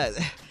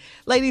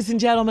 Ladies and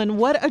gentlemen,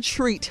 what a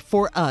treat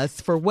for us.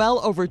 For well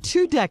over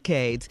 2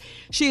 decades,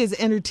 she has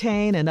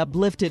entertained and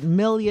uplifted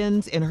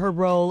millions in her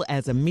role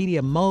as a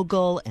media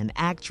mogul, an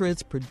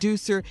actress,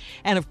 producer,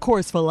 and of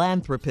course,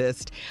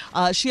 philanthropist.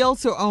 She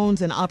also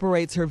owns and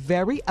operates her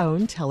very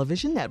own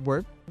television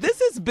network. This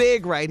is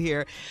big right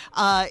here.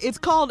 It's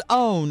called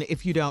OWN,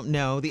 if you don't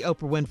know, the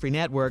Oprah Winfrey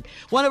Network.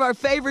 One of our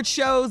favorite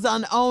shows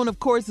on OWN, of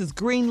course, is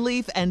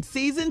Greenleaf, and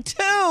Season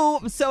 2,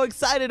 I'm so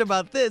excited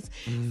about this.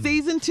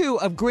 Season 2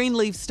 of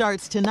Greenleaf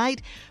starts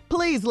tonight.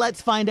 Please,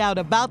 let's find out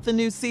about the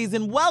new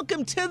season.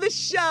 Welcome to the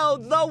show,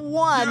 the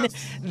one,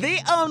 the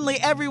only,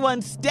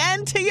 everyone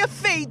stand to your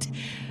feet,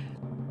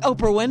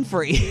 Oprah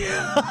Winfrey.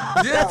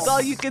 That's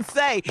all you can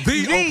say.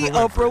 The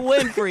Oprah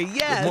Winfrey.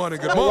 Yes. Good morning,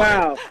 good Oh, morning.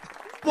 wow.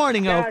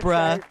 Morning, Gosh,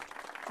 Oprah.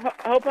 guys,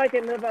 hope I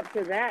can live up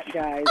to that,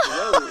 guys.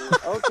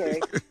 Whoa,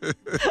 okay.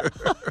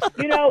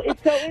 You know,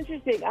 it's so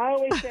interesting. I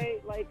always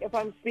say, like, if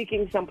I'm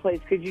speaking someplace,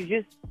 could you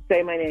just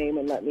say my name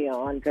and let me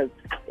on? Because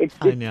it's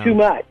just too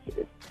much.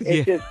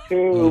 It's just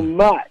too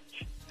much.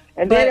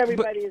 And then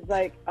everybody is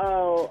like,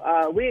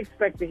 we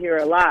expect to hear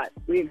a lot.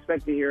 We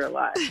expect to hear a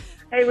lot.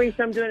 Hey, Reese,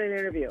 I'm doing an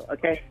interview,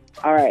 okay?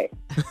 All right.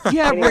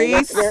 Yeah, Anyway,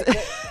 Reese.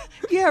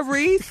 Yeah,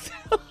 Reese.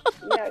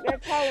 Yeah, they're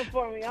calling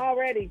for me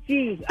already.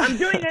 Jeez, I'm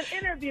doing an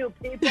interview,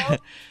 people.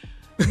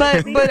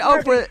 But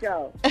Oprah,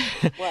 Show.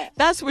 What?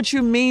 that's what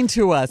you mean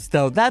to us,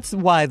 though. That's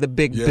why the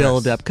big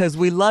build-up, because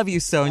we love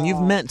you so, and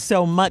you've meant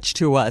so much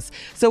to us.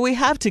 So we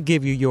have to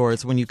give you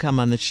yours when you come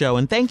on the show.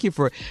 And thank you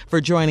for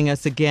joining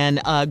us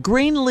again.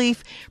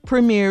 Greenleaf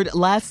premiered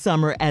last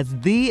summer as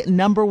the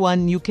 #1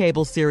 new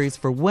cable series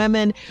for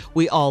women.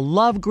 We all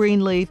love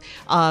Greenleaf.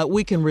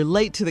 We can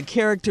relate to the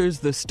characters,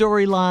 the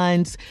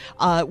storylines.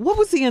 What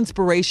was the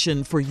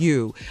inspiration for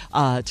you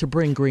to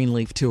bring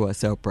Greenleaf to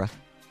us, Oprah?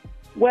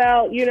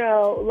 Well, you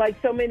know, like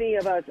so many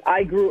of us,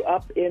 I grew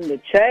up in the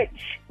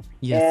church.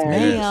 Yes,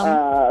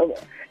 ma'am.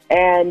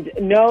 And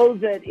know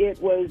that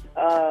it was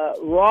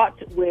wrought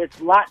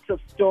with lots of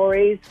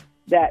stories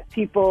that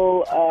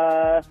people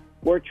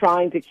were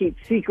trying to keep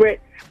secret.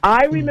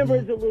 I remember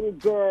as a little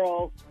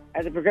girl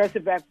at the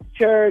Progressive Baptist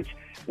Church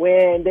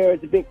when there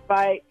was a big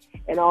fight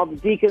and all the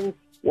deacons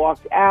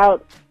walked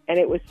out. And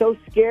it was so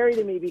scary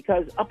to me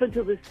because up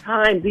until this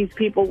time, these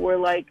people were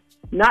like,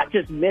 not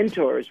just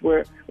mentors,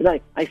 were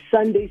like a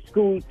Sunday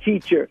school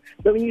teacher.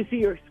 So when you see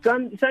your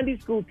Sunday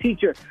school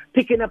teacher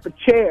picking up a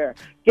chair,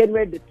 getting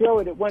ready to throw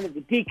it at one of the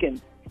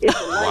deacons, it's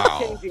a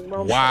life-changing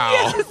moment.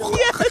 Wow.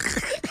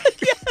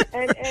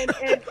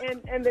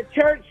 And the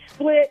church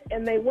split,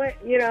 and they went,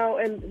 you know,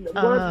 and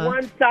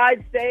one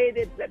side stayed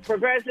at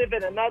Progressive,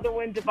 and another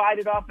one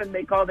divided off, and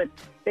they called it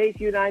Faith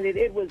United.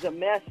 It was a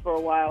mess for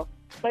a while.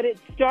 But it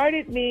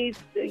started me,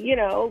 you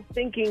know,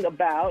 thinking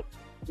about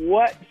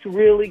what's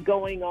really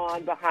going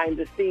on behind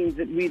the scenes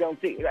that we don't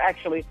see,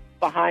 actually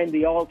behind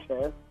the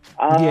altar,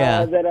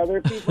 that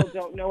other people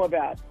don't know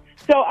about.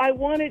 So I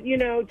wanted, you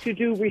know, to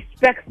do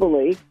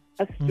respectfully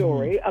a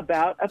story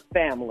about a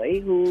family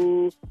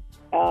who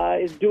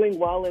is doing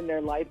well in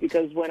their life,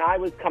 because when I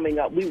was coming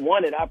up, we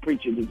wanted our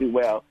preacher to do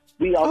well.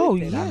 We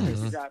always said our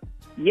preacher drives.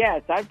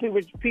 Yes, our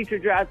preacher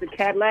drives a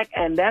Cadillac,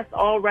 and that's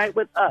all right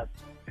with us.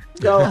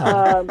 So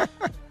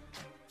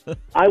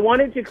I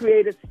wanted to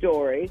create a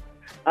story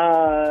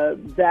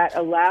that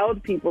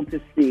allowed people to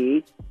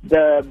see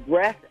the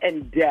breadth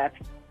and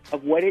depth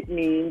of what it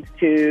means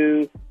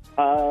to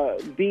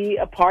be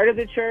a part of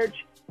the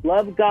church,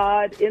 love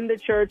God in the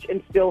church,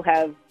 and still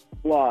have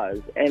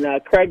flaws. And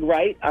Craig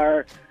Wright,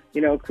 our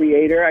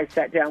creator, I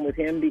sat down with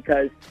him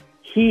because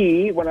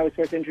when I was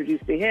first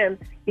introduced to him,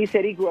 he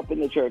said he grew up in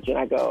the church, and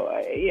I go,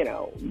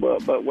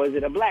 but was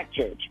it a black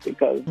church?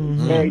 Because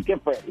it's very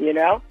different,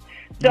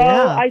 So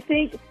I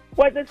think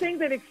the thing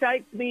that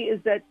excites me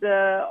is that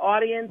the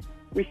audience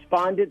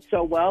responded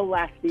so well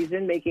last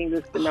season, making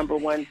this the number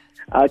one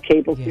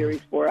cable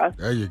series for us.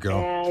 There you go.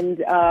 And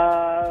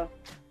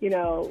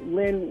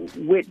Lynn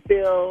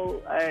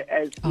Whitfield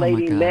as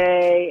Lady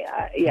May,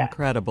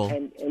 incredible,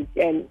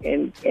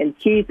 and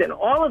Keith, and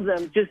all of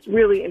them just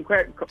really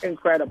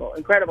incredible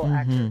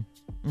actors.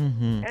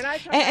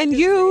 And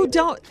you're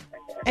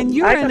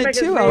in it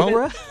too,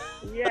 Oprah.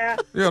 Yeah.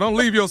 Yeah, don't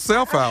leave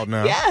yourself out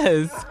now.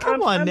 Yes,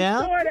 come on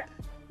now.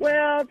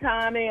 Well,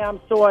 Tommy,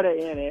 I'm sort of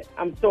in it.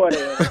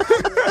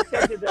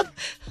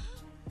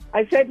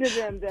 I said to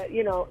them that,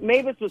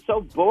 Mavis was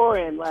so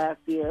boring last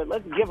year.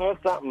 Let's give her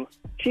something.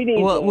 She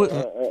needs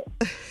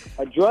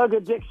a drug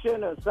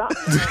addiction or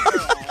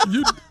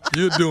something.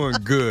 You're doing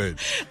good.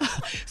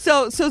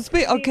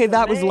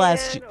 That was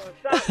last year.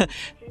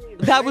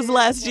 That was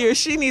last year.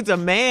 She needs a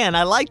man.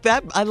 I like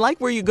that. I like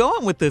where you're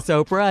going with this,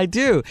 Oprah. I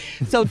do.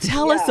 So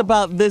tell us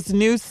about this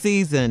new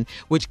season,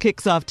 which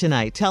kicks off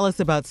tonight. Tell us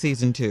about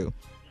season 2.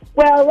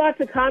 Well, lots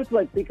of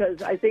conflict,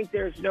 because I think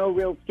there's no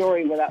real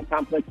story without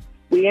conflict.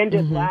 We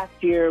ended last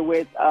year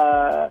with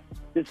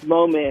this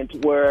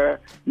moment where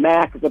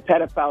Mac, the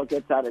pedophile,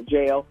 gets out of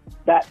jail.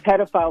 That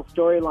pedophile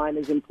storyline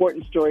is an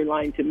important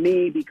storyline to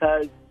me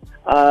because,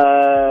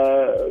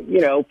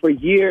 for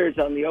years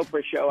on the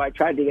Oprah show, I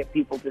tried to get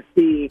people to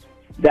see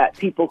that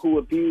people who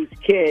abuse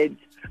kids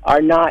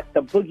are not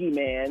the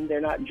boogeyman.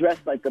 They're not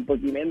dressed like the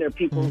boogeyman. They're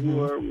people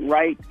who are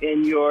right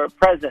in your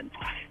presence.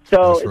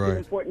 So it's an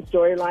important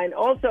storyline.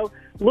 Also,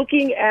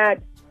 looking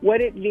at what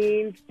it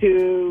means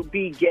to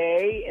be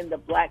gay in the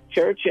black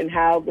church and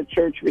how the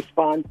church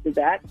responds to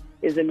that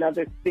is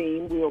another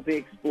theme we will be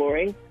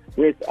exploring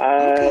with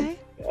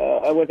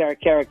our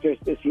characters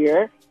this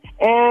year.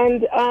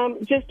 And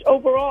just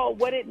overall,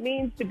 what it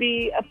means to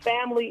be a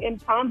family in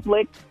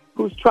conflict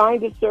who's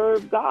trying to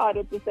serve God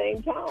at the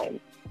same time.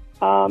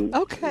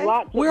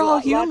 We're all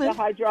human. Lots of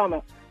high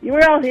drama.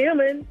 We're all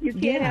human. You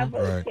can't have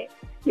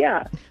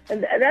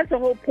and that's the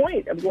whole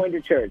point of going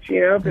to church.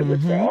 If it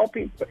was for all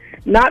people,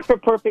 not for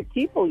perfect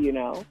people.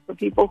 For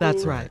people.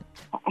 That's right.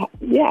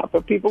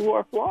 For people who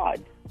are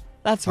flawed.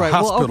 That's right. A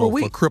hospital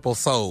for crippled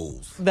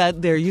souls.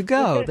 There you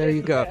go. There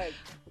you go.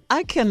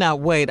 I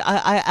cannot wait.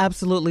 I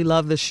absolutely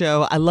love the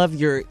show. I love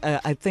your,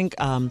 I think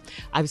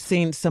I've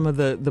seen some of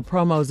the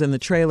promos and the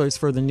trailers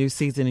for the new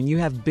season, and you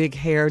have big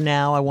hair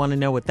now. I want to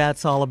know what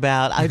that's all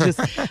about.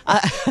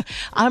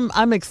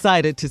 I'm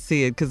excited to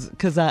see it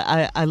because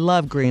I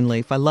love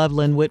Greenleaf. I love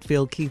Lynn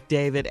Whitfield, Keith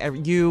David,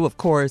 you, of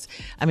course.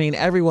 I mean,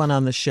 everyone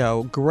on the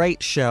show.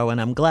 Great show,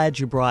 and I'm glad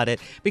you brought it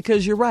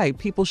because you're right.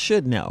 People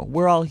should know.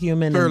 We're all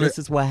human, and this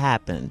is what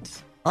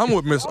happens. I'm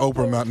with Miss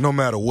Oprah no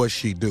matter what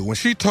she do. When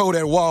she tore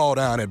that wall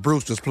down at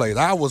Brewster's place,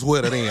 I was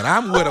with her then.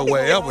 I'm with her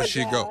wherever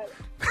she go.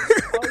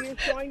 You're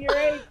showing your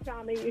age,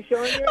 Tommy. You're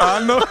showing your age.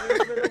 I know.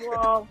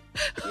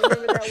 You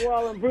remember that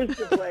wall in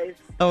Brewster's place.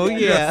 Oh, yeah.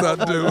 Yes, I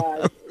do.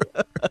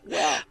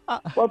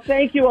 Wow. Well,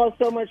 thank you all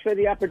so much for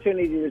the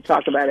opportunity to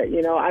talk about it.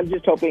 I'm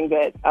just hoping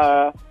that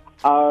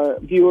our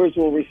viewers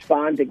will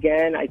respond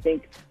again. I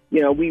think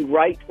we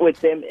write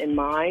with them in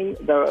mind,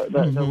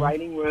 the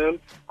writing room.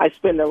 I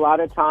spend a lot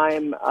of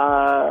time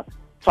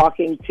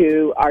talking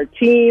to our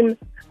team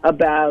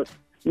about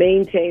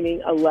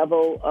maintaining a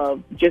level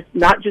of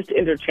not just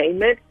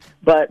entertainment,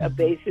 but a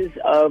basis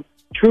of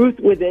truth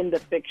within the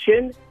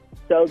fiction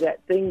so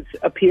that things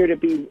appear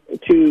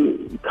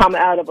to come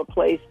out of a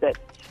place that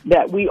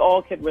we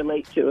all can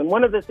relate to. And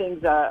one of the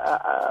things,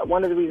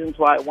 one of the reasons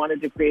why I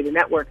wanted to create a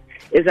network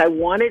is I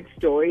wanted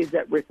stories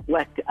that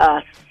reflect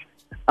us,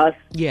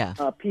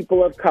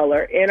 people of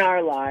color in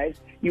our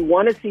lives. You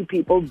want to see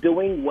people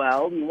doing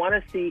well. You want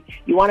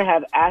to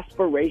have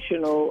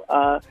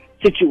aspirational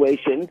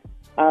situations,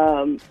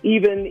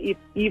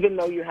 even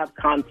though you have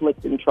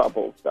conflict and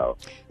trouble. So,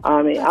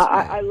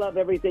 I love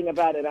everything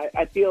about it.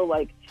 I feel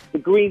like the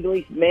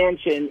Greenleaf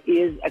Mansion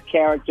is a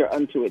character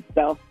unto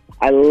itself.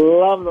 I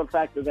love the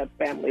fact that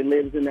family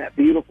lives in that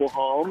beautiful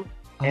home.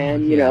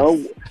 And,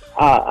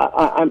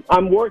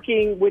 I'm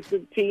working with the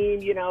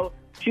team,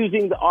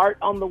 choosing the art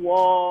on the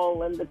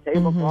wall and the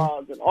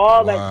tablecloths and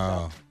all that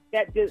stuff.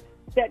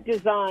 That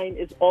design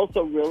is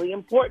also really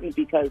important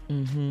because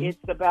it's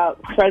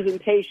about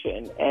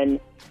presentation and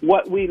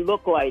what we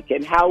look like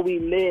and how we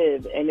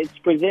live. And it's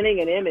presenting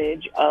an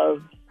image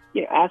of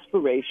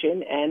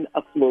aspiration and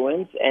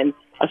affluence and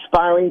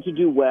aspiring to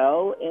do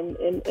well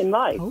in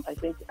life. I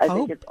think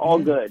it's all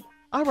good.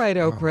 All right,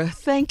 Oprah.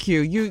 Thank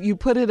you. You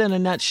put it in a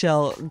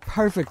nutshell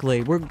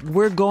perfectly.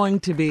 We're going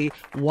to be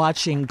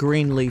watching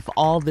Greenleaf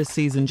all this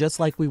season, just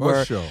like we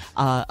were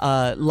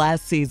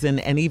last season,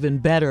 and even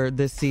better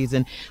this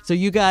season. So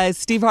you guys,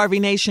 Steve Harvey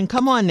Nation,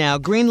 come on now.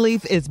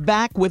 Greenleaf is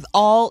back with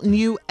all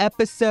new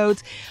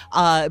episodes,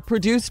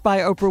 produced by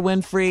Oprah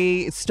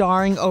Winfrey,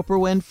 starring Oprah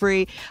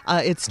Winfrey.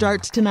 It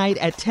starts tonight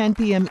at 10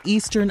 p.m.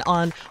 Eastern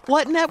on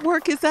what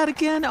network is that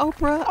again,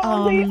 Oprah?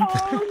 The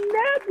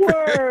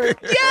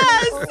network.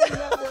 Yes.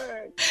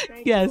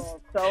 Thank yes. you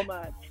all so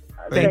much.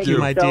 Thank you,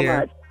 my so dear.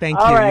 much. Thank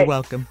all you. right. You're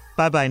welcome.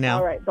 Bye-bye now.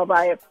 All right.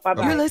 Bye-bye.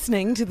 Bye-bye. You're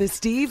listening to the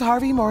Steve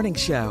Harvey Morning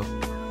Show.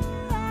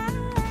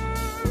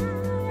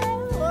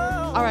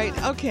 All right.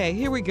 Okay,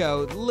 here we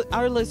go.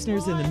 Our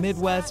listeners in the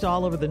Midwest,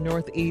 all over the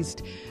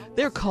Northeast,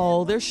 they're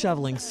cold. They're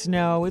shoveling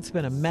snow. It's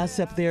been a mess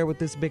up there with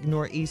this big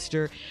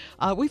nor'easter.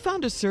 We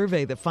found a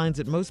survey that finds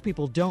that most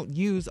people don't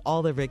use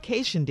all their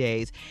vacation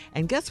days.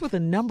 And guess what the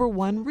number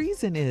one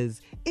reason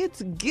is?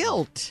 It's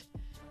guilt.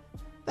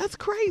 That's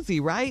crazy,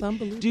 right?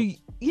 Unbelievable.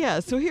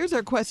 So here's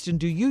our question.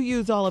 Do you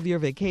use all of your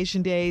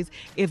vacation days?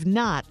 If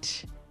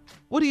not,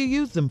 what do you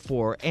use them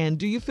for? And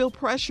do you feel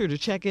pressure to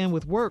check in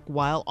with work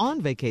while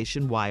on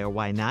vacation? Why or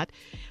why not?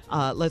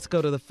 Let's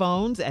go to the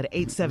phones at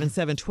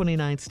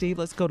 877-29-STEVE.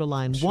 Let's go to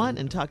line 1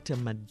 and talk to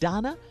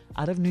Madonna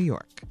out of New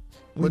York.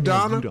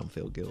 Madonna? You don't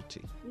feel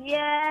guilty.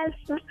 Yes.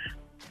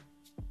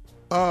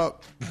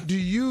 Do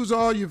you use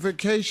all your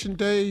vacation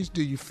days?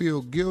 Do you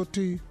feel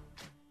guilty?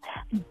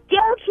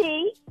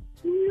 Guilty?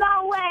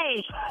 No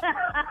way.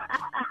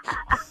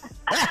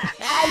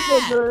 I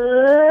just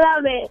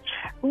love it.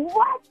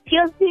 What?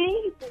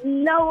 Guilty?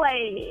 No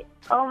way.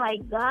 Oh my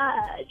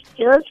gosh.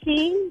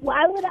 Guilty?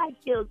 Why would I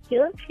feel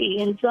guilty?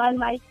 Enjoying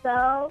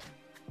myself?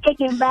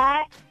 Kicking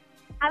back?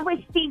 I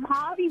wish Steve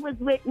Harvey was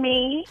with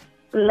me.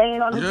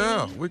 Laying on the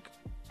beach.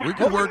 We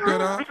can work that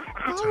out.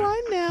 All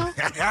right now.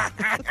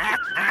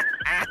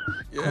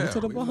 Come to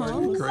the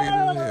Bahamas. Crazy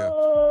as hell.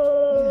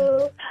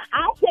 Oh,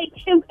 I'll take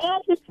him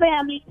and his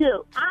family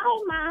too. I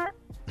don't mind.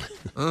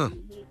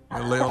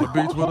 You lay on the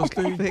beach with us,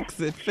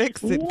 Steve?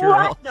 Fix it, girl.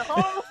 What? The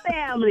whole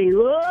family.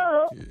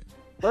 Whoa.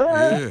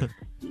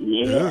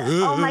 Yeah.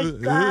 Oh my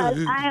God.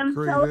 I am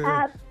so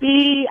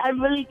happy. I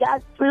really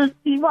got through,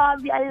 Steve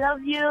Harvey. I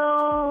love you.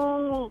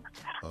 Oh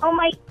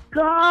my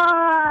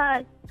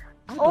God.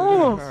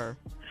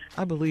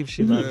 I believe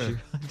she loves you.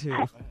 I do.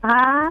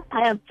 I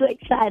am too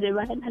excited,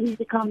 right? I need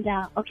to calm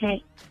down.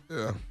 Okay.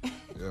 Yeah.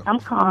 I'm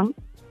calm.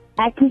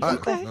 Ask me some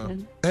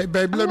questions. Hey,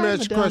 baby, let me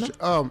ask you a question.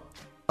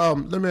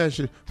 Let me ask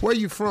you, where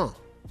you from?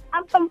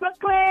 I'm from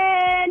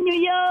Brooklyn, New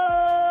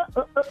York.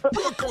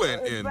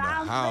 Brooklyn in the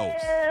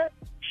house.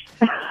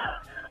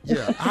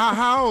 Yeah.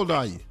 How old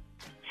are you?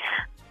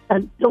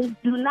 Do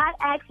not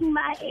ask me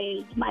my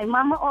age. My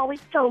mama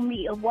always told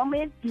me a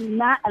lady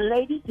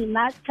do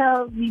not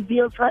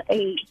reveal her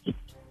age.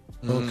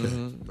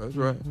 Okay. That's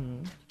right.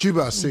 You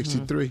about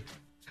 63.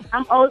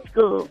 I'm old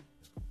school.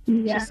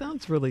 Yeah. She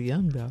sounds really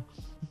young, though.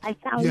 I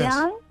sound Yes.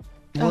 young?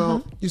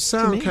 Well, you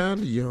sound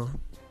kind of young.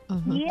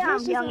 Yeah,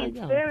 I'm young in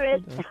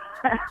spirit.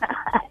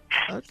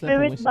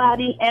 Spirit,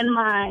 body, and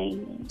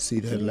mind. See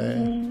that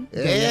laugh?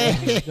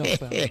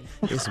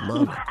 It's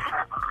Monica.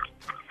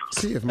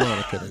 See if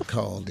Monica done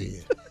called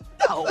in.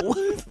 No.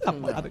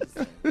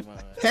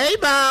 Hey,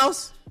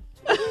 boss.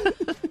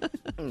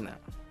 No.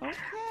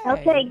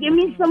 Okay, give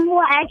me some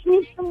more. Ask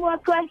me some more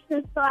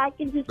questions so I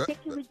can just kick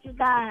it with you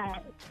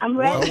guys. I'm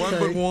ready. One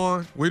but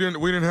one. We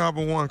didn't have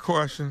but one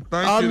question.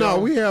 Thank you. No,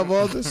 though. we have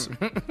others.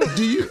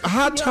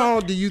 How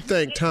tall do you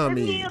think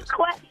Tommy Give me a is?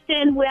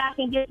 question where I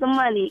can get the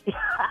money.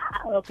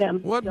 Okay.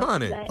 What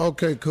money?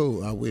 Okay,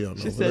 cool. We don't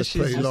know. She But says let's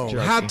she's play just long.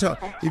 joking. How tall?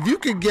 If you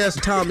could guess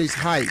Tommy's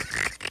height,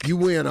 you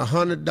win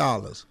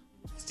 $100.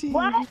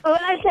 What? When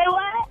I say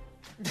what?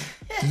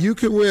 You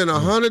can win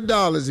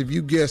 $100 if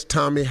you guess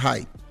Tommy's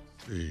height.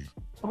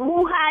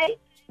 Who height?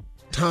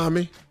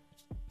 Tommy.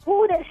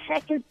 Who the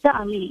second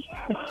Tommy?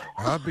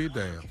 I'll be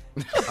damned.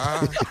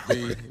 I'll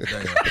be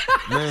damned.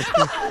 Man,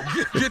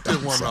 get this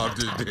woman off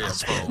this damn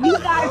phone. You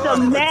guys are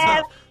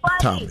mad funny.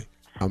 Tommy.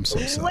 I'm so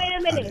sorry. Wait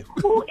a minute.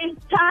 Who is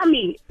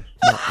Tommy?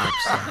 No, I'm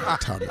sorry,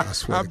 Tommy. I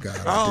swear to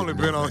God. I only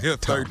been on here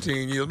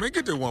 13 years. Man,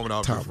 get this woman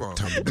off this phone.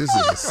 Tommy, this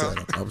is a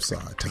setup. I'm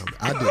sorry, Tommy.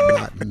 I did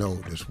not know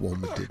this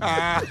woman did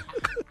not know.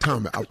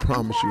 Tommy, I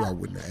promise you I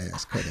wouldn't have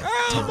asked her that.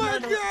 Oh, my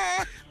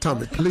God.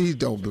 Tommy, please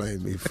don't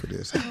blame me for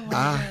this.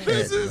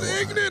 This is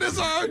ignorant as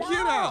all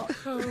get out.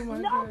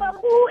 No, but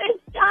who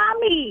is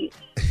Tommy?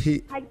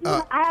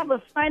 I have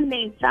a friend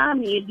named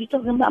Tommy. Are you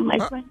talking about my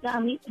friend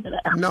Tommy?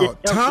 No,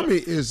 Tommy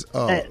is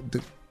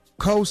the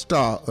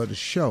co-star of the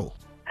show.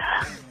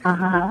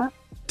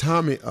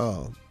 Tommy,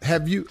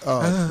 have you?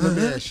 Let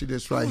me ask you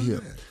this right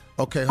here.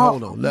 Okay,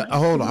 hold on.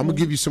 Hold on. I'm gonna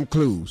give you some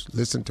clues.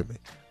 Listen to me,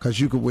 cause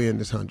you could win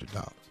this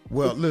 $100.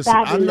 Well, listen.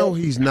 I know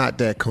he's not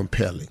that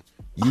compelling.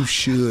 You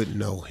should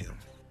know him.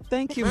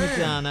 Thank you,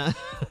 Madonna.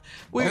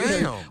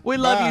 We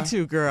love you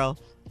too, girl.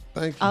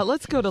 Thank you.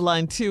 Let's go to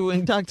line 2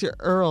 and Dr.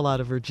 Earl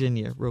out of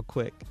Virginia real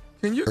quick.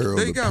 Can you? Earl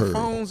They the got Pearl.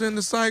 phones in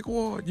the psych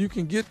ward. You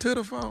can get to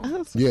the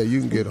phone. Yeah, you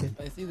can get them.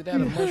 It's either that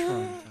or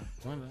mushroom.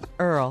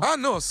 Earl. I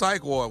know a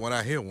psych ward when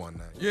I hear one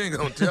now. You ain't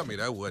gonna tell me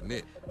that wasn't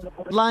it.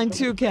 Line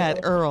 2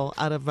 cat, Earl,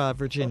 out of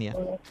Virginia.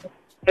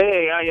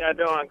 Hey, how y'all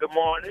doing? Good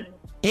morning.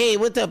 Hey,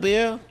 what's up,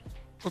 Earl?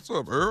 What's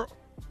up, Earl?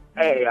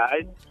 Hey,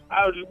 I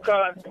was just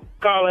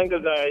calling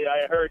because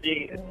I heard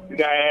the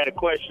guy had a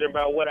question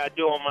about what I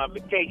do on my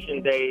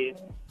vacation days.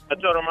 I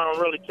told him I don't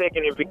really take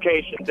any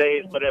vacation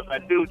days, but if I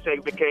do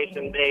take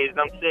vacation days,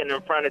 I'm sitting in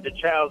front of the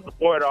child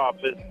support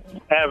office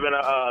having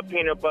a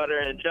peanut butter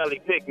and jelly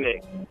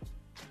picnic.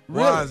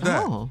 Why is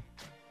that? Oh.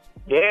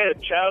 Yeah,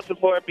 child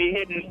support be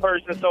hitting the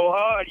person so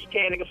hard you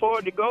can't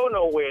afford to go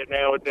nowhere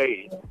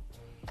nowadays.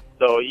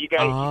 So you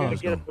got to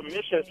get a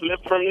permission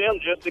slip from them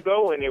just to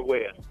go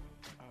anywhere.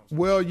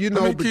 Well, you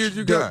know, many but kids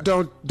you got?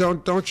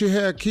 Don't you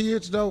have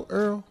kids though,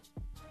 Earl?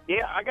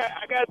 Yeah, I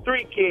got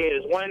 3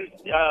 kids. One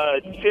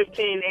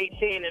 15,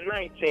 18, and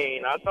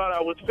 19. I thought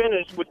I was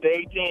finished with the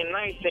 18 and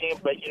 19,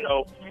 but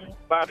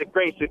by the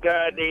grace of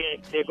God,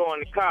 they're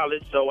going to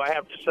college, so I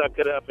have to suck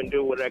it up and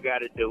do what I got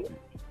to do.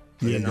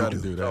 Yeah, you got to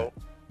do that.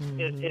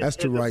 So That's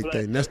the right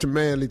thing. That's the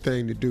manly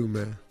thing to do,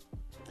 man.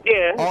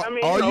 Yeah,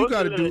 All you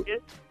got to do.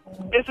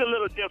 It's a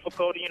little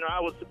difficult. I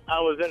was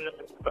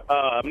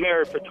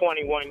married for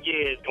 21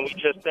 years, and we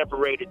just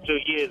separated 2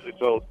 years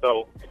ago.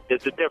 So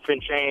it's a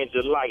different change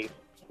of life.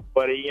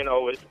 But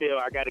it's still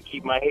I got to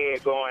keep my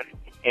head going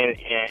and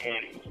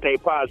stay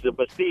positive.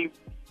 But Steve,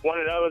 one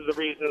of the other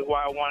reasons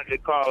why I wanted to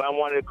call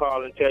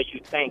and tell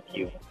you thank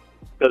you,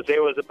 because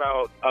there was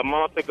about a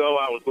month ago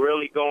I was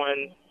really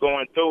going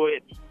through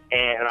it,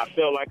 and I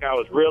feel like I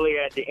was really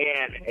at the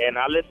end. And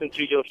I listen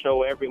to your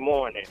show every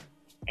morning.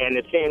 And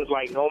it seems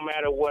like no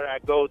matter what I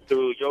go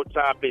through, your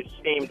topics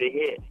seem to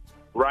hit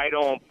right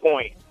on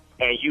point.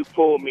 And you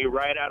pulled me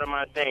right out of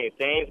my thing.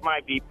 Things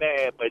might be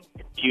bad, but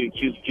you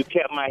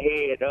kept my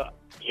head up.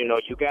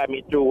 You got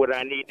me through what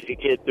I needed to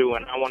get through.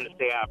 And I want to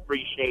say I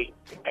appreciate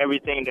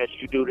everything that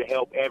you do to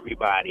help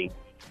everybody.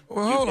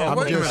 Well, hold on.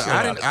 Wait a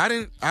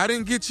minute. I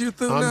didn't get you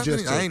through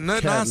nothing. Ain't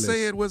nothing I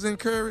said was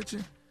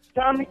encouraging.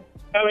 Tommy,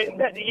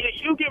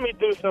 you get me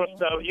through some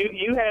stuff.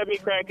 You had me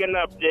cracking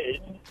up.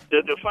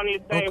 The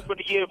funniest thing for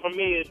the year for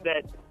me is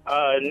that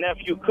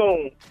nephew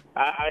Coon.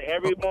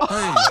 Every morning.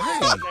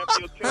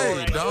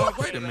 Hey, dog.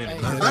 Wait a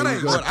minute. That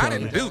ain't what I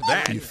didn't do.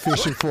 That you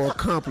fishing for a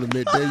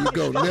compliment. There you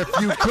go,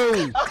 nephew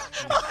Coon.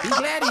 He's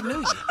glad he knew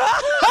you.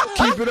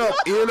 Keep it up,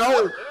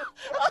 N.O.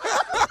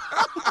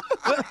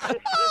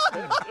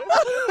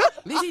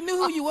 At least he knew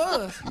who you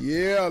was.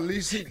 Yeah, at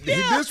least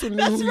this one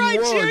knew who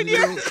you was.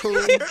 Junior.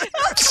 Coon.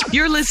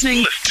 You're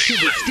listening to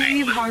the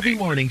Steve Harvey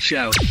Morning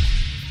Show.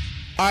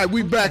 All right,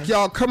 we back,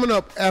 y'all. Coming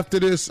up after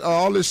this,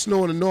 all this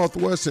snow in the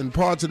Northwest and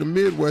parts of the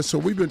Midwest. So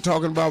we've been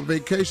talking about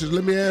vacations.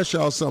 Let me ask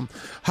y'all something.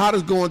 How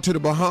does going to the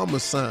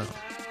Bahamas sound?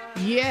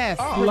 Yes,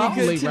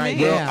 lovely right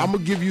now. Well, I'm going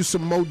to give you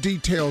some more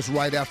details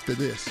right after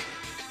this.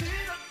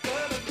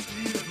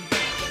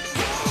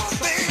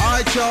 All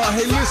right, y'all.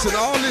 Hey, listen,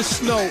 all this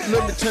snow,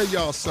 let me tell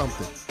y'all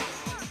something.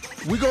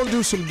 We're going to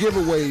do some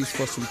giveaways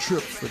for some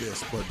trips for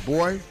this. But,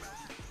 boy,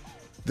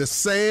 the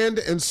Sand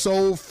and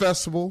Soul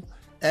Festival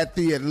at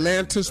the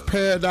Atlantis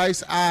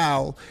Paradise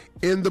Isle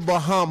in the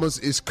Bahamas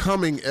is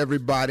coming,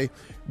 everybody.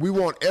 We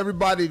want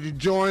everybody to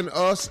join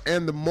us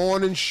and the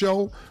morning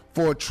show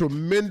for a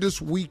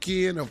tremendous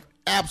weekend of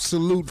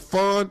absolute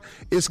fun.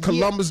 It's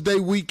Columbus Day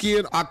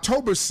weekend,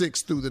 October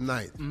 6th through the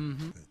 9th.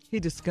 Mm-hmm. He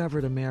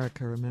discovered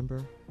America,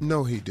 remember?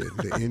 No, he didn't.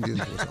 The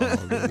Indians was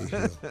already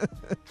here.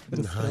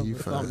 And how you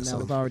find that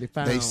was already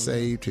found. They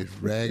saved his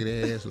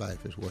ragged ass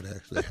life is what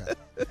actually happened.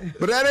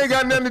 But that ain't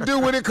got nothing to do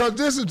with it, because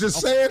this is the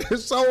Sand and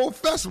Soul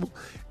Festival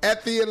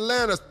at the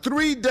Atlanta.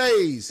 3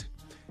 days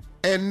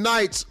and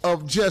nights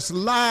of just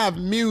live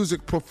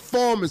music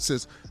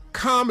performances,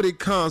 comedy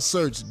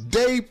concerts,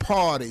 day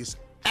parties,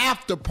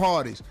 after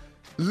parties.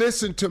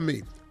 Listen to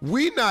me.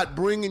 We not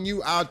bringing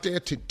you out there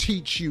to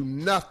teach you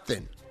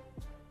nothing.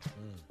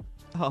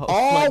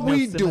 All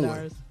we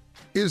doing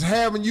is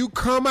having you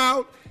come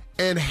out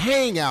and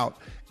hang out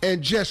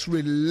and just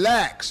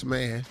relax,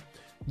 man.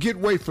 Get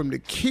away from the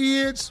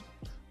kids,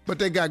 but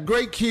they got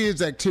great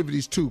kids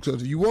activities too. So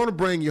if you want to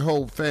bring your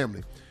whole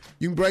family,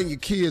 you can bring your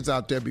kids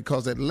out there,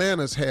 because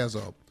Atlantis has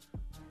a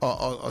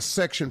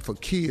section for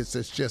kids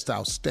that's just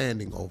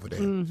outstanding over there.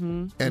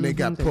 Mm-hmm. And they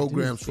got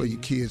programs for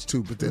your kids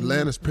too. But the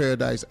Atlantis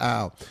Paradise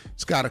Isle,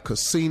 it's got a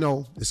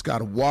casino, it's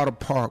got a water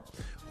park,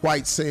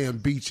 white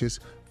sand beaches,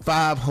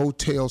 5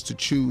 hotels to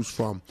choose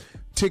from.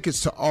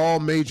 Tickets to all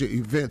major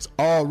events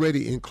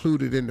already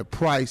included in the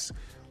price.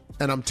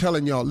 And I'm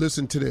telling y'all,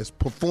 listen to this.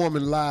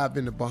 Performing live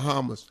in the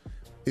Bahamas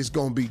is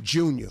going to be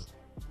Junior,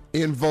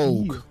 In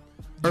Vogue,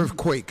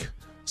 Earthquake,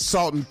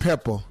 Salt and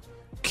Pepper,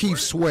 Keith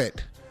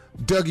Sweat,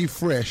 Dougie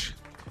Fresh,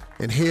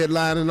 and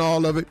headlining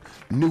all of it,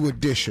 New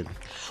Edition.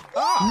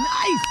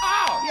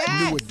 Oh, nice.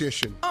 Yes. New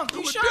Edition.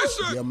 New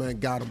Edition. Yeah, man,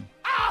 got him.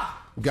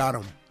 Got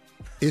him.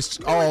 It's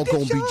all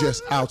going to be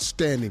just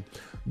outstanding.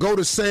 Go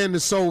to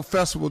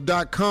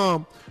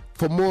sandandsoulfestival.com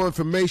for more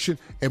information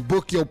and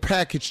book your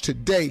package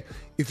today.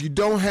 If you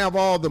don't have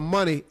all the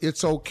money,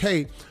 it's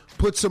okay.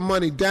 Put some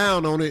money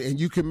down on it and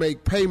you can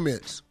make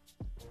payments.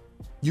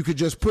 You could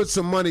just put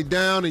some money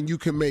down and you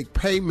can make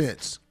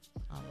payments.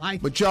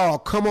 But y'all,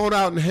 come on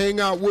out and hang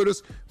out with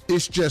us.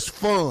 It's just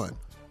fun.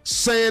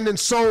 Sand and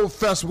Soul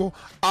Festival,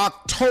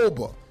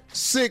 October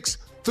 6th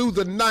through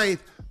the 9th.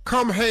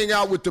 Come hang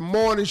out with the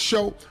morning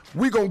show.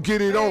 We're going to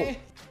get it on.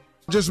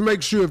 Just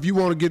make sure if you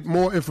want to get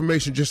more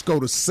information, just go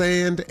to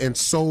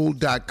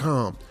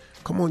sandandsoul.com.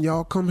 Come on,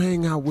 y'all. Come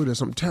hang out with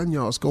us. I'm telling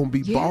y'all, it's going to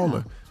be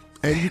baller.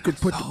 And you can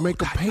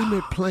make a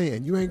payment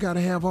plan. You ain't got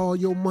to have all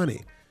your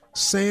money.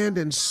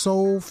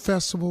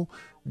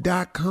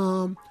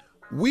 Sandandsoulfestival.com.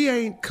 We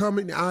ain't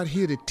coming out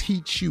here to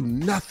teach you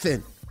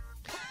nothing.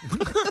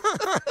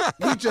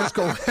 We just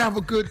gonna have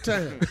a good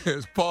time.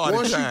 It's party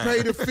Once time. you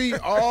pay the fee,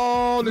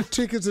 all the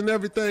tickets and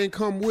everything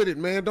come with it,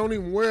 man. Don't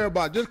even worry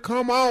about it. Just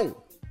come on.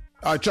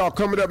 All right, y'all,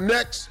 coming up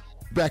next,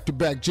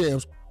 back-to-back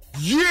jams.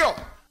 Yeah!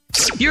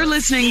 You're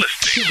listening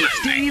to the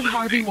Steve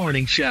Harvey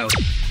Morning Show.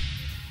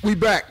 We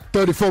back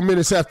 34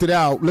 minutes after the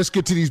hour. Let's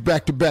get to these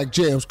back-to-back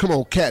jams. Come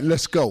on, Cat,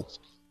 let's go.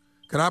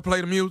 Can I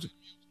play the music?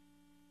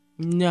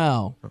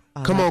 No.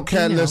 Come on,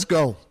 Cat, let's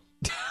go.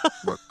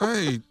 But,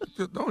 hey,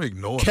 just don't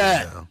ignore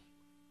Cat. me now.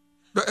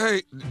 But,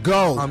 hey,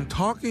 go. I'm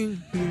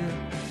talking here.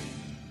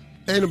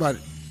 Ain't nobody.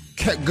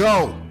 Cat,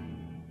 go.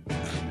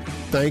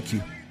 Thank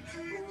you.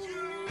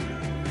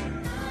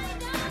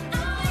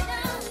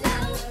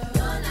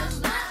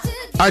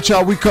 All right,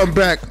 y'all, we come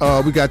back.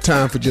 We got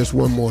time for just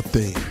one more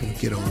thing. We'll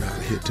get on out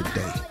of here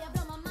today.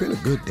 Been a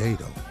good day,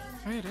 though.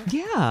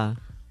 Yeah.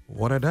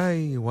 What a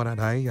day, what a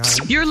day.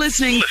 You're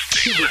listening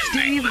to the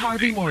Steve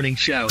Harvey Morning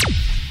Show.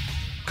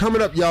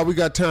 Coming up, y'all, we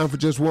got time for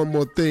just one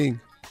more thing.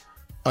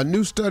 A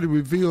new study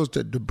reveals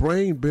that the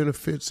brain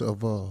benefits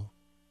of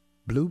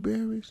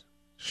blueberries,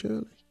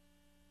 Shirley?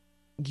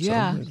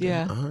 Yeah, Something like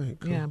yeah. that. All right,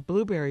 cool. Yeah,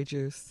 blueberry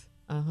juice.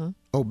 Uh-huh.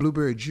 Oh,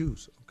 blueberry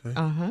juice. Okay.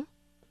 Uh-huh.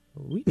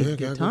 We need to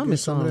get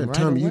Thomas some of on that. right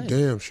Tommy, away. you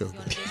damn sure.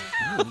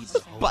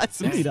 Buy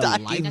some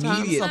stock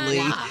immediately.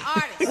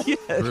 Yes.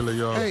 Really,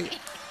 y'all? Hey.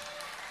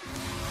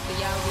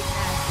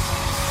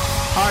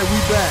 All right, we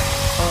back.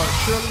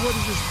 Shirley, what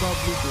is this about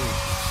blueberries?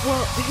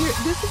 Well,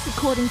 this is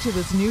according to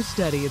this new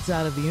study. It's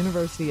out of the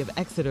University of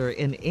Exeter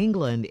in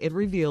England. It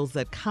reveals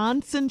that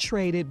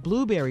concentrated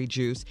blueberry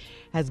juice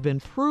has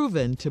been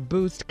proven to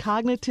boost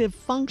cognitive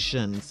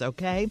functions,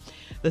 okay?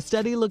 The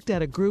study looked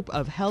at a group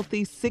of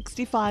healthy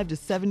 65 to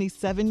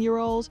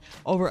 77-year-olds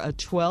over a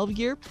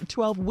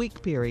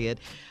 12-week period.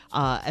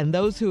 And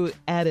those who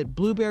added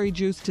blueberry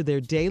juice to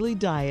their daily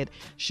diet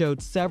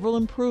showed several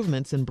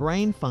improvements in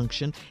brain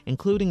function,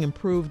 including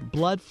improved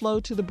blood flow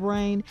to the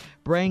brain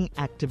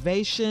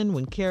activation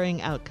when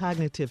carrying out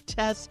cognitive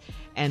tests,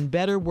 and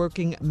better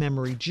working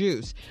memory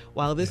juice.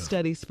 While this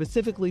study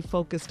specifically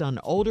focused on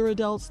older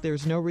adults,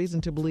 there's no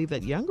reason to believe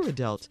that younger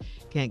adults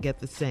can't get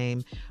the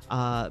same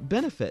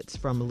benefits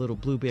from a little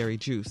blueberry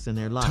juice in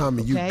their life.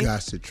 Tommy, okay? you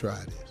got to try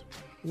this.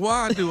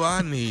 Why do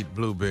I need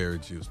blueberry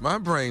juice? My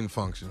brain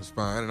functions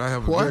fine, and I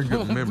have a very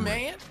good memory.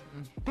 Man.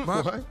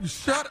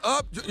 Shut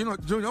up. You know,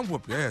 Junior, I'm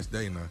whoop your ass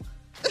day now.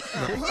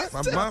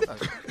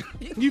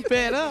 You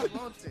fed up.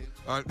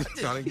 I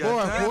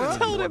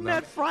told him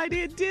that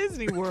Friday at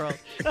Disney World.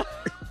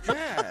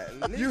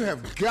 You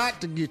have got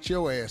to get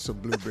your ass some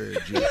blueberry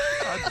juice.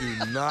 I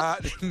do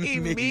not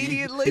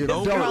Immediately. If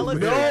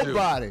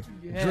nobody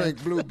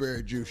drink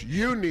blueberry juice,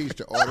 you need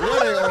to order. Where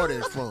they order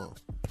it from?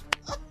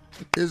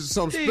 Is it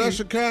some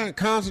special kind,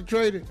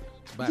 concentrated?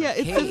 Yeah,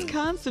 it says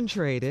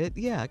concentrated.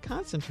 Yeah,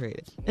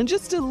 concentrated. And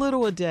just a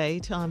little a day,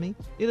 Tommy.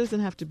 It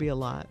doesn't have to be a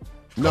lot.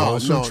 No.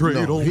 He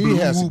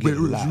has to get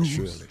a lot,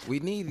 Shirley. We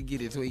need to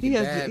get it so he He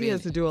can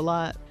has to do a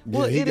lot. Yeah,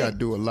 Well, he got to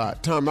do a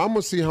lot. Tommy, I'm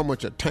going to see how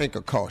much a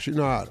tanker costs. You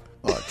know how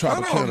I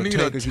don't need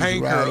a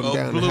tanker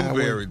of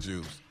blueberry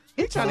juice.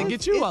 He's trying to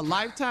get you a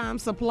lifetime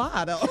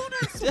supply, though.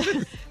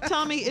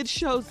 Tommy, it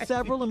shows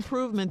several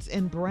improvements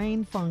in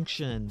brain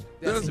function.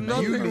 There's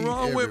nothing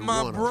wrong with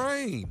my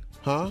brain.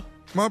 Huh?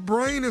 My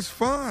brain is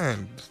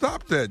fine.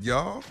 Stop that,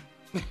 y'all.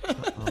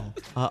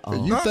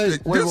 Uh-oh. You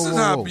think, this is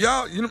how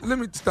y'all, let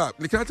me stop.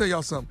 Can I tell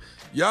y'all something?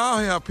 Y'all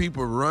have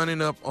people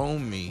running up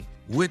on me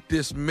with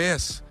this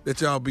mess that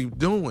y'all be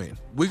doing.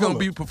 We're going to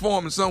be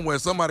performing somewhere.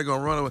 Somebody going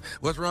to run over.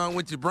 What's wrong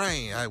with your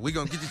brain? We're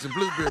going to get you some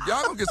blueberry.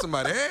 Y'all going to get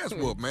somebody's ass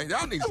whooped, man.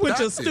 Y'all need to stop With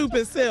your this.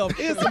 stupid self.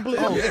 Here's some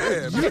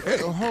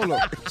blueberries. Hold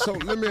up. So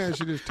let me ask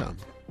you this, Tommy.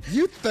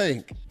 You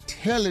think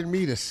telling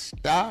me to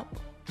stop,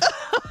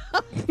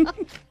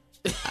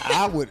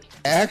 I would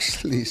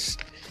actually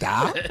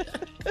stop?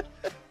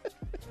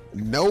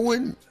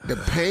 Knowing the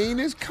pain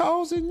is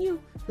causing you?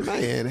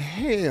 Man,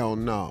 hell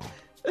no.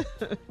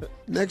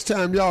 Next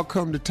time y'all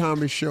come to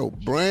Tommy's show,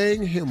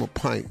 bring him a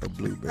pint of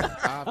blueberry.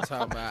 I'm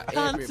talking about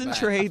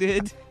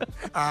Concentrated.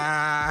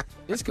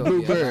 It's gonna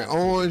Blueberry,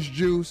 orange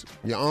juice.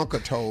 Your uncle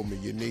told me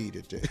you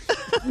needed this.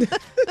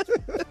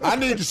 I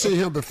need to see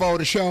him before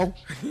the show.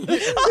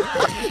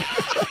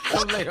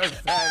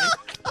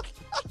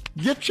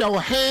 Get your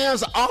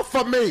hands off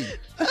of me.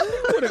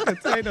 With a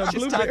container of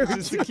Just talking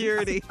blueberries. to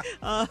security.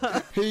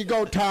 Here you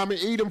go, Tommy.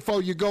 Eat them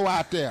before you go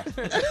out there.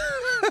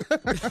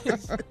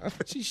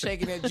 She's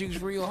shaking that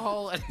juice real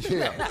hard.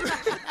 Yeah.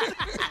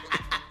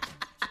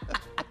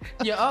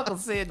 Your uncle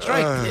said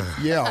drink it.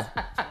 Yeah.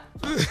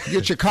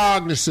 Get your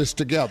cognizance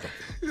together.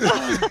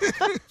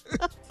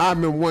 I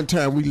remember one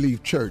time we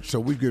leave church, so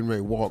we getting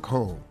ready to walk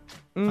home.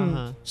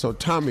 So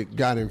Tommy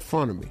got in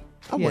front of me.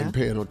 I wasn't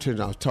paying no attention.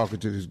 I was talking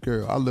to this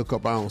girl. I look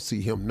up, I don't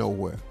see him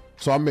nowhere.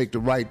 So I make the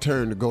right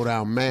turn to go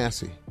down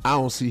Massey. I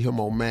don't see him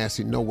on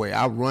Massey nowhere.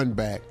 I run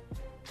back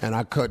and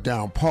I cut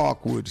down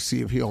Parkwood to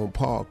see if he on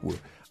Parkwood.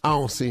 I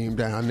don't see him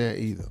down there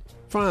either.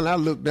 Finally, I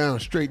look down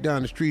straight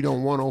down the street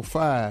on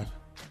 105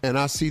 and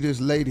I see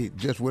this lady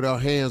just with her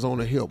hands on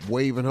her hip,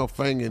 waving her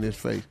finger in his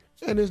face.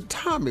 And it's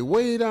Tommy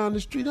way down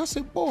the street. I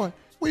said, boy,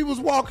 we was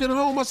walking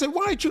home. I said,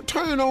 why ain't you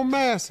turn on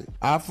Massey?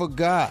 I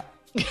forgot.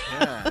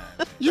 Yeah.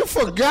 You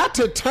forgot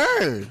to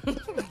turn.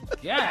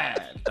 Yeah.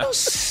 You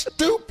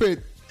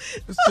stupid.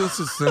 It's just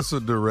a sense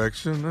of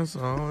direction. That's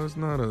all. It's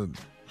not a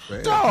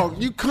bad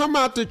Dog, you come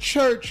out to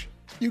church,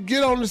 you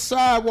get on the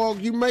sidewalk,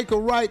 you make a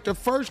right. The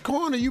first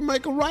corner, you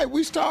make a right.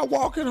 We start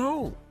walking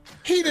home.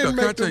 He didn't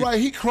make the right.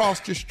 He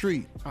crossed the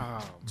street.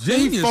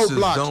 He 4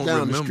 blocks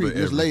down the street.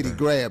 This lady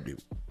grabbed him.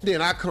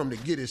 Then I come to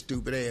get his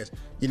stupid ass.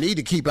 You need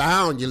to keep an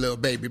eye on your little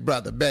baby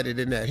brother better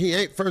than that. He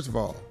ain't, first of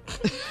all,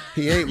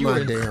 he ain't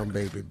my damn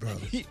baby brother.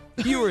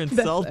 You were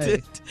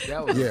insulted.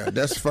 Yeah,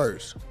 that's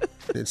first.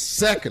 Then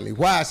secondly,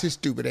 why is his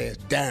stupid ass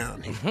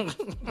down here?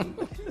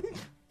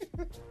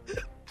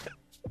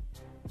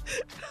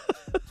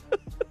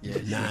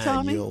 Yeah,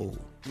 Tommy? You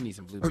need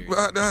some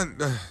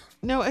blueberries.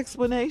 No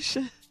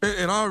explanation.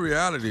 In all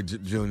reality,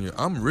 Junior,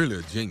 I'm really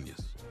a genius.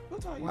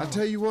 I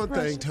tell you one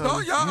thing,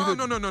 Tommy.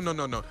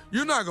 No.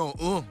 You're not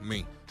gonna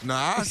me.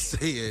 Now I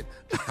said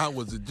I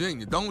was a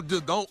genius.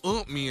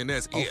 Don't me and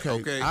that's it.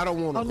 Okay. I don't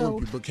want to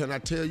you, but can I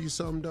tell you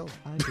something though?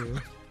 I do.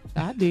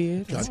 I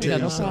did. Can I I tell got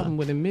you no something? problem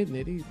with admitting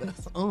it either.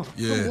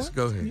 Yes, So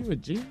go ahead. You a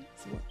genius?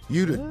 What?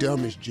 You the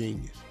dumbest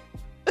genius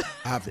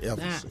I've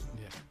ever seen.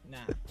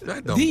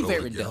 That don't The go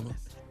very together.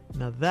 dumbest.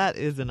 Now that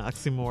is an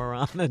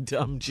oxymoron, a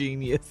dumb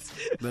genius.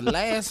 The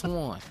last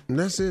one. And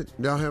that's it.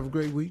 Y'all have a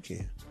great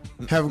weekend.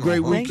 Have a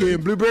great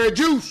weekend. Blueberry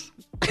juice.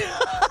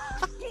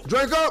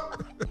 Drink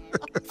up.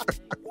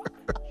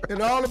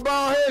 And all the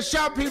bald head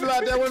shop people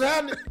out there, what's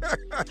happening?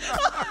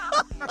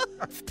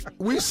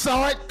 We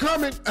saw it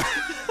coming.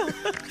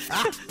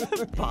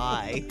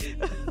 Bye.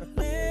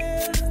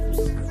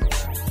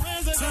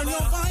 Turn your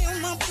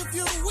volume up if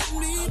you're with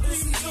me,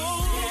 please.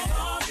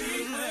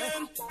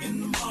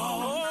 In the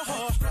morning.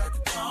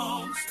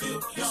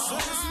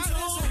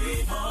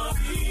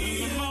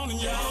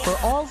 For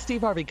all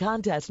Steve Harvey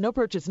contests, no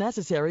purchase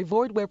necessary,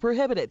 void where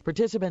prohibited.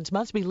 Participants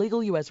must be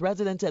legal U.S.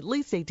 residents at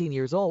least 18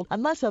 years old,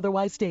 unless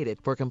otherwise stated.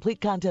 For complete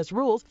contest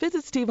rules,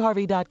 visit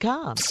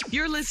steveharvey.com.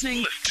 You're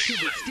listening to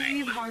the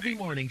Steve Harvey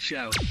Morning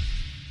Show.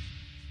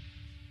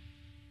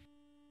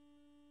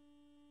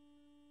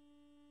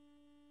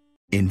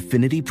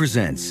 Infiniti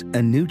presents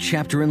a new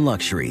chapter in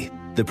luxury,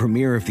 the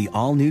premiere of the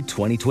all-new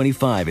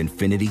 2025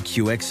 Infiniti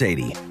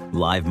QX80,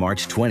 live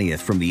March 20th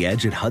from the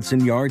Edge at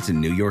Hudson Yards in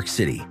New York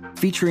City,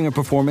 featuring a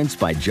performance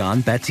by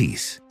John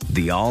Batiste.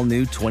 The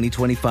all-new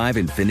 2025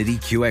 Infiniti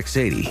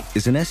QX80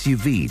 is an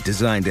SUV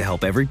designed to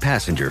help every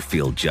passenger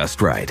feel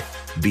just right.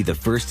 Be the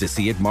first to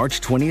see it March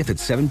 20th at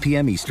 7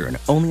 p.m. Eastern,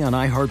 only on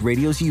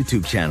iHeartRadio's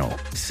YouTube channel.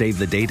 Save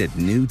the date at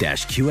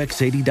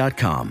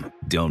new-QX80.com.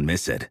 Don't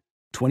miss it.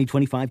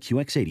 2025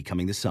 QX80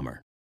 coming this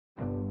summer.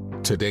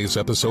 Today's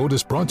episode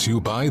is brought to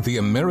you by the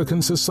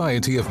American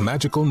Society of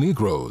Magical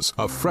Negroes,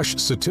 a fresh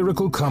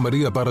satirical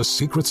comedy about a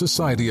secret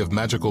society of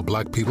magical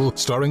black people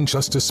starring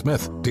Justice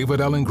Smith,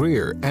 David Allen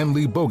Greer, Ann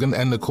Lee Bogan,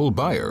 and Nicole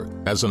Byer.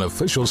 As an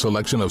official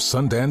selection of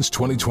Sundance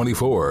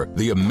 2024,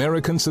 the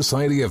American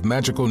Society of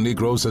Magical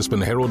Negroes has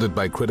been heralded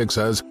by critics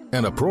as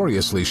an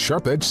uproariously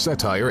sharp-edged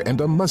satire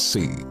and a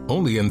must-see.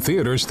 Only in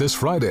theaters this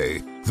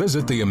Friday.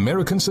 Visit the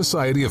American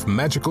Society of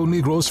Magical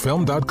Negroes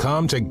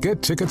Film.com to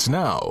get tickets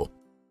now.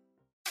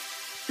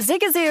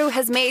 Zigazoo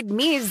has made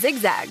me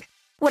zigzag.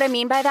 What I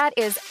mean by that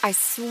is I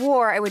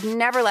swore I would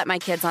never let my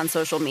kids on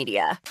social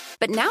media.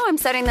 But now I'm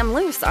setting them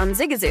loose on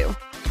Zigazoo.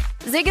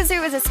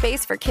 Zigazoo is a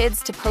space for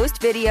kids to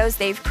post videos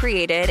they've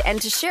created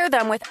and to share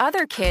them with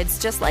other kids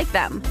just like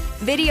them.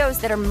 Videos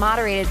that are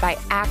moderated by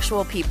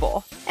actual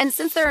people. And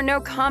since there are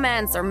no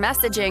comments or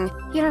messaging,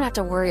 you don't have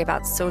to worry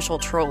about social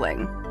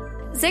trolling.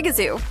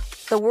 Zigazoo,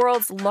 the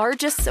world's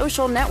largest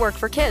social network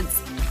for kids.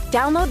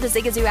 Download the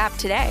Zigazoo app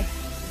today.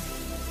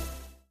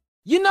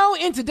 You know,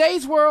 in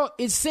today's world,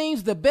 it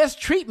seems the best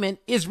treatment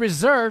is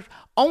reserved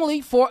only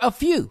for a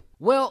few.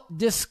 Well,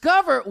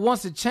 Discover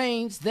wants to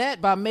change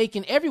that by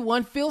making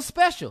everyone feel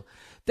special.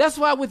 That's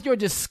why with your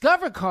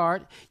Discover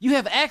card, you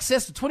have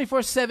access to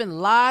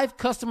 24/7 live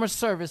customer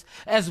service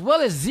as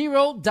well as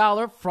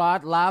 $0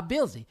 fraud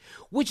liability,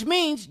 which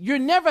means you're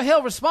never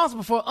held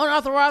responsible for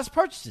unauthorized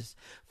purchases.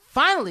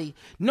 Finally,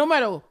 no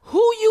matter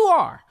who you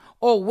are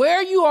or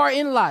where you are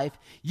in life,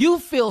 you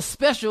feel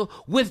special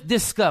with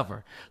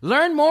Discover.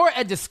 Learn more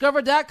at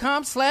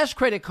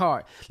discover.com/credit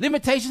card.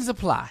 Limitations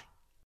apply.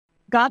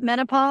 Got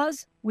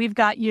menopause? We've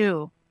got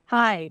you.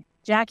 Hi,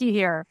 Jackie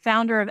here,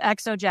 founder of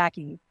Exo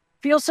Jackie.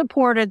 Feel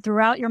supported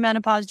throughout your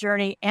menopause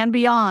journey and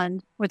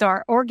beyond with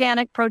our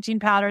organic protein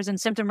powders and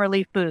symptom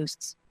relief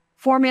boosts.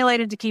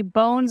 Formulated to keep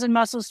bones and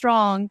muscles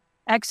strong,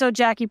 Exo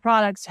Jackie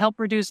products help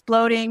reduce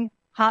bloating,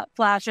 hot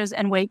flashes,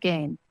 and weight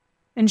gain.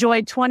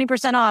 Enjoy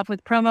 20% off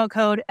with promo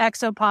code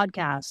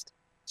EXOPODCAST.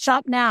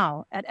 Shop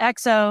now at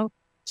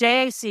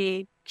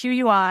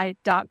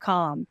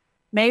exojacqui.com.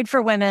 Made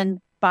for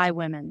women by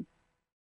women.